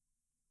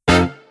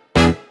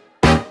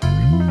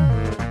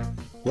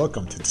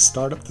Welcome to the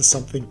Startup to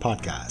Something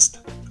podcast.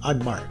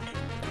 I'm Mark.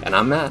 And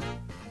I'm Matt.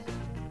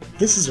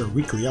 This is our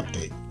weekly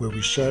update where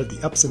we share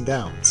the ups and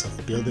downs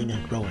of building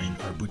and growing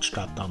our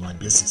bootstrapped online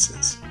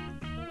businesses.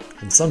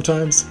 And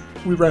sometimes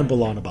we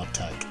ramble on about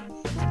tech.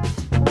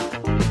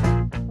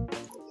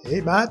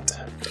 Hey,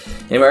 Matt.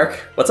 Hey, Mark.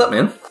 What's up,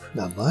 man?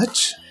 Not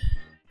much.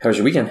 How was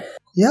your weekend?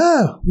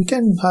 Yeah,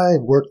 weekend I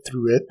worked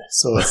through it.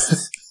 So,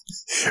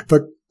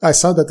 but I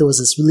saw that there was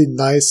this really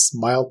nice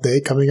mild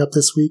day coming up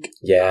this week.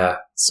 Yeah.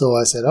 So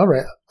I said, all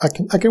right,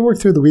 I can work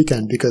through the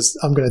weekend because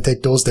I'm going to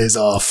take those days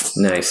off.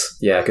 Nice.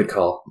 Yeah, good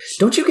call.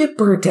 Don't you get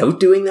burnt out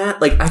doing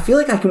that? Like, I feel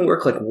like I can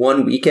work like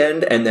one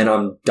weekend and then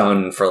I'm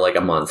done for like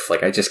a month.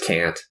 Like, I just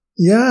can't.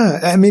 Yeah.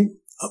 I mean,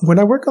 when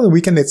I work on the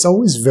weekend, it's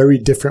always very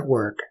different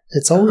work.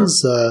 It's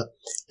always,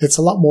 it's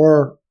a lot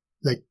more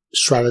like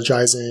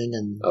strategizing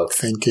and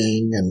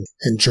thinking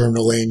and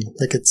journaling.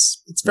 Like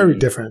it's very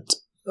different.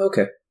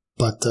 Okay.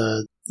 But,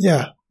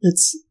 yeah,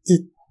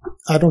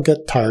 I don't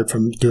get tired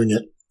from doing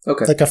it.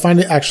 Okay. Like I find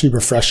it actually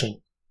refreshing.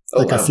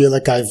 Like wow. I feel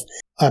like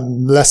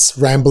I'm less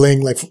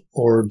rambling, like,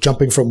 or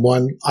jumping from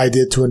one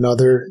idea to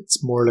another.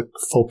 It's more like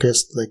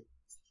focused, like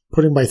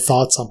putting my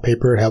thoughts on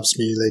paper helps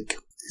me like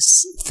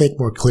think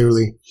more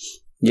clearly.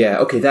 Yeah.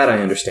 Okay. That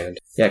I understand.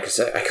 Yeah. Cause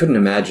I couldn't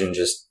imagine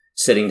just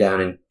sitting down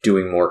and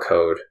doing more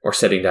code or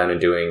sitting down and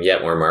doing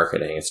yet more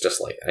marketing. It's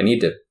just like, I need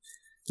to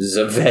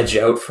veg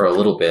out for a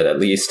little bit at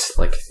least.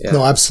 Like, yeah.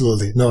 No,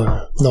 absolutely.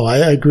 No,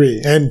 I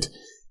agree. And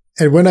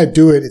when I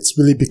do it, it's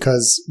really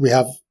because we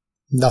have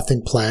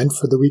nothing planned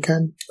for the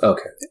weekend.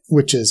 Okay.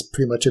 Which is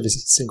pretty much every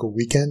single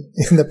weekend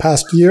in the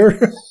past year.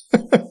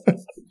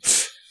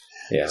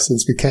 Yeah.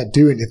 Since we can't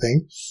do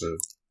anything. Mm.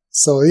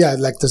 So yeah,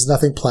 like there's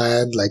nothing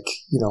planned, like,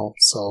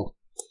 so.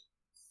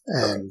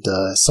 And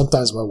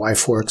sometimes my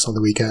wife works on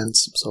the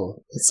weekends.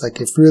 So it's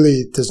like if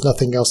really there's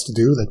nothing else to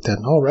do, like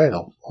then, all right,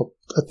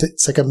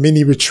 it's like a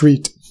mini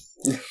retreat.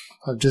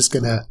 I'm just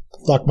going to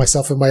lock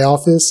myself in my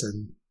office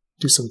and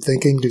do some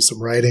thinking, do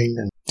some writing,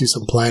 and do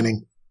some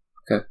planning.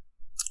 Okay.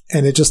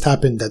 And it just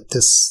happened that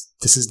this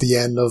is the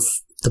end of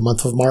the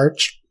month of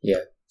March.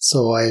 Yeah.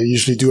 So I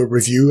usually do a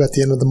review at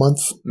the end of the month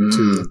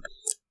to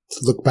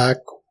look back.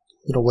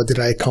 What did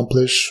I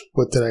accomplish?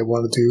 What did I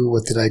want to do?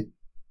 What did I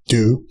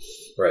do?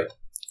 Right.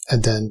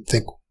 And then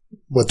think,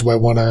 what do I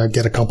want to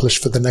get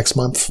accomplished for the next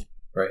month?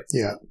 Right.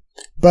 Yeah.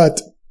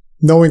 But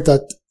knowing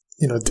that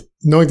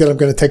I'm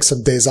going to take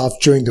some days off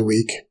during the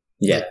week.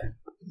 Yeah.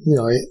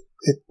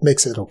 It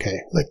makes it okay.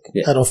 Like,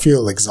 yeah. I don't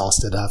feel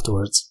exhausted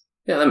afterwards.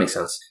 Yeah, that makes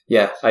sense.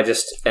 Yeah, I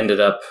just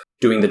ended up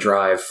doing the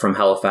drive from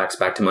Halifax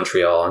back to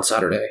Montreal on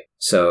Saturday.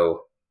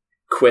 So,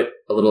 quit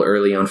a little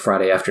early on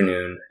Friday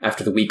afternoon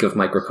after the week of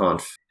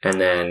MicroConf.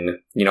 And then,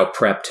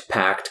 prepped,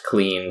 packed,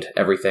 cleaned,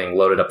 everything,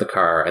 loaded up the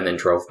car, and then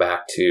drove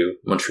back to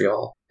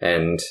Montreal.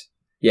 And,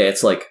 yeah,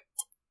 it's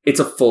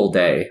a full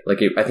day.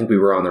 Like, I think we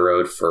were on the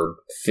road for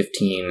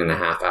 15 and a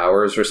half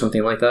hours or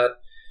something like that.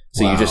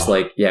 So wow. You just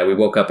we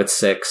woke up at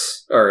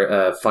 6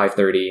 or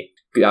 5:30,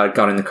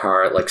 got in the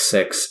car at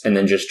 6 and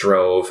then just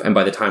drove. And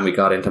by the time we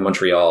got into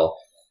Montreal,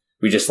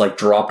 we just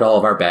dropped all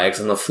of our bags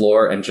on the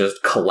floor and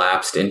just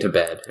collapsed into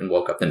bed and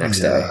woke up the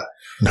next day.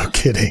 No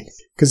kidding.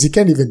 Because you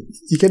can't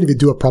even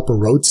do a proper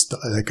road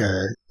stop, like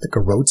a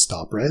road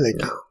stop, right?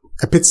 No.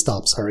 A pit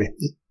stop, sorry.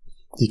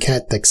 You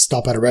can't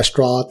stop at a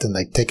restaurant and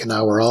take an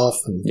hour off.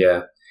 And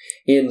yeah.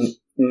 In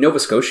Nova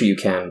Scotia you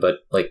can, but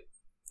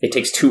it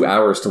takes 2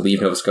 hours to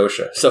leave Nova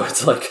Scotia. So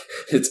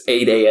it's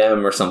 8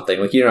 a.m. or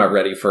something. You're not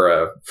ready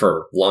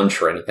for lunch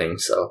or anything.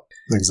 So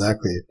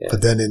exactly. Yeah.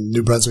 But then in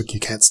New Brunswick, you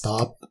can't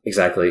stop.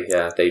 Exactly.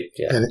 Yeah.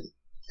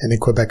 And in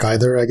Quebec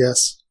either, I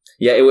guess.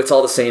 Yeah. It's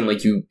all the same.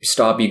 You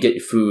stop, you get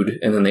your food,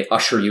 and then they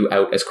usher you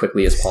out as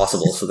quickly as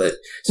possible so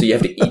you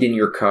have to eat in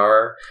your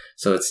car.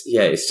 So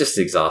it's just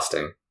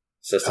exhausting.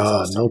 It's just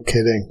exhausting. No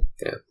kidding.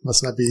 Yeah.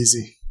 Must not be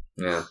easy.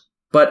 Yeah.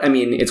 But I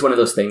mean, it's one of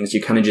those things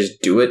you kind of just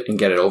do it and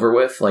get it over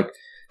with.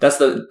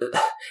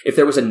 If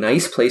there was a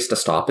nice place to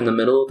stop in the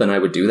middle, then I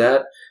would do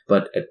that.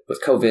 But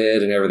with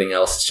COVID and everything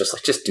else,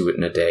 it's just do it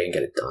in a day and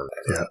get it done.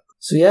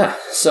 Yeah.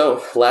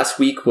 So last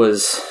week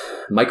was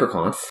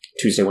MicroConf,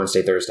 Tuesday,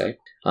 Wednesday, Thursday.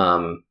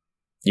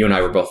 You and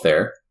I were both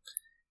there,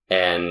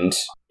 and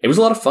it was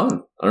a lot of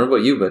fun. I don't know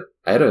about you, but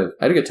I had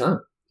a good time.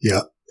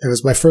 Yeah, it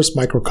was my first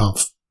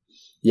MicroConf.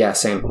 Yeah,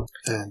 same.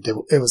 And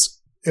it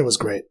was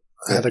great.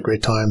 I had a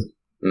great time.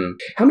 Mm.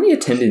 How many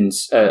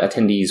attendees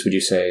would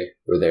you say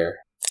were there?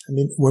 I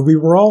mean, when we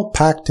were all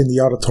packed in the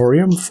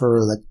auditorium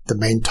for the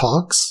main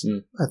talks,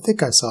 I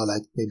think I saw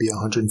maybe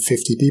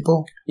 150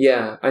 people.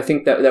 Yeah, I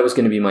think that was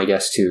going to be my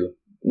guess too.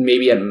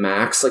 Maybe at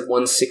max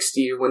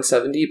 160 or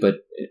 170, but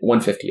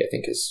 150 I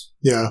think is.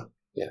 Yeah.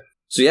 Yeah.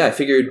 So yeah, I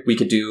figured we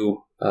could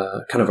do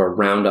kind of a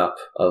roundup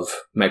of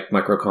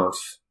MicroConf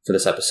for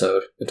this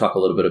episode and talk a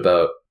little bit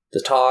about the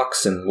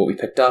talks and what we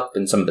picked up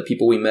and some of the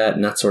people we met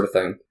and that sort of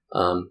thing.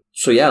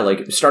 So yeah,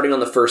 starting on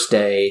the first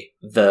day,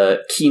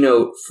 the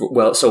keynote,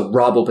 so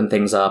Rob opened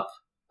things up,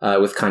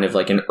 with kind of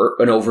like an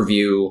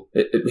overview.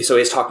 So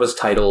his talk was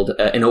titled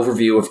An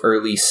Overview of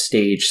Early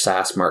Stage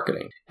SaaS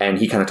Marketing. And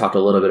he kind of talked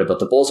a little bit about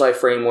the Bullseye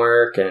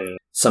framework and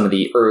some of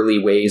the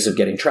early ways of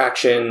getting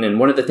traction. And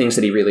one of the things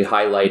that he really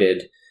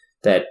highlighted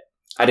that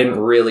I didn't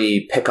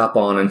really pick up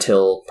on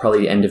until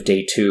probably the end of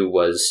day 2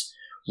 was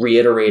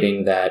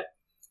reiterating that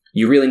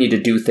you really need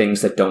to do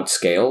things that don't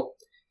scale,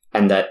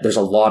 and that there's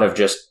a lot of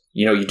just,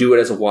 you do it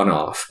as a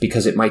one-off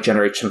because it might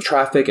generate some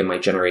traffic, it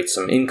might generate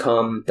some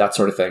income, that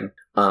sort of thing.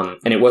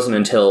 And it wasn't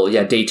until,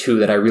 day 2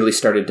 that I really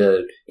started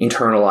to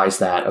internalize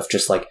that of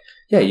just like,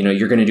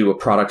 you're going to do a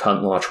product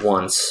hunt launch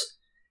once,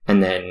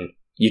 and then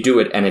you do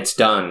it and it's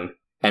done.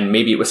 And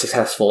maybe it was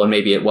successful and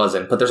maybe it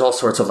wasn't, but there's all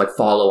sorts of like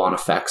follow-on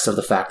effects of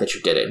the fact that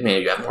you did it.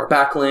 Maybe you have more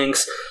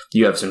backlinks,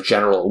 you have some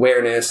general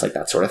awareness, like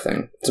that sort of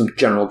thing, some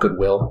general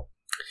goodwill.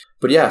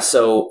 But yeah,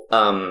 so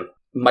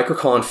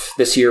MicroConf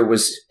this year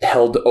was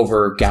held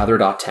over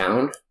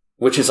Gather.town,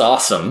 which is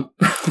awesome.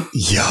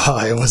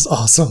 Yeah, it was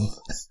awesome.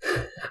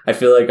 I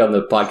feel like on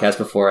the podcast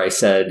before I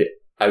said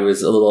I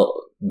was a little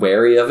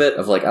wary of it,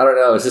 of like, I don't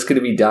know, is this going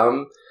to be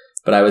dumb?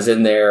 But I was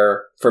in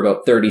there for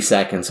about 30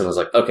 seconds and was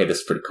like, okay, this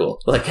is pretty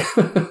cool. Like,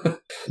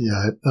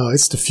 yeah, no,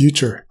 it's the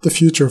future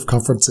of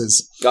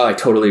conferences. Oh, I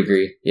totally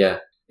agree. Yeah.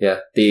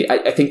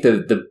 I think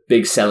the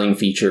big selling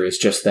feature is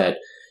just that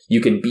you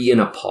can be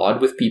in a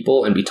pod with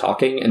people and be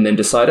talking and then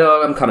decide,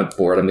 oh, I'm kind of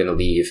bored, I'm going to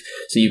leave.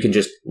 So you can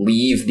just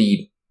leave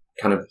the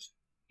kind of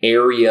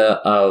area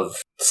of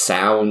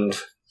sound,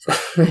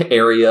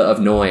 area of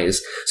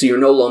noise. So you're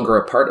no longer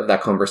a part of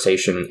that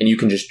conversation and you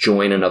can just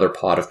join another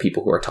pod of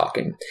people who are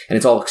talking. And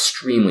it's all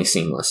extremely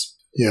seamless.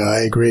 Yeah,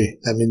 I agree.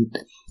 I mean,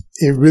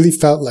 it really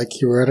felt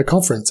like you were at a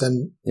conference,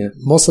 and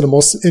most of the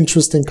most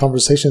interesting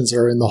conversations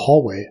are in the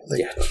hallway. Like,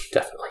 yeah,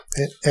 definitely.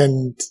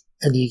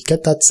 And you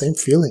get that same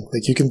feeling.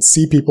 Like you can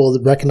see people,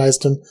 recognize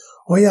them.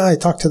 Oh yeah, I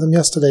talked to them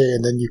yesterday.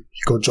 And then you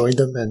go join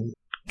them and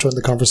join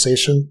the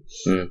conversation.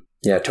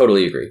 Yeah,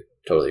 totally agree.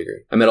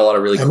 I met a lot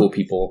of really cool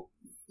people.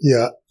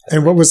 Yeah.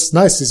 And what was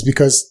nice is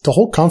because the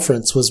whole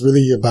conference was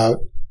really about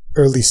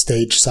early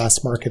stage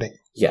SaaS marketing.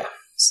 Yeah.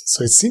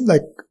 So it seemed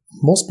like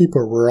most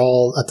people were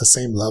all at the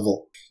same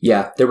level.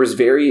 Yeah.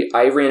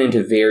 I ran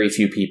into very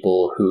few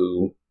people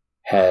who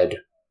had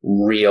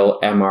real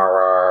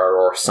MRR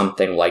or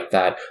something like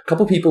that. A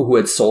couple people who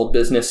had sold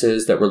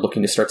businesses that were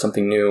looking to start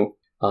something new.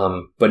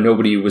 But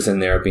nobody was in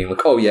there being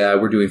like, oh yeah,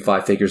 we're doing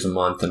 5 figures a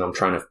month and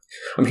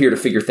I'm here to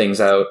figure things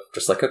out.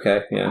 Just like,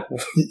 okay, yeah.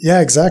 Yeah,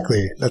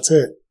 exactly. That's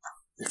it.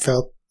 It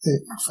felt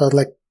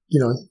like,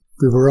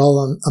 we were all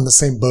on the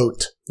same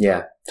boat.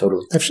 Yeah,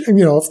 totally.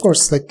 Of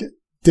course, like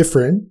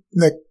different,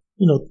 like,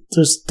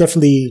 there's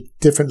definitely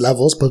different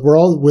levels, but we're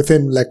all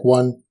within like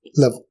one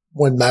level,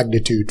 one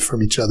magnitude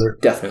from each other.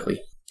 Definitely.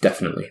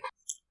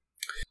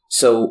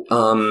 So,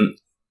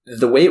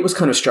 the way it was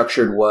kind of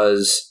structured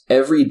was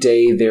every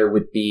day there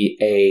would be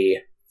a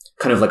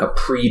kind of like a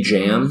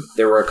pre-jam.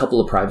 There were a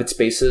couple of private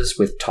spaces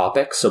with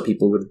topics, so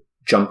people would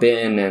jump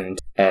in and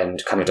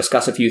kind of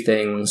discuss a few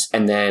things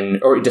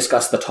or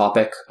discuss the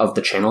topic of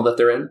the channel that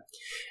they're in.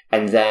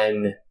 And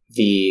then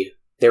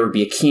there would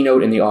be a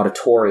keynote in the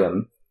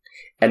auditorium,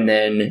 and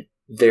then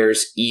there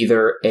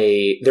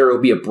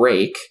will be a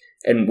break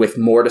and with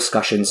more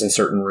discussions in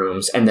certain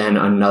rooms, and then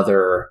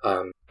another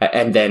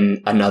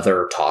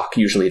talk,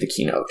 usually the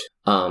keynote.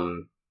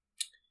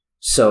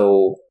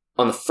 So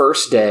on the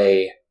first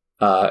day,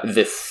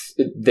 they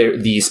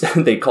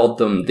called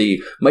them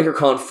the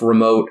MicroConf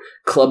Remote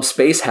Club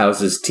Space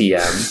Houses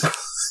TM.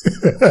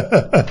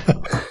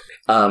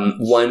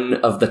 One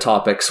of the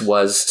topics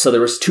was, so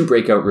there was 2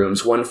 breakout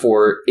rooms, one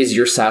for, is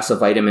your SaaS a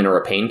vitamin or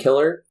a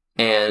painkiller?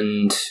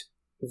 And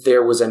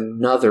there was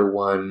another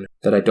one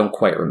that I don't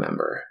quite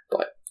remember,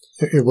 but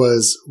it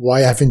was, why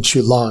haven't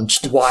you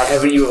launched? Why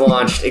haven't you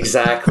launched?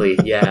 Exactly.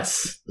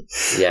 Yes.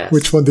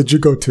 Which one did you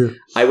go to?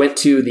 I went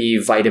to the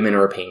vitamin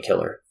or a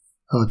painkiller.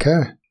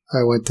 Okay.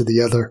 I went to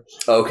the other.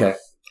 Okay.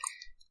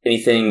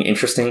 Anything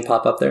interesting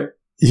pop up there?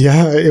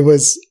 Yeah, it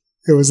was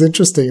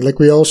interesting. Like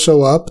we all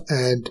show up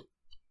and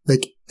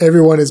like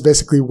everyone is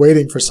basically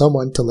waiting for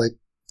someone to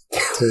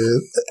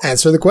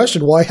answer the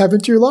question, why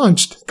haven't you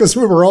launched? Because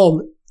we're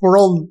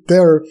all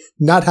there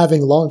not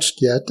having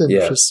launched yet.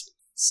 And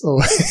so,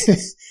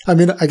 I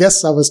mean, I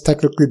guess I was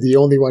technically the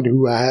only one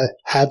who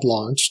had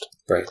launched.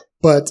 Right.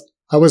 But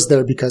I was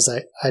there because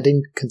I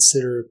didn't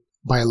consider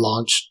my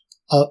launch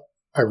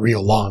a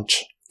real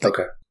launch.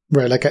 Okay.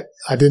 Right. Like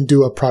I didn't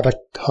do a product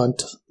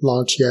hunt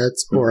launch yet,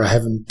 or I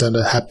haven't done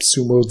a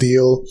AppSumo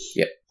deal.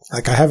 Yeah.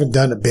 Like I haven't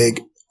done a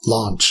big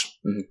launch.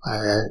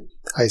 Mm-hmm.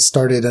 I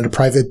started in a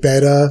private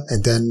beta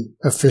and then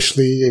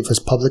officially it was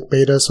public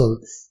beta. So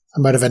I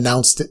might have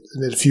announced it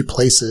in a few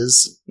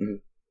places. Mm-hmm.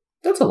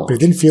 That's a launch. But it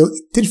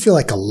didn't feel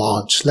like a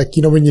launch. Like,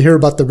 when you hear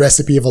about the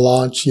recipe of a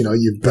launch,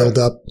 you build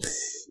up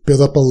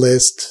a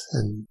list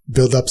and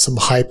build up some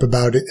hype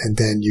about it. And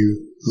then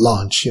you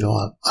launch,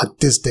 on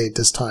this date,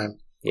 this time.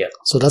 Yeah.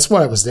 So that's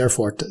what I was there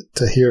for,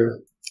 to hear.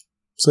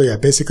 So yeah,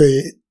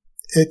 basically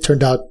it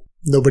turned out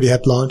nobody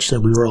had launched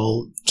and we were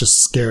all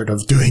just scared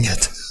of doing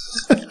it.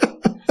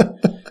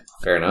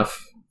 Fair enough.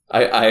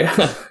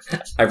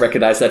 I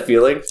recognize that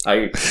feeling.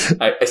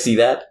 I see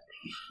that.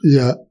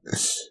 Yeah.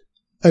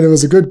 And it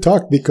was a good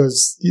talk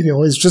because,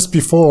 it's just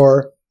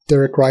before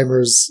Derek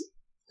Reimer's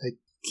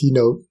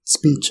keynote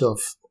speech of,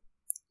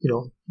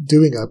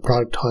 doing a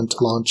product hunt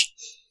launch.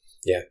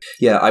 Yeah.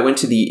 Yeah. I went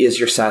to the Is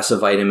Your SaaS a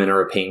Vitamin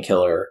or a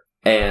Painkiller?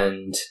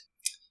 And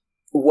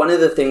one of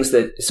the things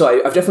so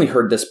I've definitely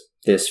heard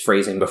this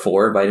phrasing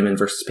before, vitamin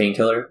versus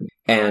painkiller.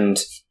 And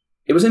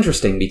it was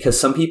interesting because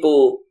some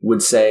people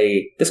would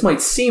say this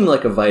might seem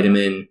like a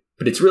vitamin,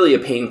 but it's really a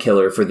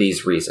painkiller for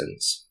these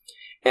reasons.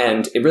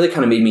 And it really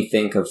kind of made me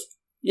think of,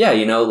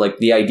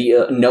 the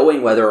idea,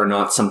 knowing whether or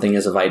not something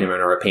is a vitamin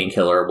or a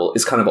painkiller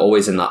is kind of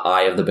always in the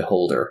eye of the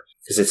beholder.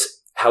 Because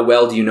it's how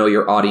well do you know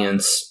your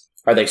audience?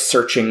 Are they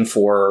searching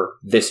for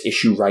this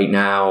issue right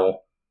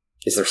now?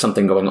 Is there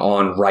something going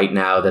on right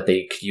now that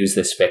they could use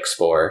this fix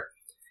for?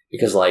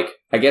 Because,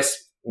 I guess,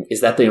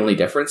 is that the only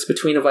difference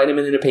between a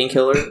vitamin and a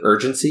painkiller?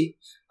 Urgency?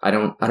 I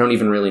don't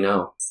even really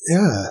know.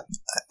 Yeah,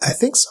 I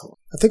think so.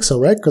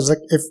 Right? Because,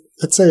 if,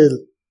 let's say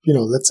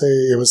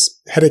it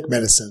was headache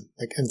medicine,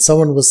 and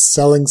someone was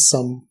selling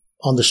some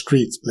on the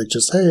streets,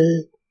 just,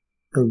 hey,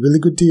 a really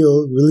good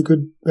deal, really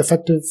good,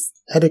 effective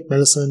headache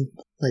medicine.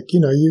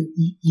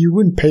 You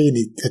wouldn't pay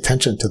any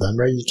attention to them,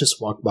 right? You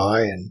just walk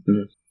by and,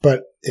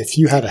 but if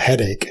you had a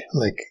headache,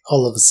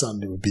 all of a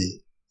sudden it would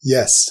be,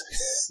 yes,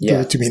 give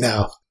it to me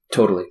now.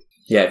 Totally.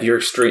 Yeah. If you're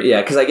extreme,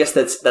 because I guess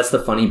that's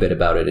the funny bit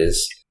about it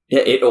is,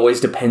 it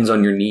always depends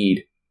on your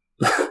need.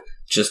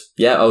 Just,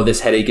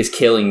 this headache is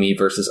killing me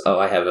versus,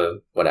 I have a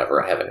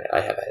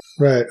headache.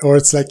 Right. Or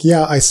it's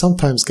I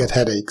sometimes get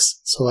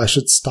headaches, so I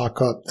should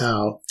stock up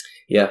now.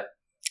 Yeah.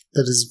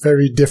 That is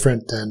very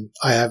different than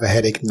I have a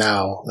headache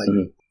now.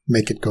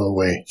 Make it go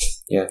away.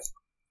 Yeah.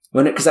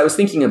 Because I was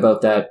thinking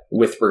about that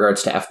with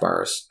regards to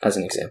FBARs as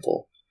an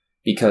example,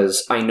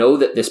 because I know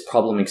that this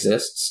problem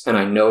exists and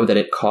I know that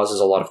it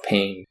causes a lot of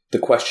pain. The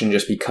question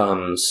just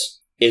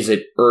becomes, is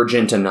it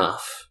urgent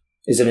enough?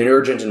 Is it an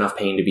urgent enough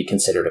pain to be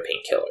considered a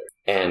painkiller?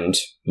 And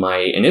my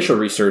initial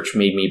research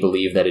made me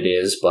believe that it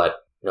is, but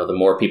the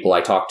more people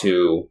I talk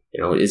to,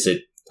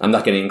 I'm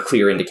not getting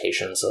clear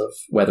indications of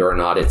whether or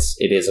not it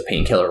is a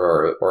painkiller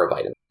or a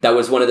vitamin. That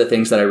was one of the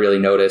things that I really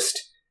noticed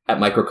at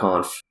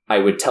MicroConf. I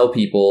would tell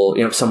people,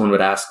 if someone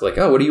would ask what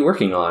are you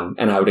working on?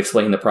 And I would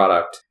explain the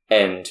product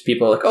and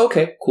people are like, oh,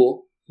 okay,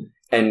 cool.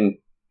 And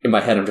in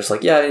my head, I'm just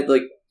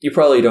you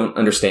probably don't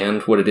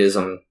understand what it is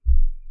I'm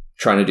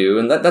trying to do.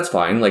 And that's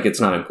fine. That's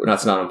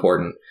not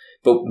important.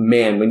 But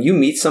man, when you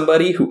meet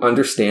somebody who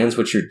understands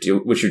what you're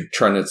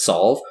trying to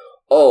solve,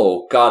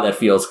 oh God, that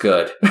feels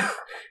good.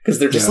 Because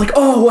they're just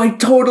I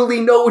totally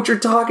know what you're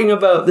talking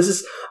about. This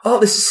is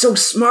so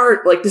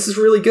smart. This is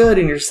really good.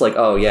 And you're just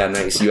oh yeah,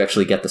 nice. You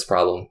actually get this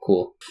problem.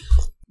 Cool.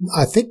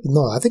 I think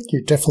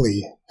you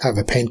definitely have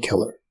a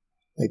painkiller.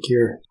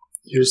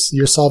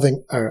 You're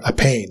solving a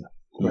pain,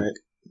 right?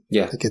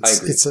 Yeah.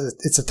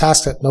 It's a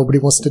task that nobody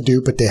wants to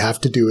do, but they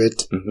have to do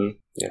it. Mm-hmm.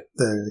 Yeah.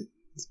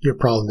 Your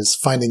problem is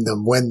finding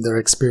them when they're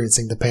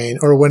experiencing the pain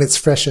or when it's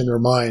fresh in their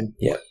mind.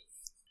 Yeah.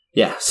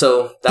 Yeah.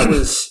 So that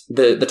was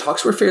the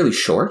talks were fairly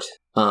short.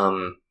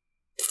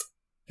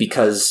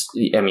 Because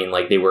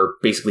they were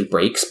basically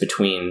breaks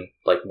between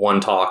one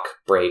talk,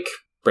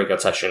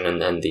 breakout session,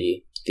 and then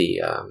the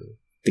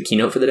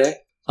keynote for the day.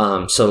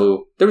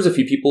 So there was a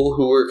few people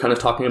who were kind of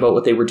talking about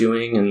what they were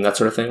doing and that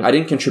sort of thing. I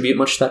didn't contribute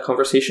much to that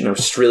conversation. I was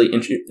just really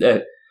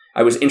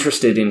I was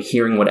interested in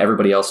hearing what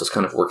everybody else was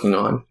kind of working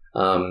on.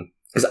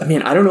 Because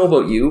I don't know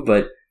about you,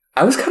 but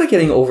I was kind of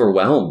getting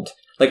overwhelmed.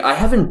 I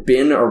haven't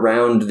been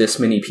around this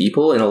many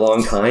people in a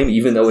long time,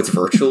 even though it's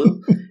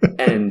virtual.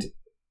 And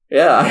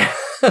yeah,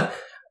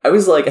 I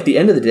was at the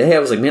end of the day, I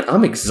was man,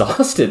 I'm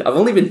exhausted. I've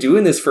only been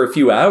doing this for a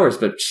few hours,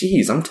 but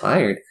geez, I'm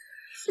tired.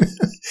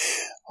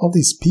 All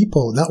these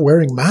people not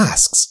wearing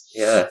masks.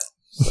 Yeah.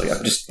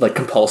 I'm just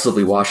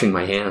compulsively washing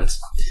my hands.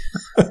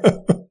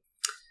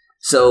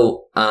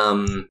 So,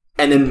 and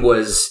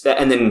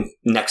then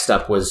next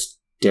up was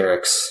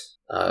Derek's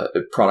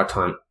product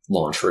hunt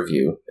launch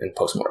review and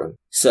postmortem.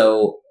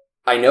 So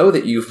I know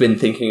that you've been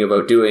thinking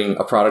about doing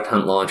a product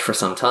hunt launch for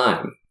some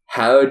time.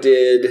 How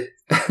did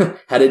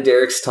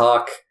Derek's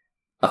talk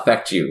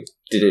affect you?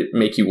 Did it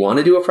make you want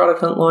to do a product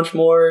hunt launch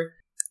more?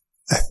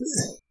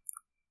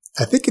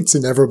 I think it's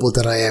inevitable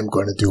that I am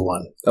going to do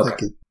one.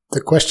 Okay.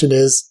 The question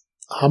is,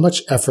 how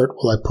much effort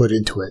will I put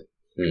into it?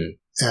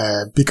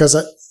 Because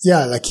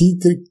he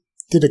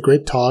did a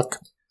great talk,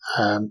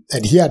 and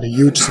he had a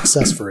huge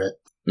success for it.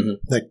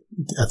 Mm-hmm.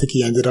 I think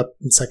he ended up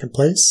in second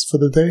place for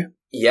the day.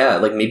 Yeah,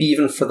 maybe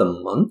even for the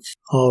month.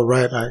 Oh,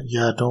 right. I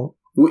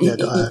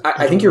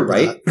think you're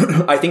right.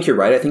 I think you're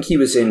right. I think he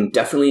was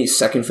definitely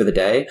second for the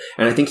day,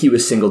 and I think he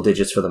was single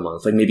digits for the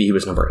month. Maybe he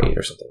was number 8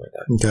 or something like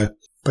that. Okay.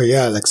 But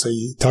yeah, so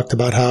you talked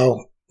about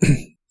how,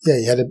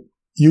 he had a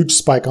huge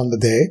spike on the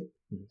day,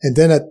 and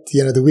then at the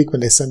end of the week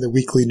when they send the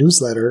weekly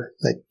newsletter,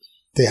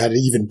 they had an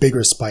even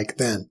bigger spike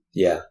then.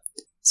 Yeah.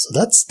 So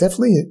that's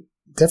definitely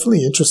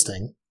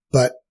interesting.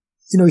 But,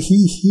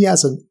 he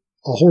has a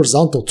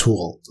horizontal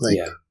tool,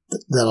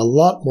 that a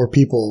lot more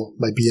people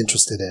might be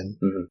interested in.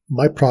 Mm-hmm.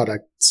 My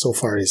product so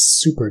far is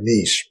super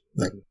niche.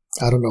 Like,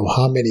 I don't know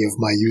how many of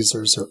my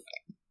users are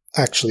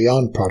actually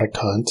on Product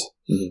Hunt.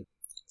 Mm-hmm.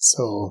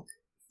 So,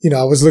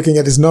 I was looking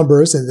at his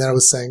numbers and then I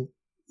was saying,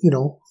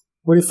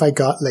 what if I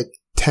got like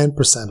 10%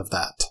 of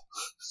that?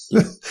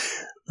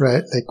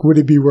 Right? Like, would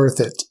it be worth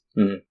it?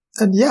 Mm-hmm.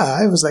 And yeah,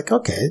 I was like,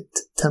 okay,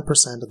 10%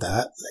 of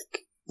that,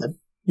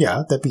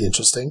 that'd be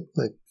interesting.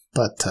 Like,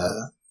 but,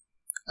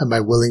 am I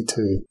willing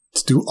to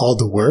do all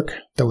the work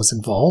that was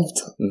involved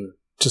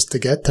just to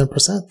get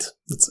 10%?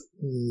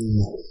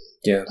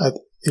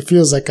 It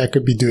feels like I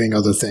could be doing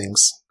other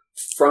things.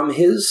 From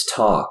his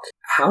talk,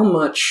 how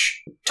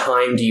much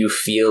time do you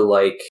feel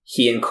like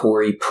he and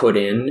Corey put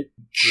in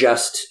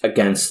just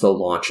against the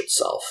launch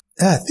itself?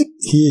 Yeah, I think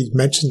he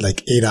mentioned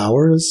like 8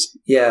 hours.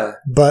 Yeah.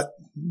 But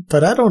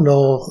I don't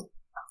know.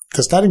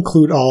 Does that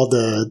include all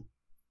the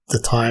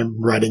time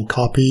writing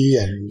copy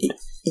and...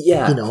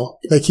 Yeah.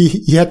 Like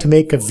he had to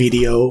make a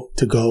video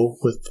to go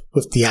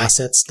with the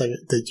assets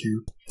that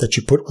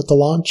you put with the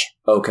launch.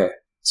 Okay.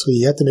 So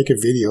he had to make a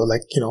video,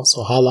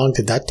 so how long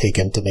did that take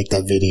him to make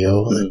that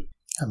video? Mm-hmm.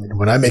 I mean,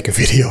 when I make a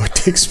video, it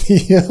takes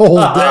me a whole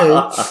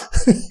day.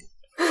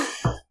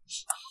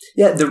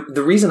 Yeah,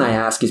 the reason I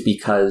ask is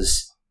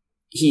because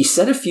he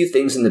said a few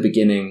things in the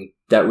beginning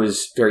that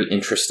was very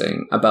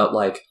interesting about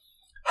like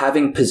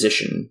having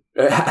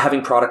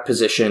product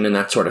position and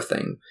that sort of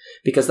thing,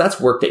 because that's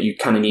work that you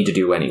kind of need to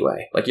do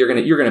anyway. Like you're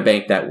gonna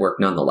bank that work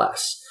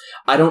nonetheless.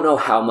 I don't know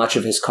how much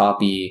of his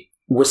copy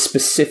was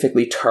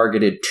specifically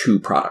targeted to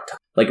Product.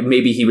 Like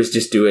maybe he was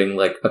just doing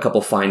like a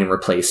couple find and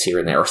replace here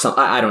and there or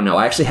something. I don't know.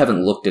 I actually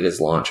haven't looked at his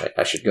launch.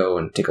 I should go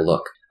and take a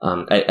look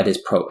at his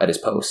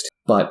post.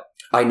 But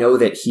I know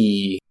that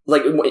he,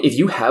 like, if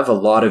you have a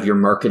lot of your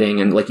marketing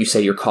and like you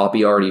say your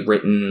copy already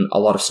written, a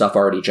lot of stuff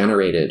already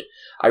generated,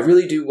 I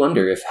really do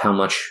wonder if how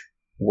much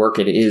work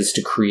it is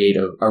to create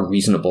a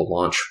reasonable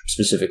launch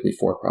specifically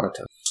for Product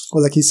Hunt.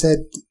 Well, like he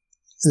said,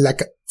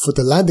 like for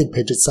the landing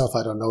page itself,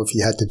 I don't know if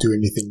he had to do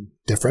anything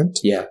different.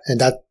 Yeah.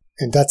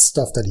 And that's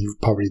stuff that he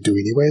would probably do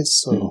anyways,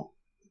 so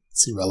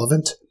it's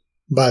irrelevant.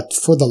 But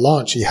for the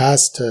launch, he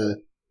has to,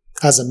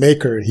 as a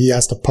maker, he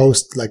has to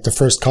post like the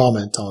first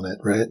comment on it,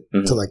 right?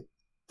 Mm-hmm.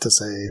 To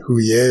say who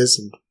he is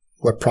and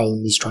what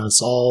problem he's trying to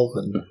solve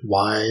and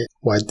why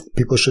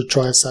people should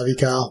try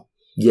SavvyCal.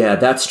 Yeah,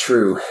 that's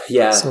true.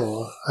 Yeah.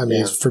 So, I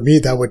mean, for me,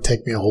 that would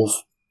take me a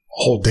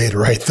whole day to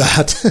write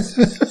that.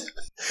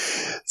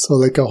 So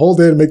like a whole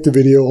day to make the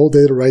video, a whole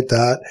day to write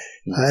that.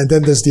 And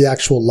then there's the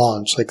actual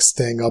launch, like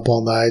staying up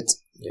all night,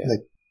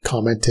 like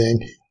commenting,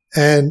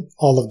 and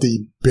all of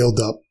the build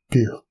up,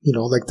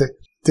 like the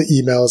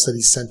emails that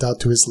he sent out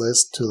to his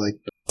list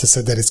to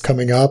say that it's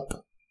coming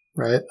up,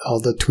 right? All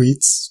the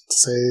tweets to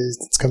say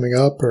it's coming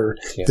up, or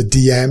the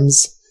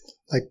DMs.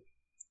 Like,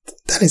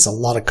 that is a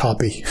lot of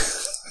copy.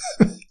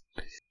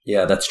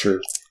 Yeah, that's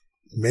true.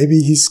 Maybe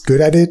he's good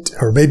at it,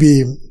 or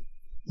maybe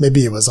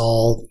it was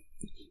all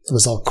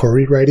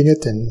Corey writing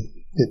it and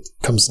it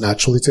comes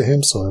naturally to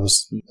him, so it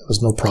was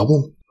no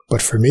problem.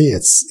 But for me,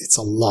 it's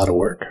a lot of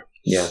work.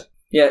 Yeah.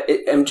 Yeah,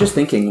 I'm just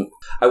thinking,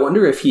 I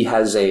wonder if he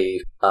has a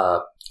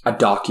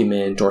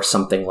document or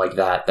something like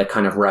that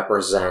kind of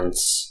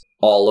represents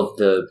all of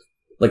the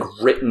like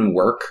written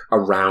work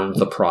around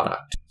the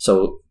product.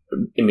 So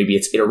maybe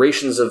it's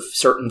iterations of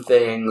certain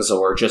things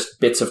or just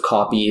bits of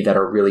copy that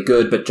are really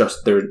good, but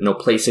just no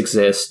place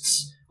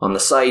exists on the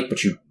site,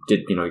 but you're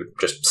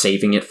just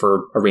saving it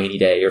for a rainy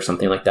day or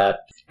something like that.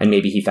 And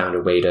maybe he found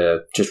a way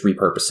to just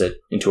repurpose it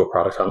into a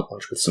Product Hunt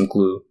launch with some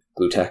glue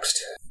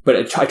text. But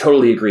I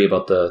totally agree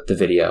about the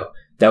video.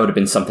 That would have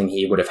been something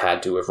he would have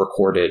had to have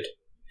recorded.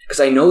 Because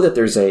I know that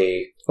there's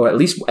or at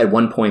least at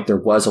one point there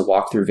was a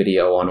walkthrough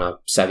video on a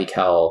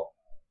SavvyCal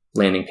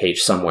landing page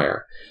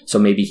somewhere. So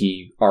maybe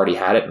he already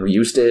had it and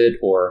reused it,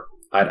 or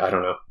I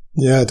don't know.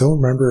 Yeah, I don't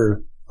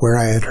remember where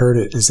I had heard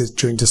it. Is it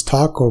during this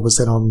talk or was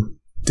it on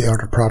the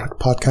Art of Product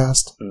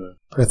podcast?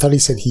 But I thought he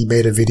said he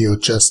made a video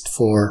just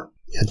for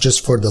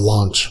the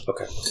launch.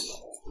 Okay.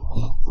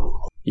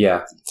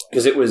 Yeah,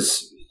 because it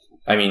was,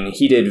 I mean,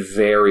 he did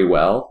very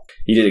well.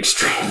 He did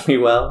extremely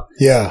well.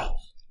 Yeah.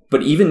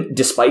 But even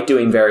despite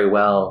doing very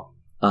well,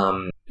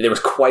 there was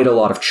quite a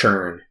lot of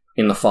churn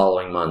in the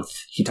following month.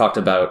 He talked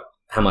about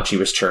how much he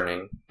was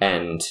churning,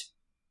 and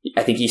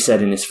I think he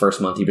said in his first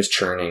month he was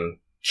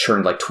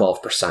churned like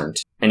 12%.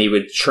 And he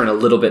would churn a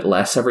little bit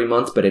less every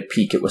month, but at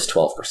peak it was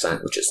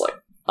 12%, which is like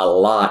a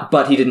lot.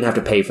 But he didn't have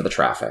to pay for the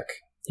traffic.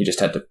 He just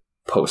had to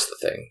post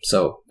the thing.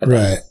 So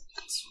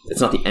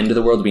it's not the end of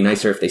the world. It'd be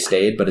nicer if they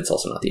stayed, but it's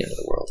also not the end of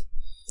the world.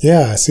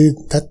 Yeah, see,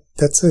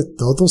 that's it.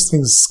 All those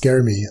things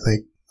scare me.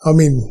 Like, I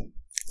mean,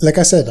 like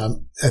I said,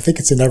 I think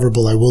it's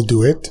inevitable I will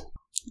do it.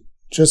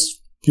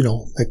 Just,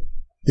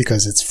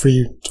 because it's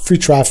free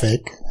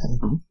traffic.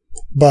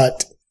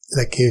 But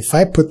like, if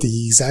I put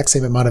the exact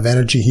same amount of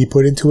energy he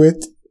put into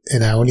it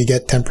and I only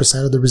get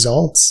 10% of the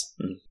results,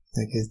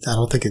 I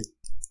don't think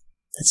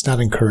it's not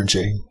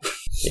encouraging.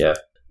 Yeah.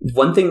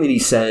 One thing that he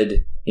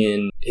said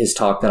in his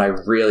talk that I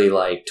really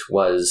liked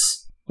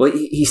was, well,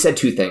 he said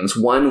two things.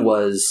 One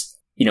was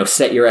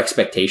set your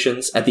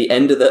expectations. At the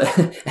end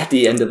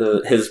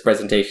of his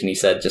presentation, he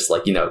said, just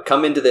like,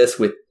 come into this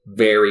with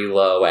very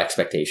low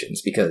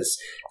expectations because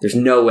there's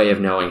no way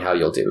of knowing how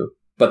you'll do.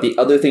 But the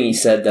other thing he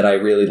said that I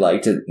really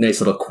liked, a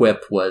nice little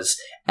quip, was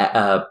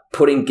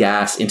putting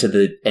gas into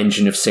the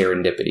engine of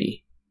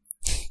serendipity.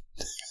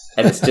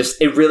 And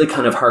it really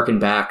kind of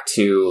harkened back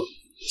to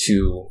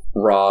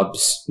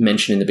Rob's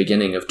mention in the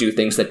beginning of do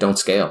things that don't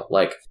scale.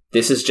 Like,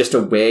 this is just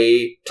a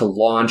way to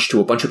launch to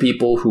a bunch of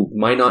people who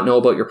might not know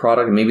about your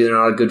product and maybe they're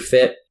not a good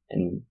fit,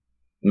 and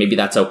maybe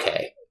that's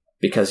okay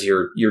because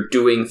you're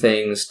doing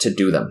things to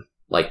do them.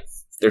 Like,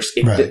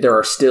 there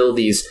are still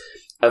these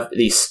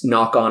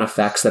knock-on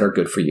effects that are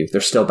good for you.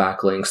 There's still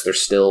backlinks.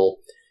 There's still,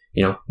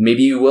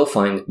 maybe you will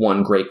find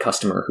one great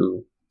customer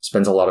who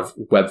spends a lot of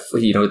they're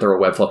a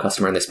Webflow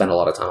customer and they spend a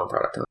lot of time on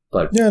product.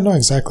 But yeah, no,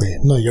 exactly.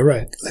 No, you're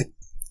right. Like,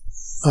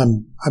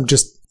 I'm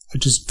just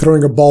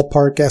throwing a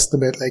ballpark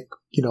estimate, like,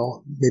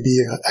 maybe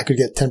I could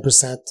get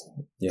 10%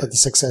 of the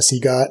success he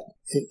got.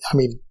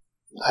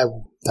 I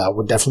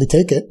would definitely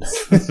take it.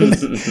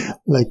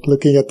 Like,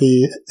 looking at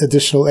the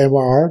additional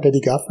MRR that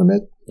he got from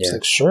it, it's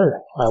like,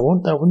 sure, I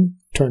wouldn't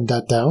turn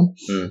that down.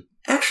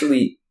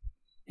 Actually,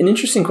 an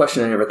interesting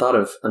question I never thought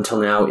of until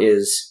now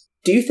is,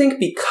 do you think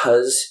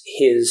because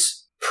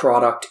his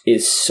product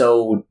is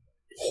so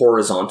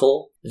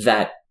horizontal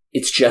that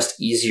it's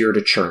just easier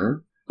to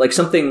churn? Like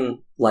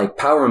something like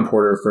Power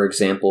Importer, for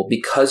example,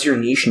 because you're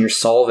niche and you're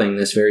solving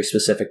this very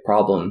specific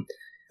problem.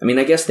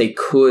 I guess they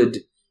could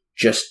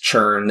just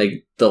churn.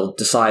 They'll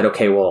decide,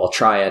 okay, well, I'll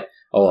try it.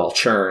 Oh, I'll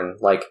churn.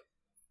 Like,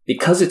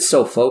 because it's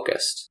so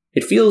focused,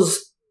 it feels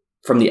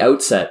from the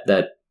outset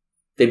that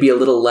they'd be a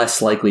little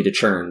less likely to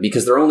churn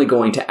because they're only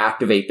going to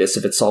activate this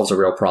if it solves a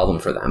real problem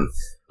for them.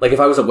 Like, if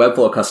I was a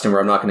Webflow customer,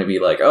 I'm not going to be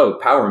like, oh,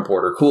 Power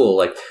Importer, cool.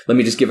 Like, let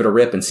me just give it a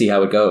rip and see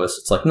how it goes.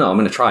 It's like, no, I'm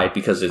going to try it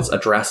because it's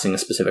addressing a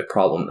specific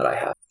problem that I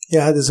have.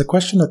 Yeah, there's a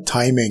question of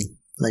timing.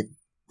 Like,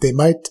 they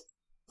might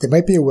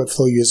be a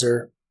Webflow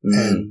user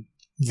and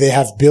they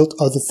have built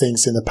other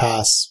things in the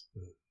past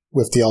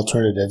with the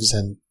alternatives.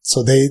 And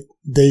so they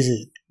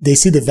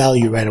see the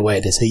value right away.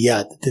 They say,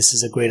 yeah, this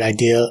is a great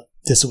idea.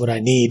 This is what I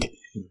need,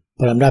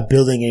 but I'm not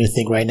building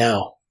anything right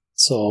now.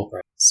 So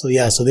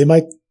they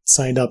might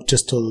sign up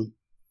just to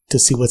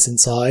see what's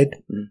inside.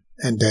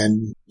 And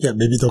then,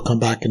 maybe they'll come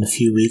back in a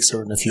few weeks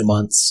or in a few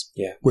months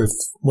with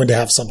when they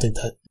have something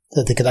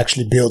that they could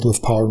actually build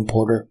with Power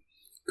Importer.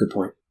 Good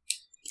point.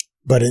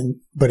 But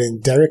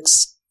in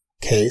Derek's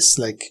case,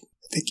 like,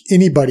 I think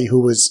anybody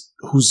who's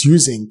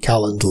using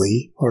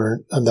Calendly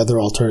or another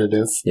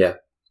alternative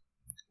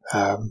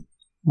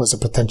was a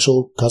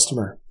potential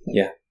customer.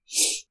 Yeah.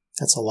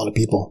 That's a lot of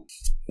people.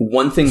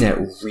 One thing that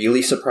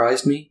really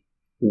surprised me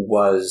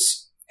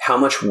was how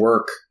much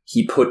work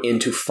he put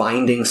into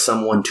finding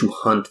someone to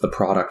hunt the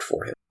product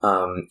for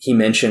him. He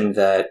mentioned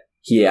that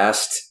he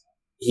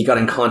got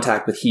in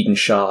contact with Heaton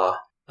Shaw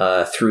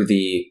through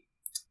the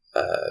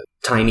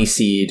Tiny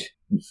Seed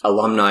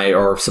alumni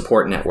or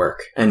support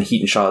network, and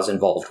Heaton Shaw is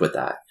involved with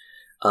that.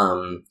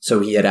 So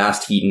he had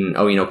asked Heaton,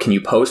 can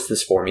you post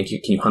this for me?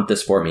 Can you hunt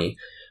this for me?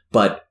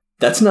 But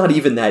that's not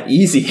even that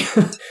easy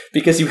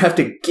because you have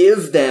to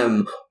give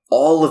them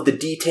all of the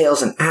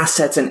details and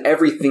assets and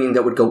everything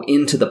that would go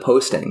into the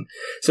posting.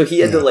 So he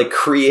had to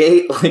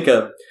create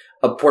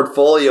a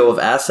portfolio of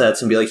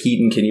assets and be like,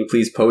 Heaton, can you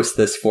please post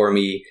this for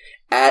me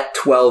at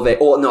 12 a.m.?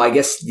 Oh, no, I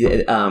guess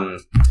you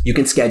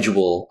can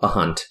schedule a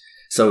hunt.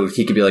 So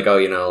he could be like,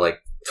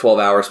 12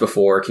 hours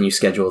before, can you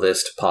schedule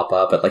this to pop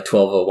up at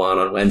 12:01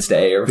 on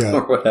Wednesday or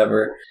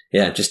whatever?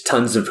 Yeah, just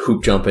tons of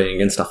hoop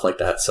jumping and stuff like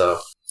that. So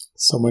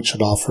Someone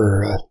should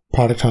offer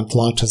Product Hunt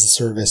Launch as a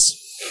service.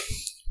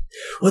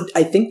 Well,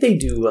 I think they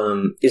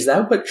do. Is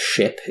that what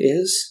Ship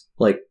is?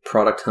 Like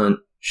Product Hunt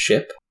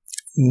Ship?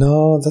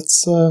 No,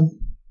 that's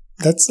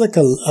like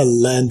a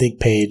landing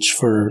page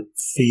for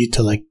you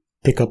to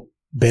pick up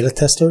beta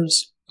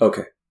testers.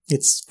 Okay.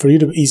 It's for you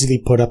to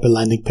easily put up a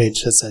landing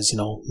page that says,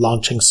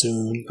 launching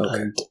soon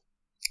and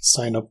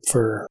sign up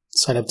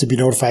to be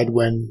notified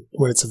when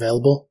it's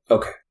available.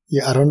 Okay.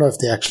 Yeah, I don't know if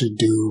they actually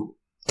do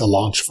the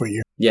launch for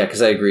you. Yeah,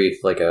 because I agree.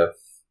 Like a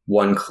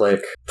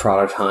one-click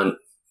Product Hunt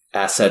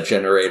asset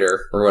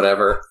generator or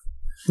whatever.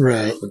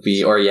 Right. Would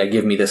be, or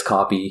give me this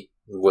copy.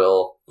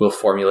 We'll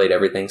formulate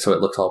everything so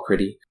it looks all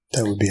pretty.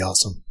 That would be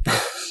awesome.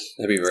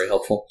 That'd be very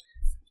helpful.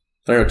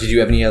 I don't know. Did you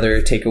have any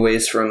other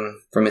takeaways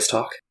from his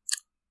talk?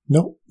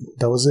 No,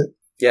 that was it.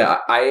 Yeah,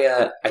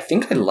 I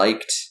think I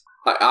liked.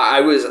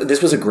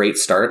 This was a great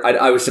start.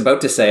 I was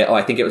about to say,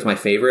 I think it was my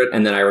favorite,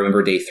 and then I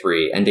remember day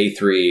 3, and day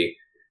 3,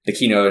 the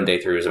keynote in day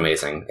 3 was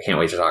amazing. I can't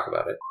wait to talk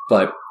about it.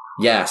 But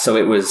yeah, so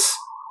it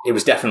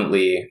was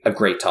definitely a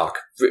great talk,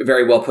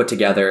 very well put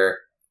together,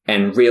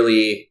 and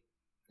really,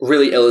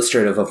 really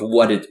illustrative of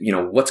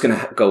what's going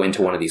to go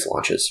into one of these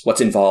launches,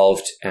 what's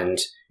involved, and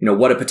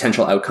what a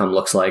potential outcome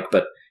looks like.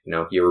 But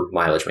your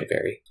mileage may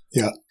vary.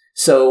 Yeah.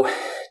 So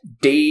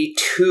day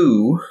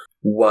 2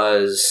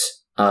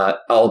 was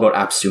all about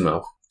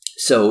AppSumo.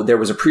 So there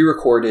was a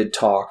pre-recorded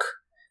talk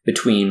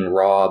between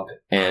Rob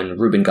and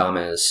Ruben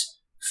Gomez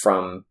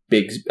from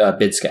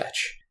BidSketch,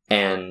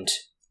 and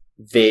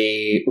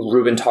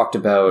Ruben talked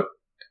about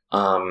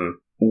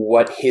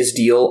what his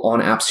deal on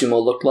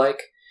AppSumo looked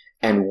like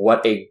and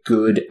what a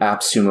good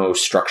AppSumo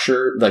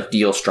structure, like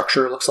deal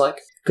structure, looks like.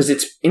 Because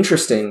it's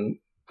interesting.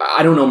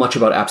 I don't know much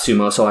about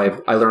AppSumo, so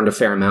I learned a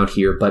fair amount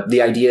here, but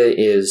the idea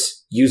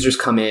is users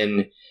come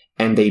in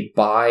and they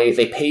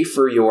pay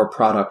for your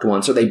product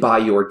once, or they buy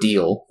your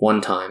deal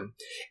one time,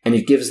 and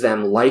it gives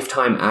them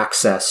lifetime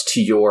access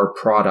to your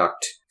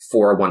product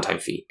for a one-time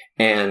fee.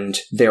 And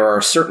there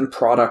are certain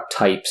product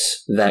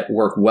types that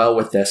work well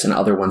with this and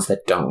other ones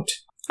that don't.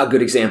 A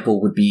good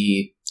example would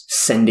be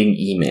sending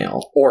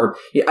email,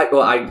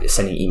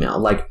 sending email,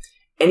 like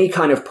any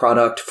kind of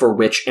product for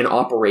which an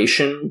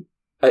operation,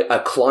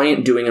 a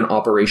client doing an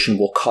operation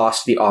will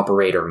cost the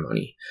operator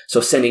money. So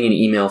sending an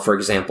email, for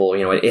example,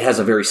 it has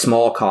a very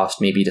small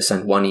cost maybe to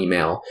send one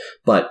email,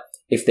 but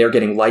if they're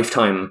getting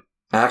lifetime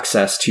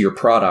access to your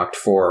product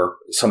for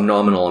some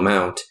nominal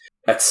amount,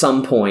 at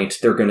some point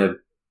they're going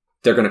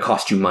to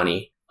cost you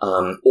money.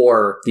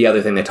 Or the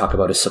other thing they talk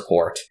about is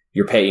support.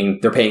 They're paying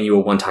you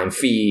a one-time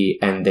fee,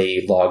 and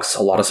they log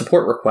a lot of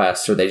support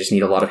requests, or they just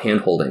need a lot of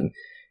hand-holding,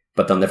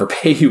 but they'll never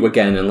pay you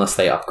again unless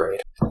they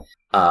upgrade.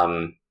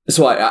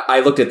 So I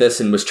looked at this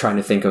and was trying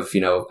to think of,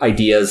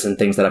 ideas and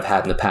things that I've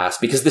had in the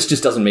past, because this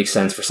just doesn't make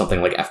sense for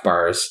something like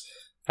FBars.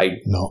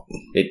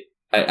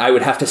 I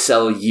would have to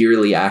sell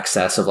yearly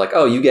access of like,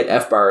 oh, you get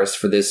FBars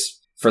for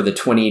the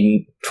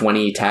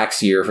 2020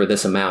 tax year for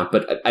this amount,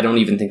 but I don't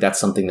even think that's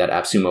something that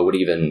AppSumo would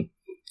even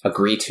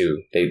agree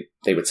to.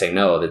 They would say,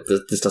 no, that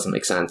this doesn't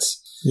make sense.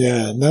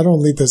 Yeah, not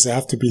only does it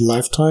have to be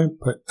lifetime,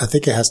 but I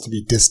think it has to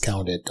be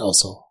discounted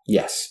also.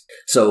 Yes.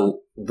 So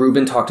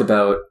Ruben talked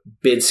about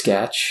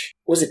BidSketch.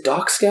 Was it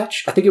DocSketch?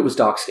 I think it was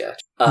DocSketch.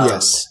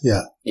 Yes,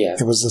 yeah. Yeah.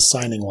 It was the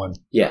signing one.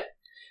 Yeah.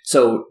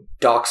 So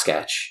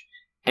DocSketch.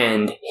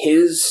 And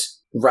his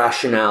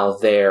rationale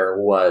there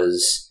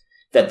was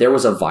that there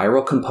was a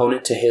viral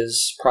component to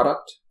his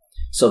product,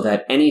 so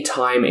that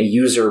anytime a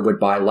user would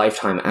buy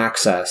lifetime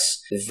access,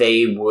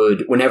 they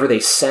would, whenever they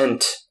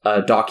sent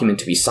a document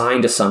to be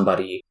signed to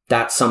somebody,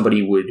 that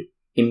somebody would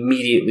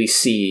immediately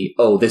see,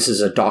 oh, this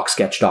is a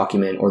DocSketch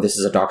document, or this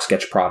is a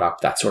DocSketch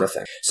product, that sort of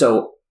thing.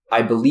 So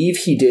I believe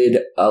he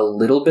did a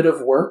little bit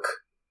of work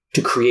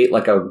to create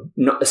like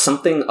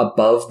something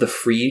above the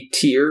free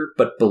tier,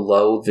 but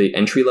below the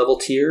entry-level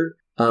tier,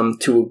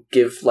 to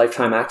give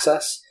lifetime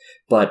access.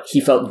 But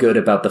he felt good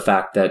about the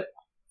fact that,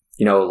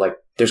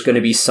 there's going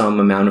to be some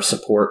amount of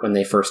support when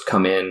they first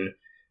come in,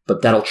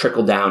 but that'll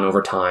trickle down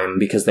over time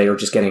because they are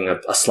just getting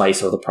a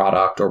slice of the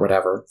product or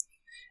whatever.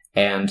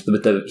 And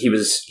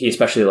he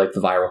especially liked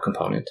the viral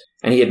component.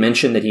 And he had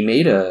mentioned that he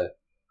made a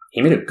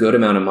good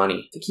amount of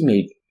money. I think he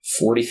made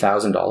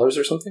 $40,000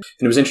 or something.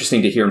 And it was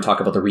interesting to hear him talk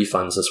about the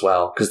refunds as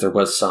well, because there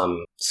was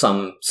some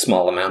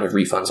small amount of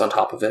refunds on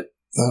top of it.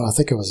 Oh, I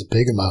think it was a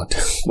big amount.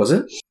 Was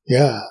it?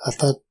 Yeah, I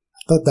thought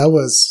that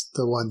was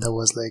the one that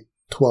was like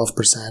 12%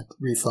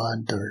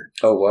 refund or...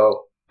 Oh,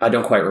 whoa. I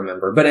don't quite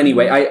remember. But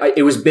anyway,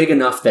 it was big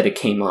enough that it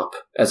came up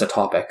as a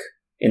topic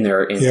in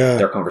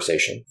their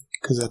conversation.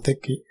 Because I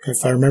think,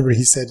 if I remember,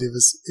 he said it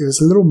was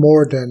a little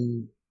more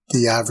than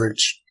the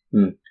average.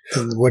 And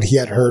what he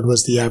had heard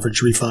was the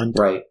average refund.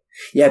 Right.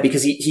 Yeah,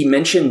 because he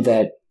mentioned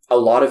that a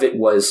lot of it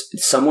was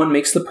someone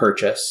makes the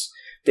purchase,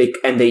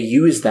 they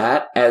use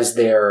that as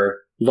their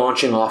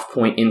launching off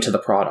point into the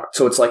product.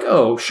 So it's like,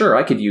 oh, sure,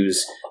 I could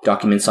use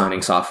document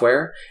signing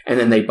software. And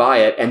then they buy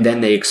it, and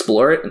then they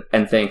explore it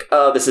and think,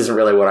 oh, this isn't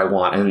really what I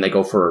want. And then they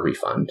go for a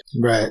refund.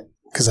 Right.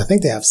 Because I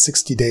think they have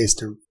 60 days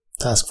to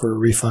ask for a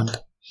refund.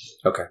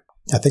 Okay.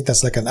 I think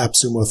that's like an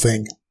AppSumo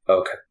thing.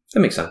 Okay. That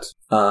makes sense.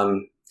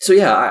 So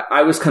yeah,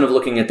 I was kind of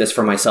looking at this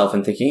for myself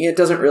and thinking it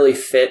doesn't really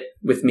fit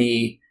with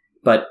me,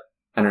 but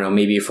I don't know,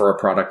 maybe for a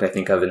product I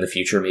think of in the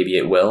future, maybe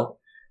it will.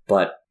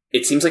 But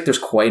it seems like there's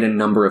quite a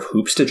number of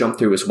hoops to jump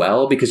through as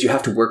well, because you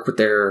have to work with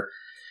their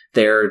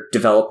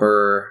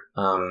developer,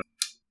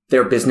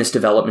 their business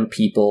development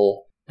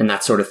people, and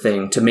that sort of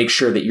thing to make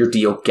sure that your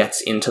deal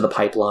gets into the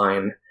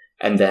pipeline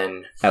and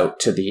then out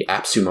to the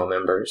AppSumo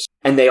members.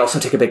 And they also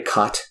take a big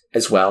cut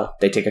as well.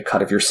 They take a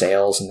cut of your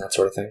sales and that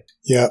sort of thing.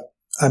 Yeah.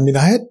 I mean,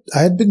 I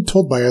had been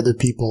told by other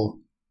people,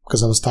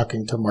 because I was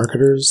talking to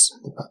marketers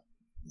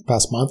the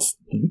past month,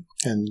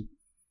 and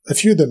a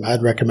few of them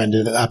had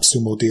recommended an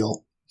AppSumo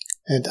deal.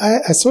 And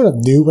I sort of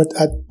knew what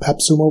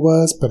AppSumo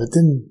was, but I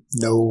didn't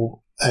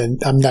know,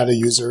 and I'm not a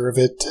user of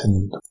it.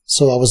 And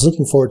so I was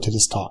looking forward to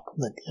this talk.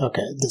 Like,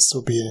 okay, this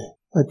will be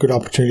a good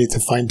opportunity to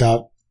find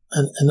out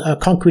a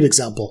concrete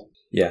example.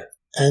 Yeah.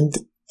 And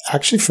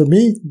actually, for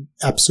me,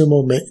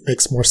 AppSumo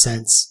makes more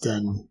sense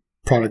than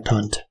Product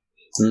Hunt.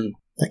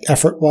 Like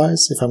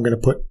effort-wise, if I'm going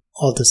to put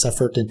all this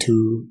effort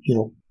into,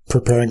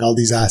 preparing all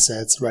these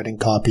assets, writing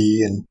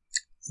copy, and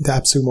the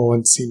AppSumo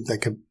one seemed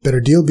like a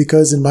better deal,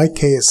 because in my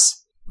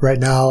case, right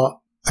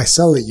now, I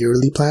sell a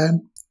yearly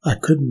plan. I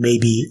could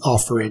maybe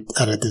offer it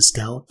at a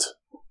discount.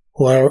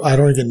 Or I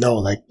don't even know,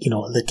 like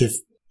if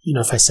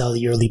I sell a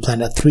yearly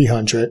plan at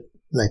 $300,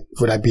 like,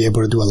 would I be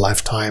able to do a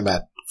lifetime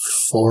at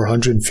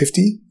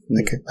 450.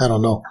 Like, I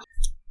don't know.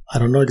 I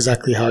don't know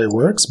exactly how it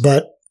works,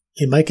 but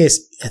in my case,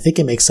 I think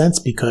it makes sense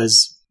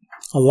because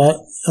a lot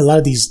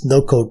of these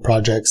no-code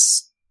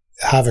projects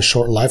have a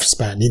short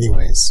lifespan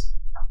anyways.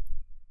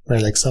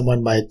 Right? Like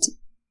someone might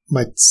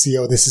see,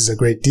 oh, this is a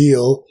great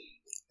deal,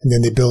 and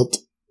then they built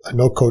a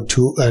no-code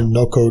tool, a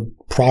no-code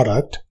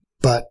product,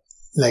 but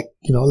like,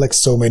 like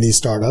so many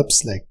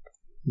startups, like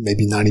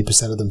maybe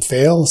 90% of them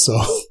fail. So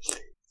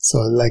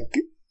like,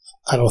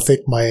 I don't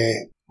think my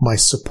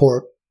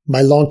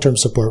long-term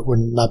support would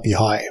not be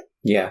high.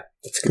 Yeah.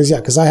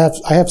 Because I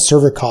have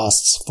server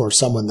costs for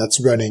someone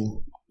that's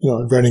running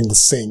the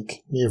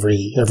sync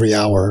every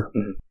hour,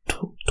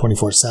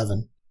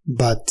 24/7.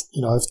 But,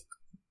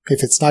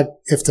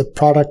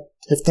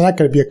 if they're not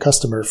going to be a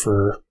customer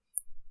for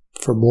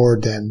more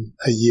than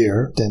a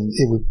year, then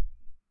it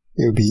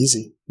would be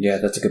easy. Yeah,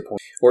 that's a good point.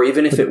 Or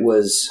even if it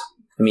was,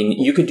 I mean,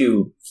 you could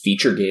do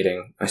feature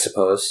gating, I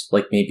suppose,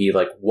 like maybe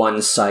like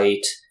one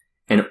site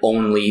and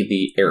only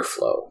the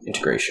Airflow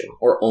integration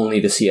or only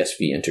the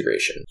CSV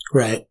integration.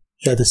 Right.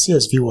 Yeah, the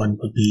CSV one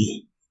would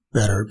be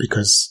better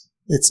because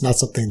it's not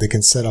something they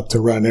can set up to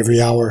run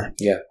every hour.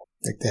 Yeah.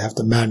 Like they have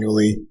to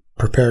manually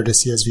prepare the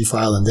CSV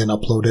file and then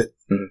upload it.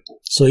 Mm-hmm.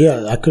 So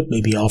yeah, I could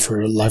maybe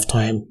offer a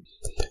lifetime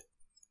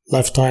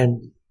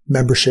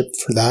membership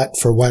for that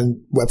for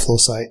one Webflow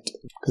site.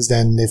 Because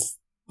then if,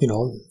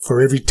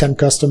 for every 10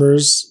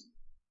 customers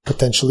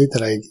potentially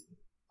that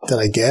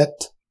I get,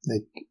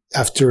 like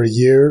after a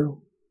year,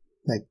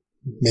 like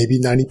maybe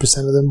 90%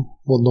 of them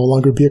will no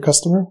longer be a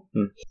customer.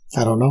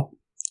 I don't know.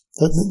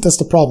 That's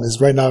the problem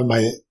is right now in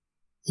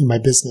my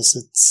business,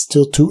 it's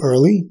still too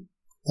early.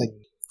 Like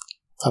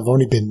I've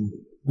only been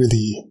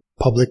really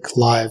public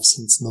live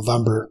since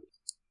November.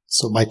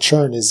 So my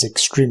churn is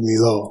extremely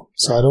low.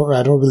 So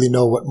I don't really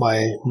know what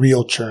my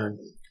real churn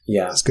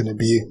is going to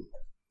be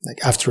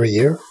like after a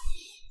year.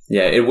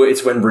 Yeah,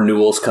 it's when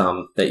renewals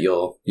come that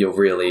you'll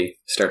really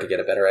start to get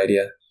a better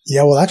idea.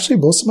 Yeah, well, actually,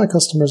 most of my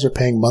customers are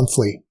paying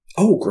monthly.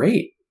 Oh,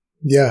 great.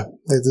 Yeah,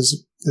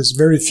 there's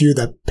very few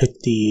that pick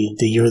the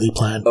yearly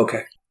plan.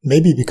 Okay.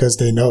 Maybe because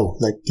they know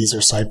like these are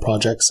side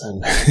projects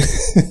and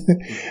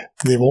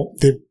they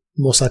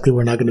most likely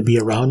we're not going to be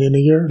around in a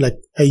year. Like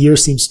a year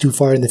seems too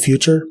far in the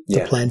future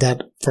to plan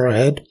that far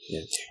ahead.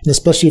 Yeah. And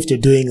especially if they're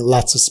doing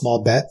lots of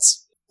small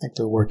bets, like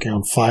they're working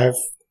on 5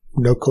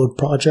 no-code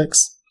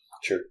projects.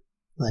 Sure.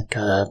 Like,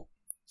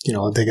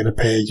 they're going to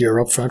pay a year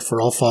upfront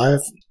for all 5.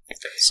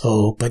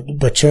 So,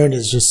 but churn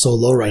is just so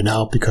low right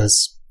now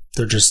because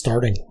they're just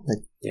starting.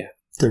 Like,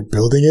 they're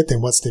building it,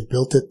 and once they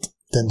built it,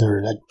 then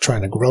they're like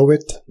trying to grow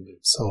it. Mm-hmm.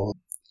 So,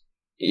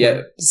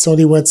 it's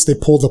only once they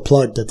pull the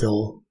plug that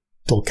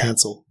they'll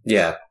cancel.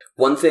 Yeah.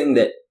 One thing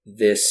that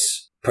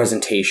this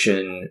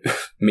presentation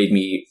made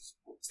me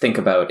think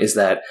about is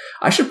that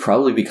I should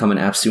probably become an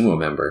AppSumo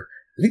member.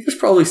 I think there's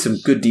probably some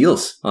good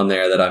deals on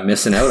there that I'm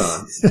missing out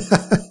on.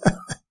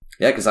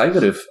 Yeah, because I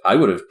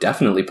would have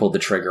definitely pulled the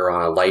trigger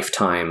on a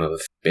lifetime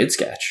of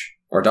BidSketch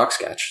or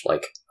DocSketch.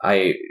 Like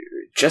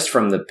just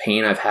from the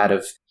pain I've had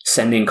of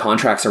sending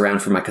contracts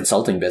around for my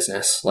consulting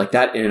business, like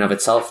that in and of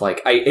itself,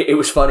 like it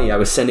was funny. I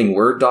was sending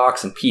Word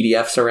docs and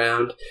PDFs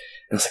around, and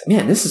I was like,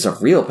 man, this is a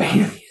real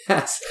pain in the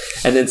ass.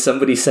 And then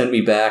somebody sent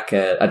me back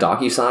a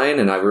DocuSign,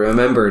 and I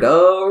remembered,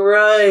 oh,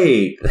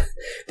 right,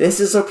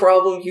 this is a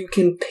problem you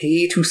can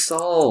pay to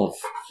solve.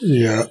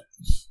 Yeah.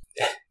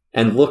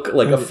 And look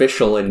like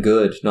official and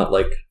good, not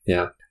like,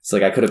 it's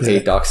like I could have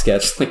paid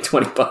DocSketch like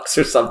 $20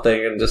 or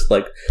something and just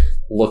like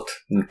looked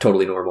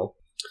totally normal.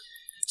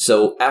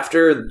 So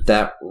after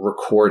that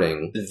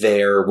recording,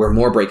 there were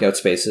more breakout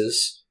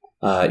spaces.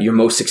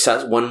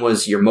 One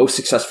was your most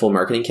successful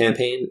marketing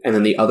campaign, and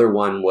then the other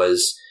one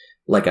was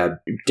like a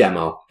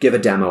demo. Give a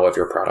demo of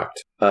your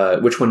product.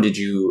 Which one did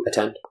you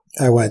attend?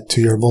 I went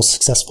to your most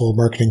successful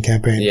marketing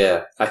campaign.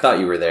 Yeah, I thought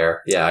you were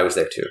there. Yeah, I was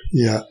there too.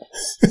 Yeah.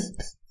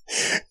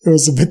 It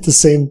was a bit the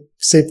same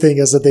thing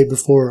as the day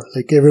before.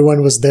 Like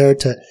everyone was there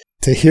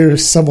to hear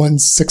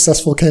someone's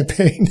successful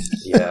campaign.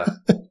 Yeah.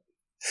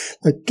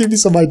 Like, give me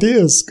some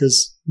ideas,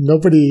 because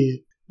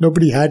nobody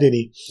had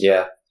any.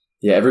 Yeah.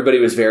 Yeah, everybody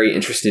was very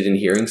interested in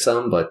hearing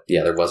some, but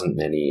there wasn't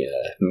many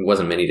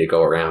to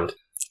go around.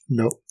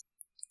 Nope.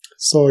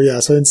 So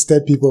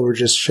instead people were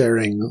just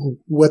sharing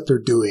what they're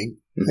doing.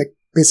 Mm-hmm. Like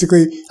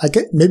basically, I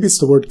get, maybe it's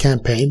the word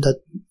campaign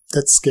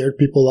that scared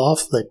people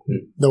off. Like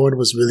no one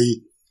was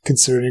really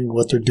considering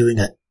what they're doing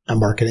at a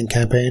marketing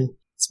campaign.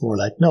 It's more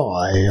like, no,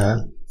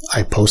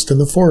 I post in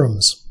the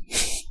forums.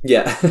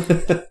 Yeah.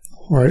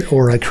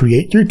 Or I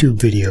create YouTube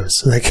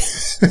videos. Like,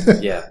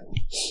 yeah.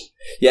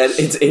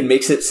 It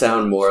makes it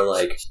sound more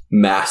like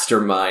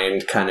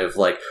mastermind, kind of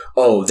like,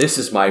 oh, this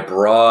is my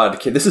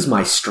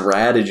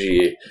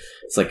strategy.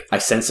 It's like, I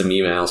sent some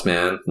emails,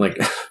 man. Like,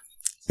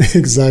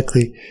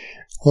 exactly.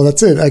 Well,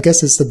 that's it. I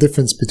guess it's the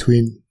difference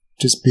between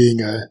just being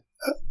a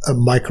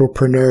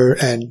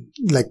micropreneur and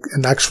like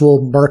an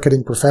actual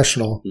marketing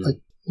professional. Mm. Like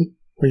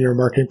when you're a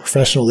marketing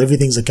professional,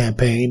 everything's a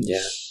campaign. Yeah.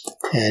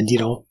 And you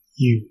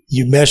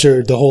you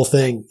measure the whole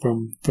thing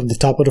from the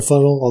top of the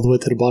funnel all the way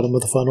to the bottom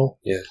of the funnel.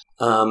 Yeah.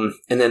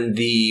 And then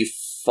the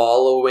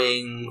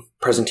following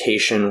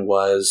presentation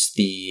was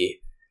the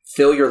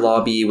fill your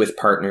lobby with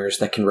partners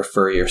that can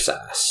refer your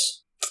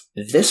SaaS.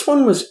 This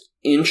one was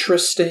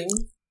interesting,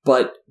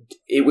 but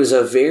it was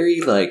a very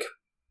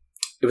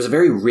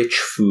rich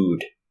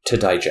food to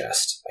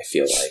digest, I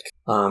feel like.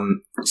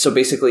 So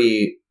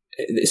basically,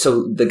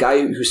 the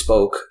guy who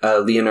spoke,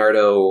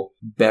 Leonardo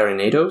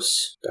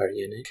Barrenedos,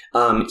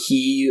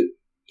 he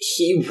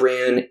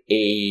ran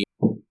a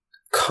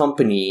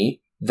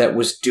company that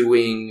was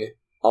doing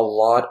a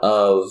lot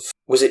of,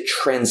 was it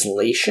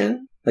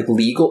translation? Like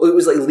legal, it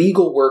was like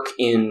legal work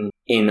in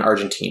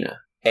Argentina.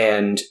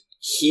 And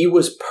he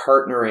was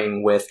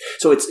partnering with,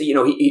 so it's,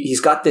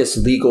 he's got this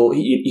legal,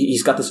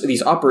 he's got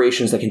these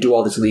operations that can do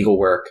all this legal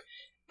work.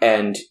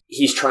 And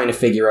he's trying to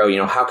figure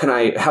out, how can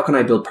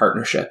I build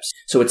partnerships?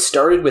 So it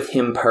started with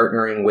him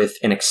partnering with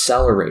an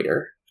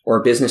accelerator or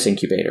a business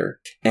incubator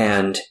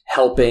and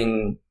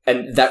helping,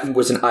 and that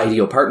was an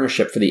ideal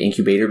partnership for the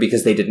incubator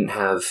because they didn't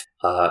have,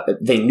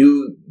 they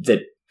knew that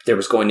there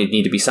was going to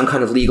need to be some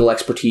kind of legal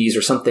expertise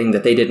or something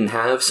that they didn't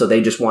have. So they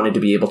just wanted to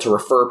be able to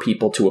refer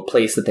people to a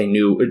place that they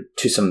knew,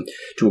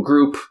 to a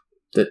group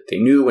that they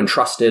knew and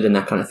trusted and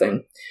that kind of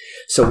thing.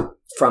 So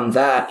from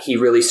that, he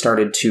really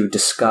started to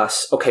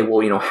discuss, okay,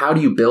 well, how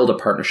do you build a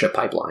partnership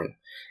pipeline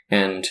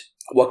and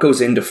what goes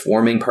into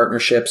forming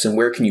partnerships and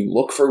where can you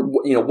look for,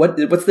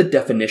 what's the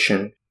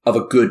definition of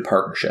a good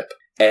partnership?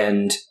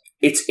 And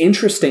it's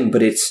interesting,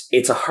 but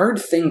it's a hard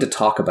thing to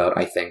talk about,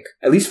 I think.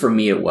 At least for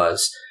me, it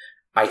was.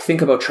 I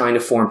think about trying to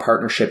form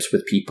partnerships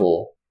with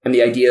people and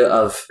the idea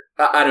of,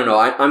 I don't know,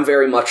 I'm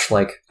very much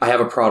like, I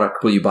have a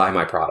product, will you buy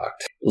my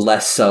product?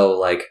 Less so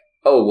like,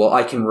 oh, well,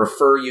 I can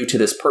refer you to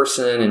this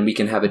person and we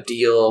can have a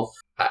deal.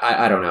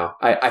 I don't know.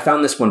 I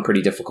found this one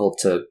pretty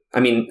difficult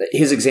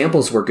his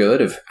examples were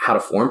good of how to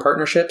form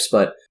partnerships,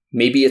 but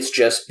maybe it's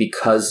just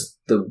because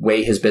the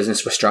way his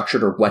business was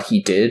structured or what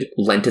he did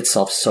lent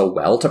itself so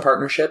well to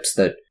partnerships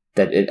that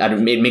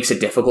it makes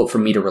it difficult for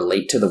me to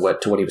relate to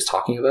what he was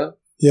talking about.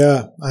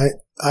 Yeah,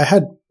 I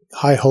had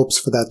high hopes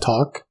for that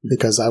talk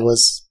because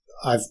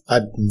I've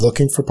been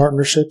looking for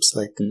partnerships,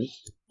 like,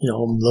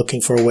 I'm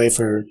looking for a way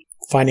for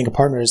finding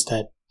partners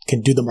that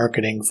can do the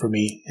marketing for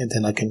me and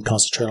then I can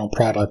concentrate on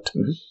product.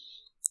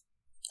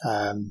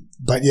 Mm-hmm.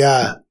 But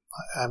yeah,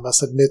 I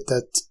must admit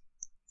that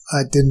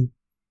I didn't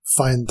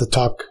find the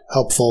talk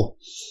helpful.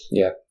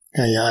 Yeah.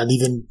 And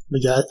even,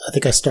 I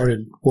think I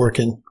started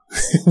working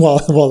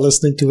while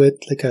listening to it.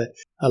 Like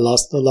I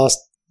lost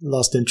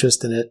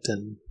interest in it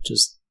and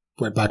just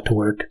went back to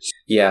work.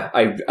 Yeah,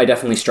 I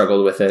definitely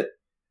struggled with it.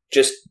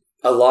 Just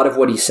a lot of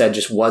what he said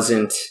just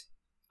wasn't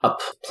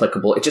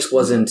applicable. It just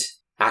wasn't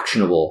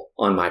actionable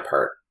on my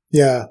part.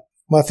 Yeah.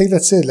 Well, I think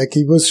that's it. Like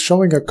he was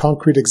showing a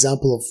concrete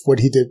example of what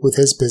he did with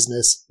his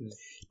business,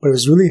 but it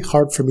was really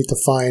hard for me to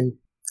find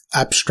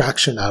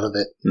abstraction out of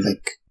it. Mm-hmm.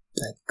 Like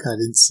I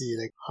didn't see,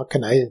 like, how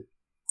can I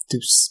do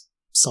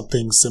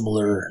something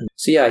similar?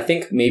 So yeah, I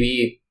think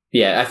maybe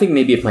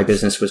if my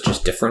business was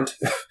just different,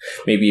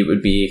 maybe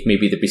there'd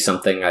be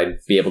something I'd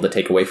be able to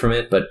take away from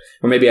it,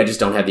 or maybe I just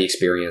don't have the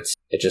experience.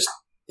 It just,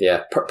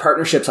 yeah.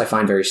 Partnerships I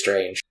find very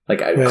strange. Like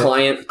right.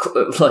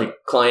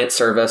 Client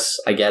service,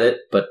 I get it,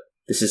 but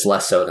this is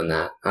less so than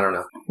that. I don't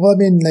know. Well, I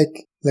mean,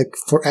 like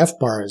for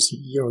FBARs,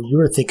 you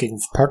were thinking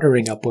of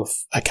partnering up with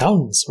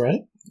accountants,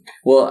 right?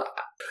 Well,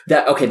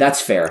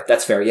 that's fair.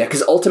 That's fair. Yeah.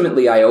 Cause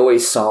ultimately I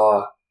always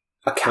saw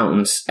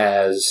accountants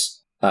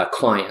as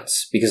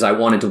clients because I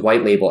wanted to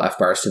white label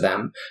FBARs to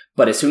them.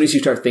 But as soon as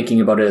you start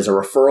thinking about it as a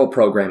referral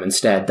program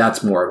instead,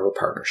 that's more of a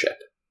partnership.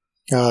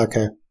 Oh,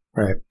 okay.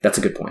 Right. That's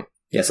a good point.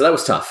 Yeah. So that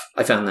was tough.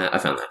 I found that.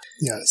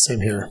 Yeah.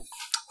 Same here.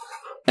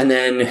 And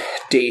then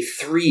day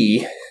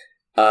 3,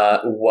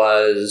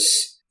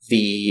 was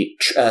the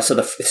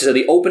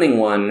opening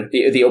one,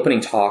 the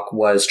opening talk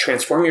was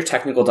transform your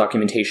technical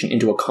documentation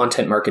into a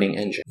content marketing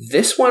engine.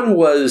 This one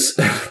was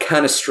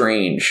kind of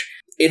strange.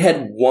 It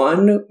had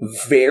one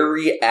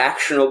very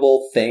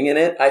actionable thing in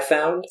it, I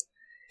found,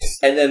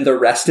 and then the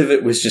rest of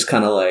it was just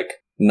kind of like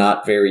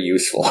not very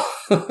useful.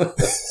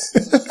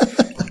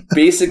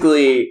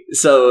 Basically,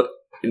 so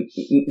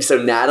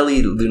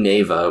Natalie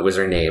Luneva was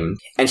her name,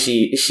 and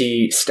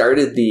she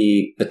started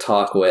the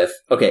talk with,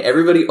 okay,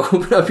 everybody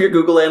open up your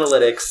Google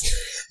Analytics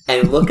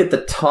and look at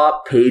the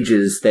top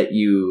pages that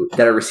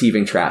are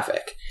receiving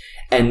traffic.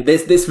 And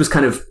this was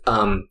kind of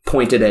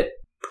pointed at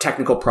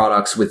technical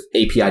products with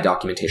API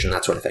documentation,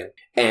 that sort of thing.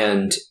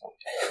 And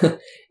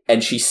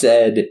she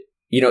said,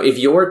 if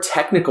your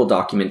technical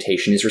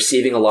documentation is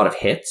receiving a lot of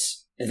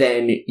hits,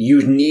 then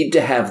you need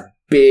to have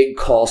big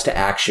calls to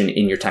action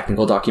in your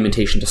technical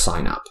documentation to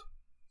sign up.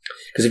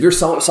 Because if you're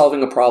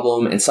solving a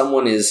problem and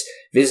someone is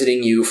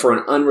visiting you for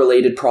an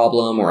unrelated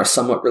problem or a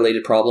somewhat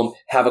related problem,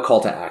 have a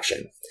call to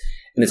action.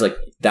 And it's like,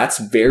 that's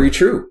very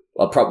true.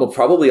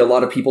 Probably a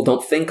lot of people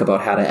don't think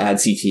about how to add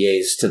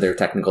CTAs to their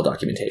technical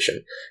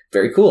documentation.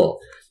 Very cool.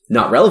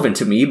 Not relevant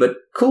to me, but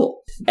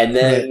cool. And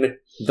then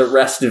the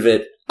rest of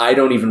it, I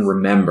don't even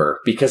remember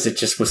because it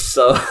just was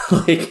so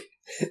like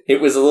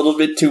it was a little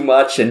bit too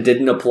much and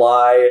didn't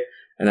apply.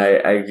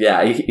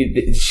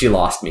 And she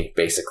lost me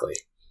basically.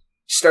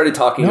 She started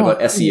talking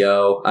about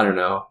SEO. I don't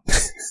know.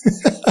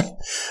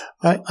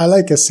 I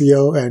like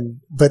SEO,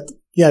 but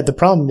yeah, the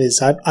problem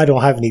is I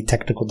don't have any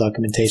technical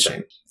documentation.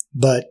 Same.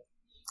 But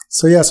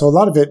so a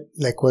lot of it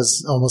like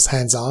was almost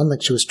hands on.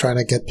 Like she was trying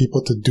to get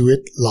people to do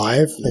it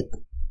live. Like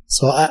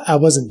so, I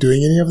wasn't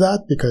doing any of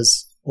that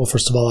because, well,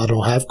 first of all, I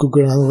don't have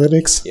Google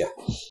Analytics. Yeah.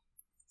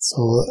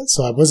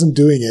 So I wasn't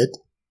doing it,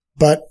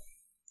 but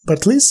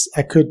at least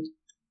I could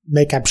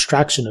make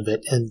abstraction of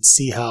it and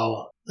see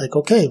how, like,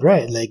 okay,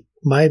 right, like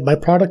my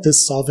product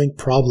is solving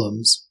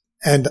problems.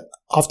 And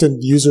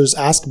often users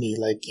ask me,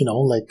 like,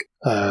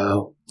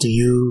 did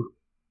you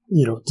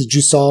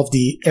solve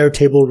the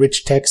Airtable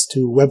rich text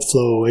to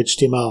Webflow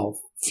HTML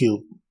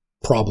field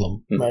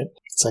problem, right?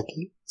 It's like,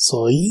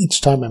 so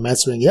each time I'm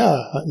answering,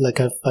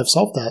 I've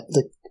solved that.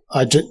 Like,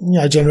 I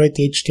generate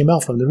the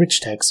HTML from the rich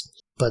text.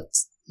 But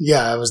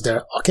I was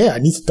there. Okay, I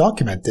need to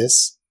document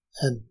this.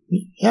 And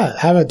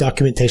have a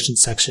documentation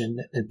section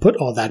and put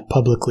all that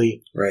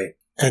publicly. Right.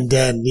 And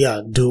then,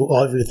 do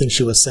everything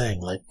she was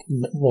saying. Like,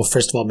 well,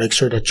 first of all, make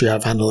sure that you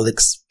have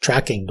analytics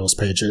tracking those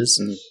pages,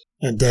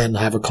 and then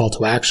have a call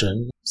to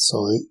action.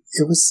 So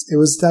it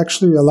was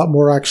actually a lot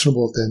more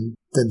actionable than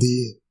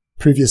the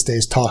previous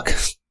day's talk.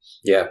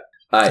 Yeah.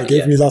 It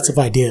gave me lots of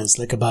ideas,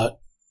 like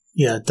about,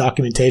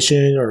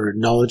 documentation or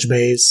knowledge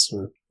base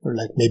or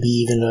like maybe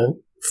even a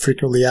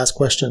frequently asked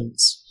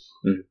questions.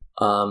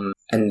 And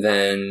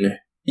then,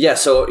 I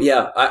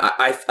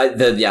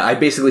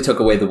basically took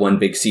away the one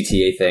big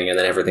CTA thing, and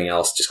then everything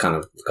else just kind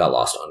of got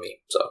lost on me.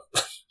 So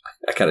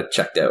I kind of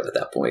checked out at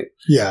that point.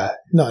 Yeah,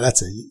 no,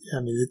 that's it. I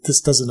mean,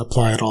 this doesn't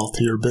apply at all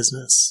to your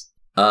business.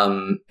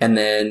 And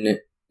then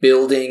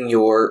building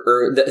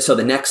so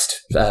the next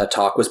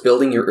talk was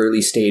building your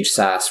early stage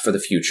SaaS for the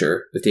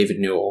future with David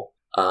Newell.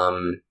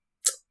 And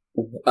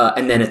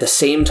then at the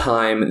same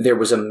time, there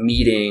was a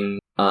meeting,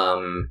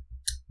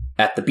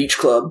 at the Beach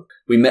Club.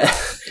 We met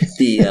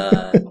the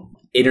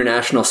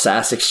International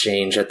SaaS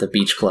Exchange at the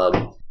Beach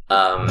Club.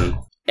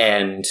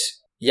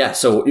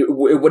 So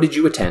what did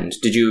you attend?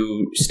 Did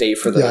you stay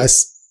for the... I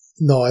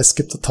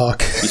skipped the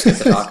talk. You skipped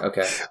the talk?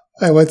 Okay.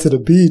 I went to the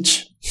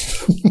beach.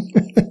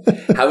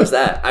 How was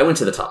that? I went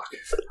to the talk.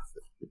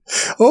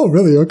 Oh,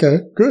 really?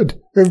 Okay, good.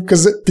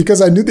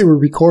 Because I knew they were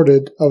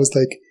recorded, I was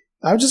like,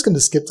 I'm just going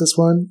to skip this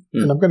one,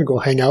 and I'm going to go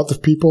hang out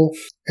with people,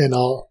 and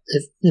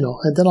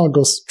and then I'll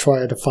go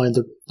try to find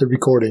the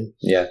recording.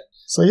 Yeah.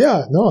 So I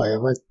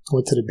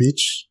went to the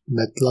beach,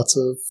 met lots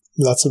of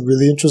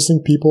really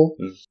interesting people.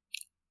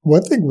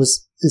 One thing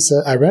is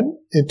that I ran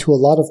into a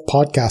lot of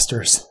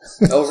podcasters.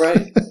 Oh,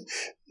 right.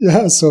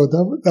 Yeah. So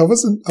I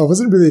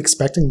wasn't really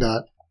expecting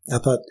that. I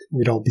thought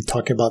we'd all be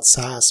talking about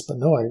SaaS, but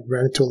no, I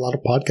ran into a lot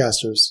of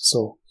podcasters.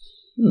 So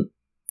we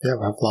have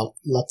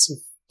lots of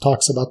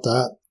talks about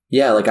that.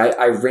 Yeah, like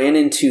I ran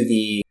into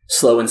the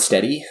Slow and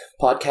Steady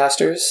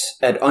podcasters.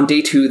 On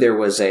day 2, there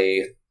was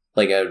a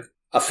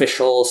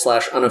official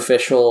 /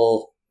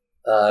 unofficial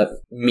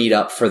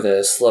meetup for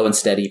the Slow and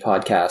Steady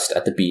podcast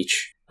at the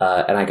beach.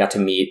 And I got to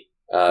meet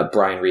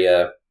Brian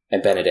Ria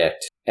and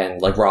Benedict. And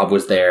like Rob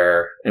was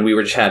there, and we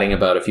were chatting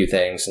about a few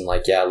things and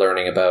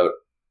learning about...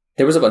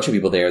 There was a bunch of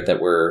people there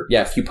that were,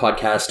 a few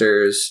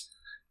podcasters.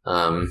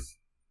 A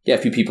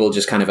few people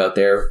just kind of out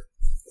there.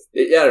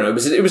 I don't know.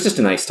 It was just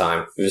a nice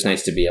time. It was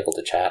nice to be able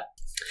to chat.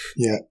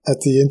 Yeah, at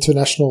the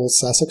International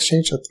SaaS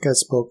Exchange, I think I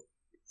spoke.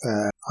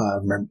 I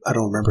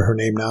don't remember her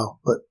name now,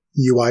 but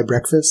UI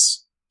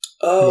Breakfast.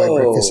 Oh, UI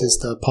Breakfast is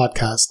the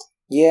podcast.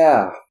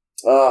 Yeah.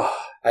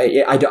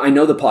 I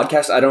know the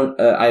podcast. I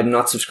am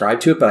not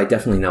subscribed to it, but I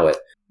definitely know it.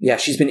 Yeah,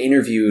 she's been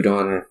interviewed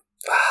on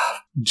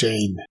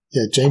Jane.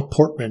 Yeah, Jane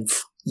Portman.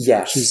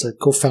 Yes, she's a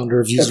co-founder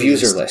of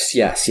Userlist.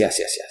 Yes.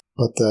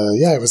 But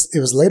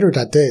it was later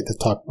that day to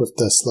talk with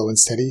the Slow and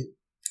Steady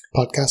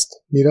podcast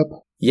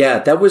meetup.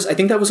 Yeah, I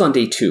think that was on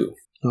day 2.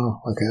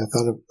 Oh, okay. I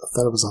thought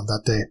it was on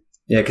that day.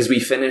 Yeah, because we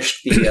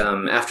finished the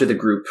after the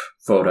group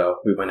photo,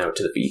 we went out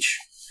to the beach,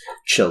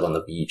 chilled on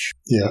the beach.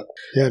 Yeah,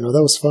 no,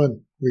 that was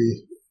fun.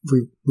 We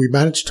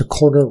managed to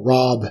corner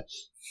Rob.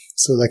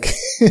 So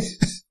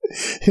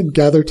in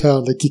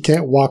GatherTown, you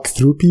can't walk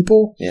through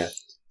people. Yeah.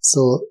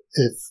 So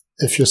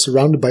if you're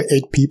surrounded by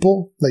 8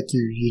 people,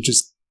 you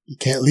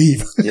can't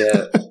leave.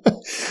 Yeah.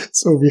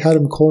 So we had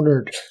him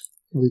cornered.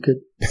 We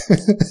could,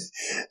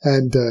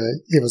 and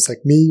it was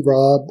me,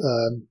 Rob,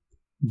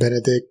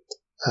 Benedict,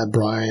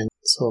 Brian.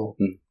 So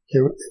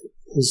it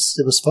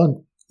was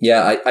fun.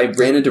 Yeah, I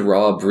ran into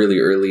Rob really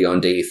early on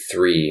day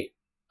 3.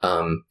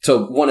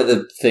 So one of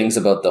the things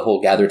about the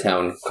whole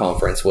GatherTown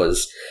conference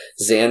was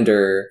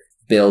Xander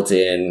built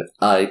in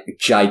a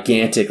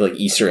gigantic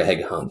Easter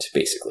egg hunt,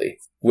 basically,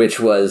 which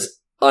was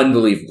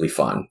unbelievably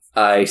fun.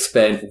 I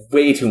spent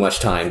way too much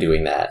time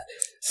doing that.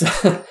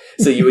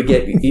 So you would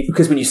get,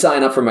 because when you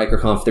sign up for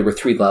MicroConf, there were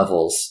 3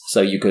 levels.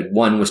 So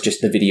one was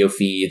just the video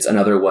feeds.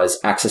 Another was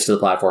access to the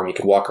platform. You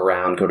could walk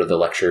around, go to the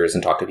lectures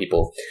and talk to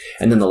people.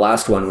 And then the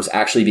last one was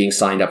actually being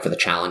signed up for the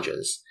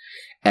challenges.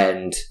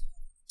 And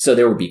so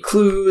there would be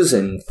clues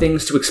and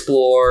things to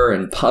explore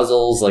and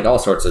puzzles, like all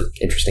sorts of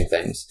interesting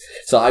things.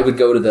 So I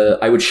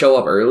would show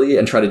up early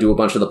and try to do a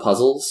bunch of the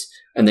puzzles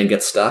and then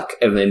get stuck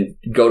and then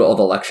go to all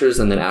the lectures.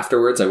 And then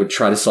afterwards I would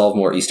try to solve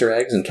more Easter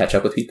eggs and catch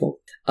up with people.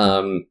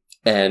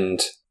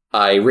 And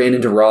I ran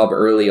into Rob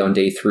early on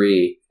day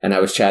 3 and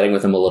I was chatting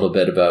with him a little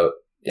bit about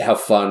how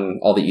fun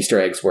all the Easter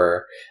eggs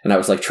were. And I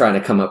was like trying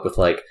to come up with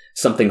like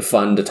something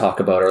fun to talk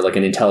about or like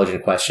an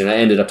intelligent question. I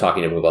ended up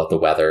talking to him about the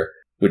weather,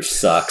 which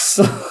sucks.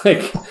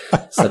 Like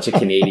such a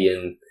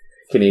Canadian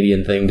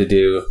thing to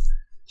do.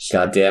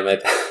 God damn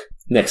it.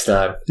 Next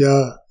time.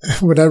 Yeah.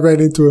 When I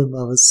ran into him,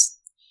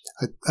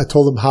 I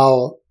told him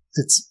how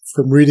it's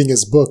from reading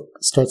his book,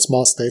 Start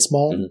Small, Stay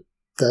Small,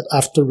 that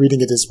after reading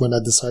it is when I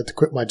decided to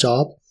quit my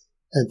job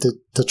and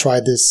to try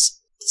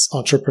this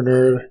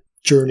entrepreneur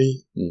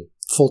journey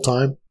full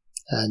time.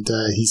 And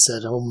he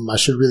said, I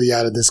should really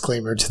add a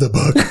disclaimer to the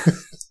book.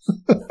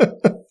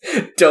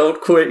 Don't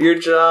quit your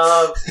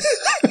job.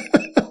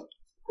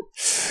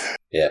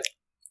 Yeah,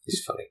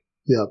 he's funny.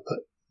 Yeah, but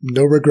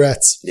no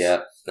regrets.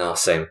 Yeah, no,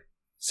 same.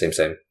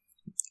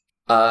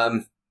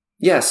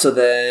 Yeah, so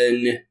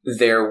then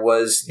there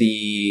was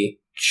the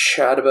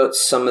chat about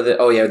some of the...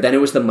 then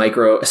it was the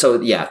micro...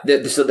 So, yeah,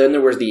 so then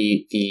there was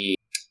the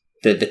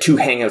 2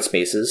 hangout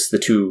spaces, the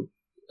 2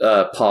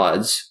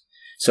 pods.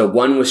 So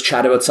one was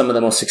chat about some of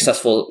the most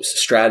successful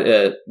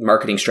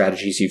marketing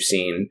strategies you've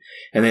seen,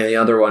 and then the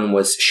other one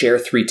was share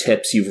 3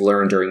 tips you've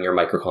learned during your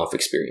MicroConf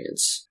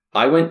experience.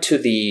 I went to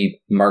the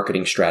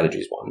marketing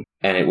strategies one,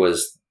 and it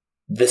was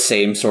the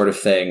same sort of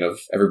thing of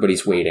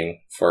everybody's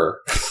waiting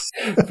for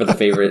the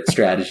favorite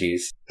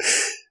strategies.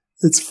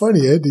 It's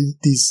funny,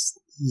 these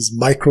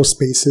micro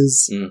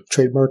spaces,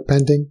 trademark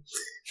pending.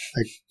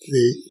 Like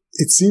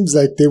it seems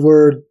like they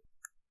were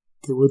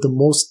the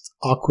most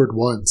awkward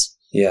ones.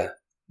 Yeah.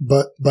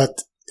 But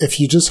if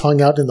you just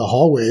hung out in the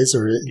hallways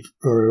or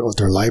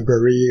their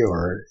library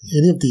or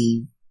any of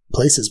the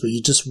places where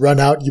you just run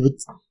out,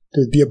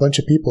 there'd be a bunch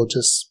of people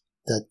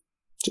that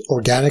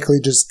organically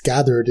just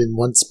gathered in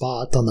one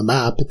spot on the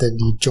map, and then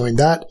you join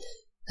that,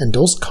 and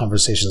those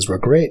conversations were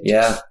great.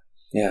 Yeah.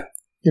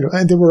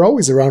 And they were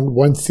always around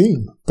one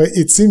theme, but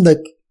it seemed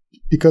like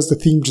because the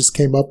theme just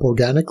came up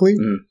organically,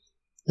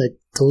 like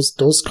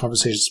those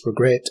conversations were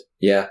great.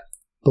 Yeah.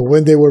 But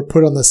when they were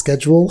put on the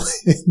schedule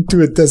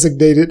into a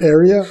designated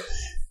area,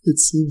 it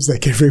seems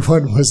like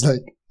everyone was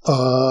like,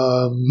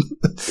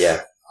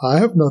 yeah, I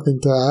have nothing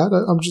to add.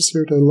 I'm just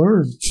here to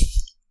learn.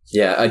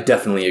 Yeah, I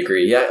definitely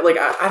agree. Yeah, like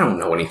I don't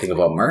know anything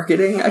about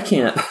marketing. I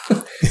can't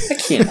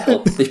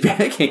help.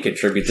 I can't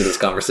contribute to this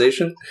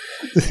conversation.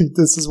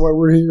 This is why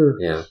we're here.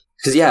 Yeah,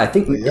 because I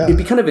think it'd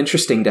be kind of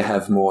interesting to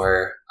have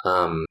more.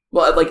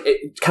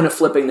 Kind of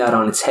flipping that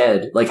on its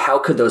head. Like, how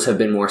could those have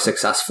been more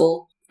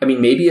successful? I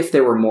mean, maybe if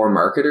there were more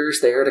marketers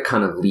there to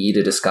kind of lead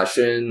a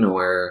discussion,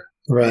 or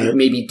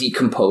maybe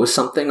decompose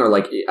something, or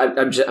like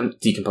I'm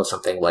decompose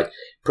something, like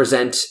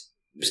present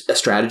a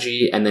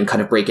strategy and then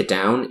kind of break it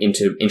down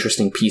into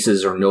interesting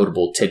pieces or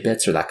notable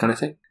tidbits or that kind of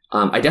thing.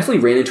 I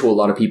definitely ran into a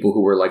lot of people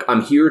who were like,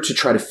 I'm here to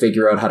try to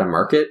figure out how to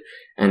market,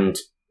 and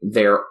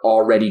they're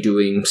already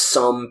doing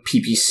some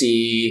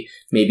PPC,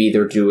 maybe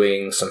they're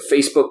doing some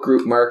Facebook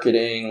group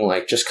marketing,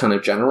 like just kind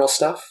of general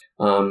stuff.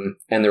 And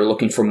they're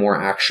looking for more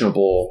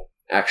actionable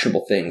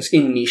things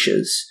in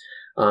niches.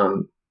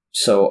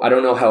 So I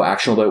don't know how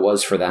actionable it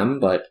was for them,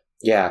 but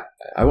yeah,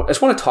 I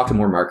just want to talk to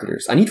more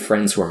marketers. I need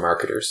friends who are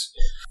marketers.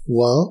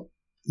 Well,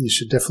 you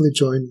should definitely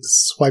join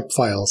Swipe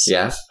Files.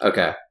 Yeah?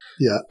 Okay.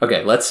 Yeah.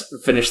 Okay, let's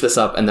finish this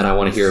up, and then I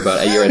want to hear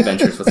about your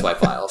adventures with Swipe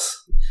Files.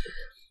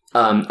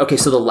 Okay,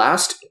 so the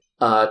last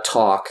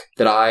talk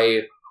that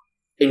I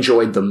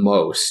enjoyed the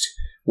most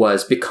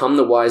was Become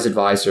the Wise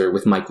Advisor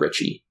with Mike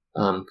Ritchie,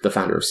 the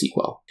founder of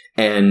Sequel.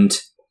 And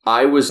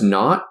I was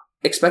not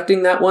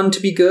expecting that one to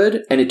be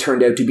good, and it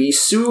turned out to be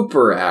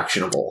super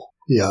actionable.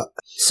 Yeah.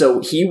 So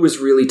he was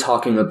really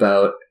talking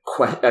about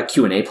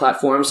Q&A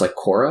platforms like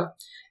Quora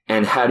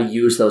and how to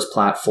use those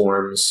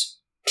platforms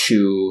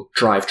to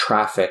drive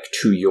traffic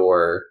to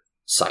your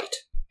site.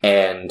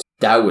 And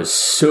that was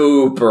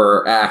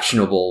super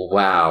actionable.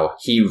 Wow.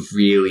 He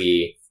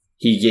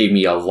gave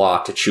me a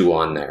lot to chew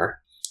on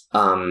there.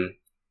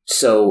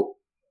 So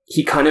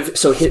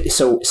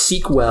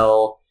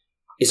Sequel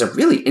is a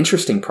really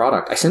interesting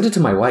product. I sent it to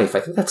my wife.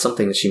 I think that's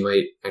something that she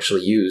might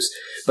actually use.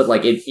 But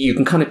like you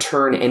can kind of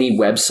turn any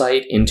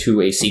website into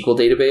a SQL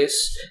database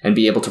and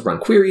be able to run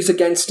queries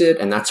against it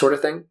and that sort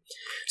of thing.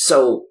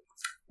 So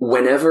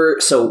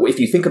if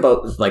you think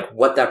about like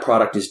what that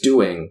product is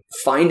doing,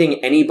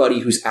 finding anybody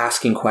who's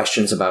asking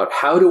questions about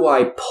how do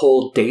I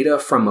pull data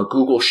from a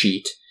Google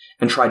Sheet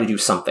and try to do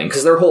something.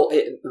 Because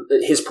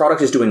his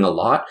product is doing a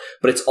lot,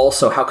 but it's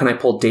also how can I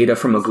pull data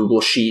from a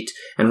Google Sheet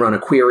and run a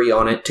query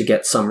on it to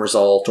get some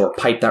result, or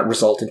pipe that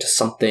result into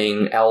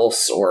something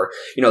else, or,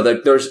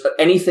 there's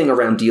anything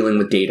around dealing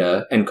with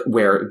data and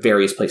where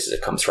various places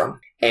it comes from.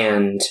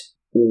 And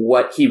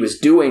what he was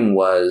doing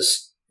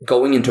was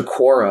going into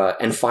Quora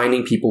and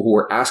finding people who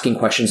were asking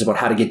questions about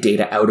how to get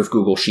data out of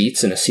Google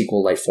Sheets in a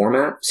SQL-like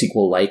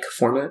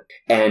format.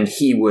 And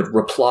he would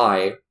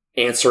reply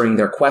answering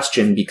their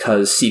question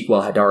because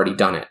SQL had already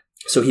done it.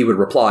 So he would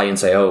reply and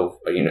say,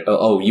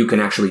 you can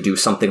actually do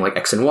something like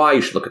X and Y.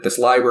 You should look at this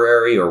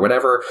library or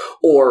whatever.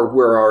 Or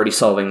we're already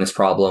solving this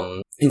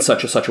problem in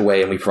such a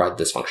way, and we provide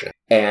this function.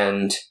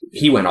 And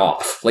he went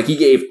off. Like, he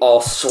gave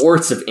all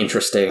sorts of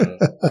interesting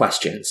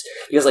questions.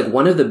 Because, like,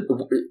 one of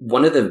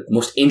the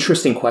most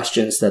interesting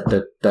questions that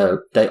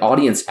the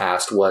audience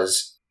asked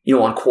was,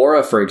 on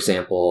Quora, for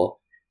example,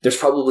 there's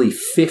probably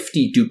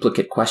 50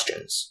 duplicate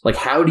questions. Like,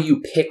 how do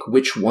you pick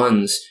which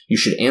ones you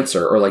should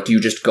answer? Or, like, do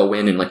you just go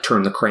in and, like,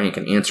 turn the crank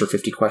and answer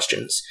 50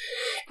 questions?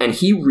 And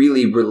he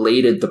really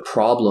related the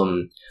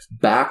problem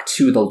back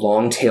to the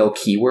long tail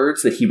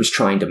keywords that he was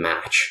trying to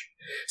match.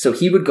 So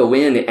he would go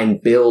in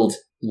and build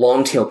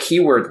long tail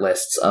keyword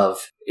lists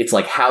of, it's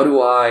like, how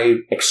do I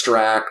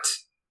extract,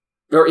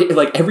 or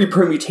like every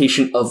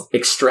permutation of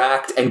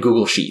extract and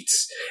Google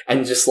Sheets,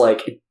 and just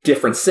like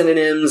different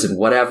synonyms and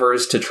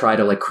whatevers to try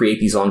to like create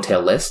these long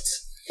tail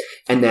lists.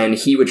 And then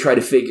he would try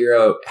to figure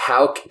out,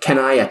 how can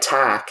I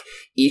attack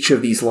each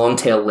of these long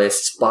tail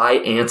lists by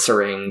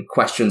answering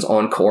questions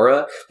on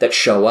Quora that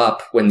show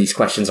up when these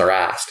questions are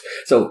asked.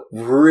 So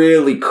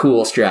really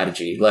cool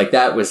strategy. Like,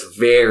 that was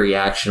very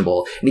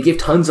actionable. And he gave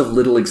tons of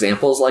little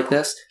examples like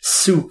this.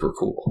 Super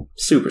cool.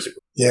 Super, super.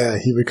 Yeah,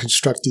 he would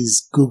construct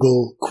these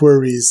Google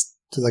queries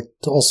to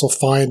also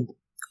find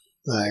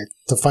the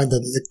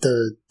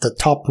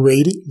top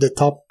rating, the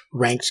top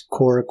ranked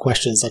Quora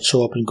questions that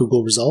show up in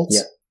Google results.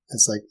 Yeah.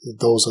 It's like,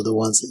 those are the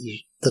ones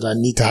that I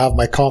need to have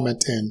my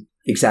comment in.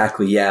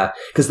 Exactly, yeah.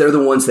 Because they're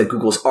the ones that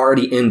Google's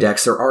already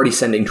indexed. They're already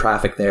sending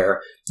traffic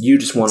there. You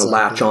just want to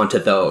latch onto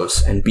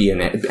those and be in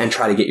it and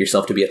try to get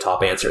yourself to be a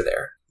top answer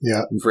there.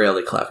 Yeah.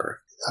 Really clever.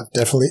 I've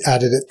definitely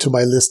added it to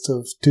my list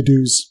of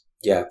to-dos.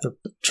 Yeah. To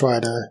try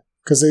to,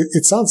 because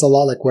it sounds a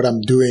lot like what I'm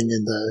doing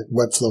in the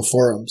Webflow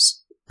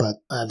forums, but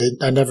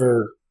I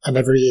never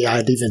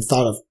had even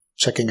thought of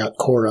checking out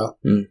Quora.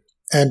 Mm.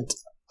 And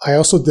I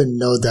also didn't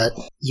know that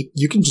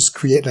you can just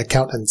create an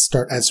account and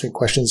start answering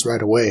questions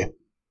right away.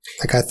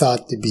 Like, I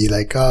thought it'd be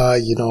like,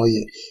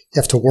 you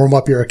have to warm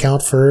up your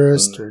account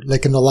first, or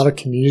like in a lot of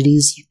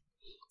communities,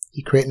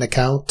 you create an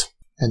account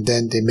and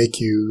then they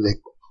make you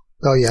like,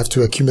 you have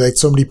to accumulate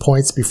so many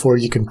points before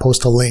you can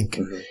post a link,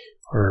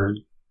 or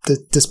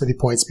this many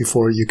points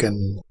before you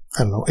can,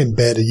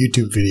 embed a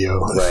YouTube video.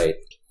 Right.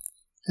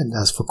 And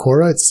as for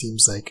Quora, it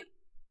seems like,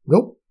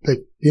 nope,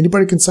 like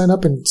anybody can sign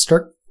up and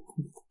start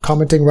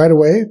commenting right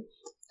away,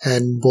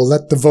 and we'll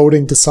let the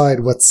voting decide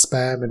what's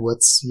spam and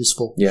what's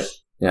useful. Yeah.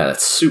 Yeah,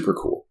 that's super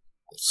cool.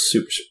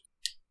 Super,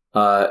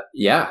 super.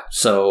 Yeah,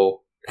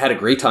 so had a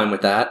great time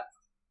with that.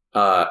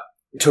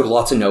 Took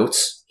lots of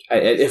notes.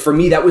 For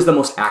me, that was the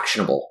most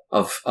actionable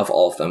of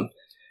all of them.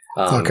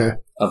 Okay.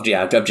 Of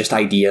just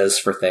ideas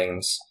for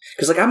things.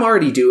 Because, like, I'm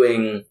already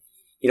doing,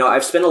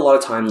 I've spent a lot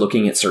of time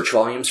looking at search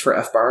volumes for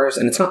FBARs,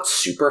 and it's not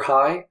super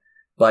high,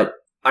 but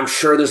I'm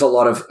sure there's a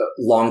lot of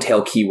long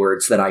tail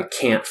keywords that I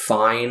can't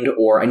find,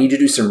 or I need to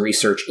do some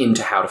research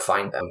into how to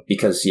find them.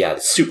 Because, yeah,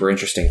 it's super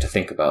interesting to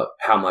think about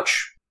how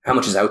much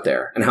is out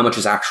there and how much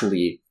is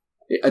actually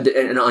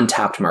an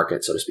untapped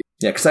market, so to speak.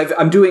 Yeah, because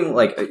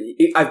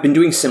I've been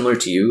doing similar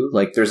to you.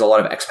 Like, there's a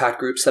lot of expat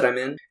groups that I'm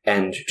in,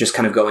 and just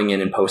kind of going in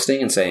and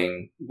posting and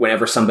saying,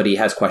 whenever somebody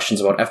has questions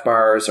about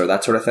FBARs or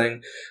that sort of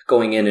thing,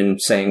 going in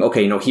and saying,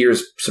 okay,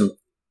 here's some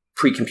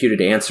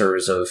pre-computed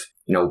answers of,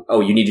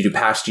 you need to do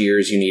past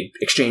years, you need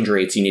exchange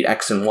rates, you need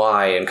X and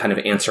Y, and kind of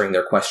answering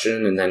their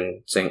question, and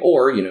then saying,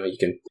 or, you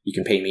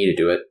can pay me to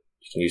do it.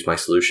 You can use my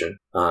solution.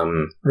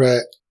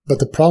 Right. But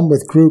the problem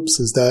with groups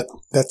is that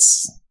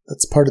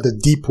that's part of the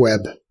deep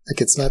web. Like,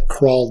 it's not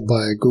crawled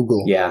by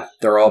Google. Yeah.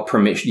 They're all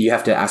permission. You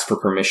have to ask for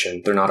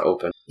permission. They're not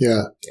open.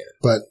 Yeah.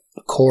 But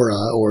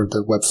Quora or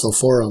the Webflow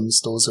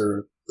forums, those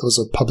are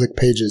public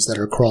pages that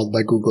are crawled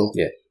by Google.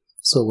 Yeah.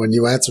 So when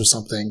you answer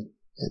something,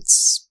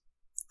 it's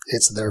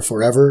there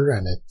forever,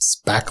 and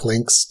it's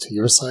backlinks to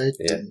your site.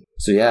 Yeah.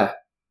 So, yeah.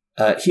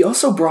 He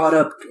also brought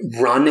up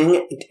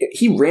running.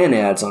 He ran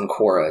ads on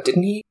Quora,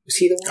 didn't he? Was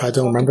he the one? I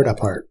don't remember that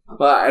part.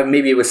 Well,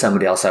 maybe it was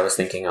somebody else I was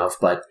thinking of,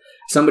 but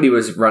somebody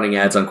was running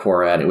ads on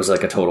Quora, and it was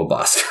like a total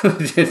bust.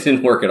 It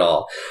didn't work at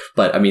all.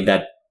 But, I mean,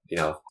 that,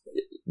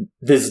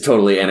 this is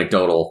totally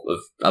anecdotal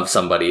of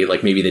somebody.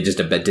 Like, maybe they just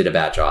did a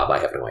bad job. I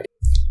have no idea.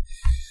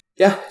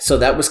 Yeah, so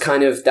that was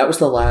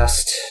the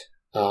last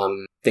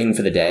thing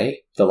for the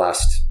day, the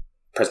last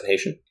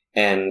presentation.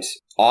 And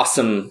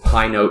awesome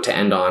high note to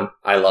end on.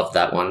 I loved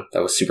that one.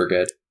 That was super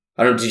good.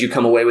 I don't know, did you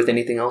come away with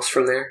anything else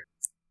from there?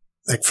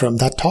 Like, from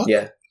that talk?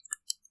 Yeah.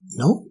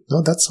 No,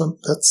 that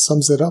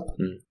sums it up.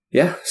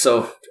 Yeah,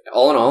 so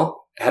all in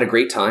all, had a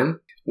great time.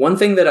 One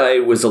thing that I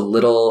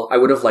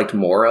would have liked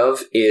more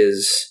of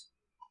is,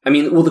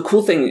 the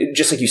cool thing,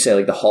 just like you say,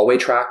 like the hallway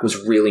track was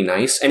really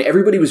nice and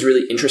everybody was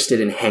really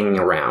interested in hanging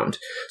around.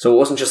 So it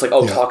wasn't just like,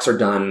 talks are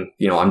done,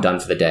 I'm done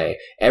for the day.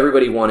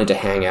 Everybody wanted to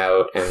hang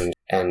out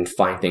and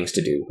find things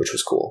to do, which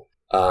was cool.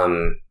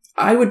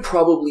 I would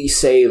probably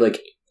say,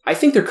 like, I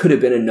think there could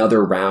have been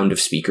another round of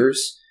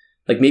speakers.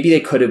 Like maybe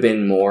they could have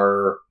been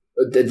more,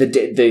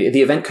 the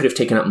event could have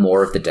taken up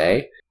more of the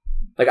day.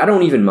 Like I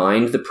don't even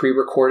mind the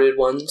pre-recorded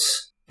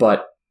ones,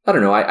 but I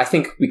don't know. I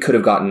think we could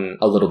have gotten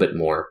a little bit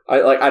more.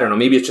 I don't know.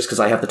 Maybe it's just because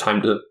I have the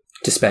time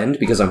to spend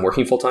because I'm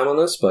working full time on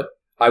this, but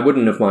I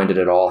wouldn't have minded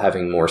at all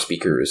having more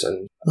speakers.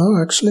 And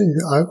actually,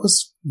 I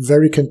was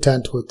very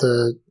content with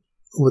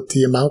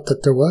the amount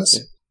that there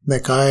was.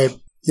 Like I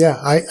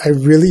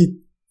really,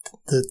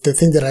 the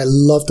thing that I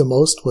loved the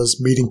most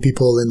was meeting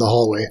people in the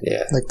hallway.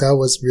 Yeah. Like that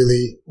was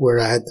really where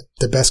I had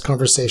the best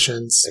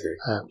conversations.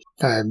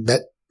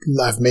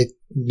 I've made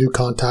new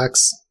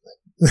contacts.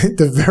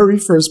 The very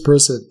first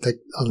person, like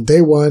on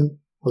day one,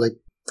 or like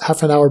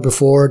half an hour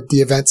before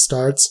the event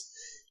starts,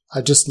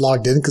 I just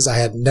logged in because I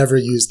had never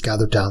used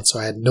GatherTown, so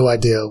I had no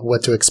idea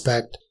what to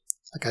expect.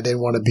 Like I didn't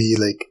want to be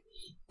like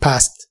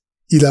past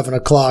 11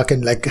 o'clock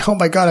and like, oh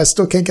my God, I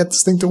still can't get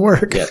this thing to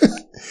work. Yeah.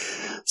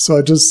 So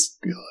I just,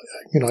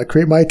 I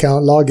create my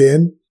account, log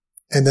in,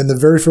 and then the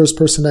very first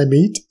person I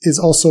meet is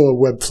also a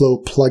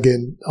Webflow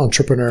plugin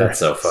entrepreneur. That's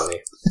so funny.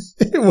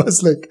 It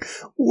was like,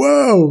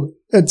 whoa.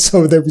 And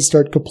so then we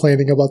start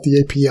complaining about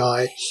the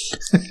API.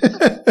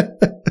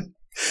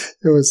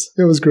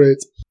 It was great.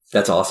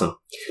 That's awesome.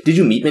 Did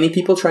you meet many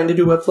people trying to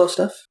do Webflow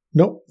stuff?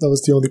 Nope, that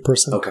was the only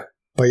person. Okay.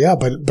 But yeah,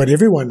 but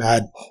everyone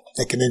had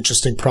like an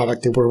interesting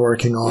product they were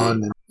working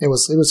on, and it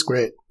was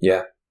great.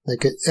 Yeah.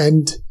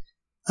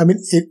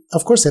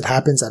 Of course it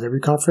happens at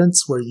every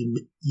conference where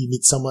you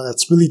meet someone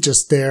that's really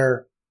just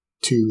there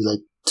to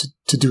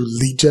do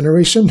lead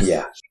generation.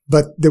 Yeah.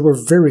 But there were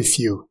very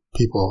few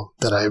people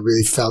that I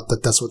really felt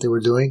that that's what they were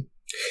doing.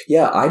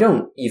 Yeah, I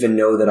don't even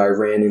know that I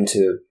ran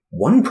into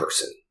one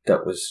person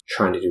that was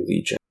trying to do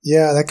lead gen.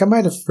 Yeah, like I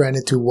might have ran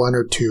into one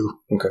or two.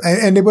 Okay.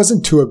 And it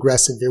wasn't too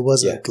aggressive. It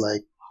wasn't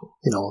like,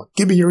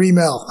 give me your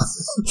email.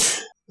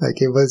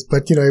 Like it was,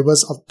 but it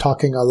was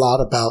talking a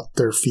lot about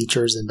their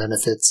features and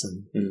benefits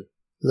and a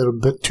little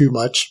bit too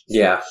much.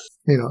 Yeah.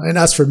 And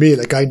as for me,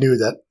 like I knew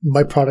that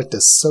my product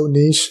is so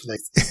niche,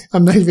 like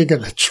I'm not even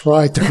going to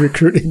try to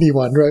recruit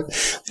anyone, right?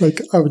 Like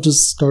I would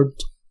just start,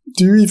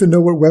 do you even know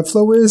what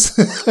Webflow is?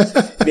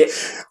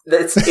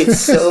 It's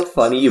so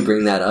funny you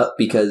bring that up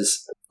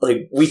because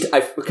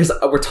because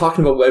we're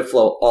talking about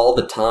Webflow all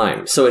the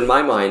time. So in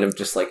my mind, I'm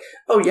just like,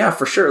 oh yeah,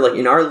 for sure. Like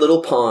in our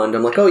little pond,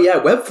 I'm like, oh yeah,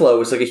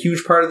 Webflow is like a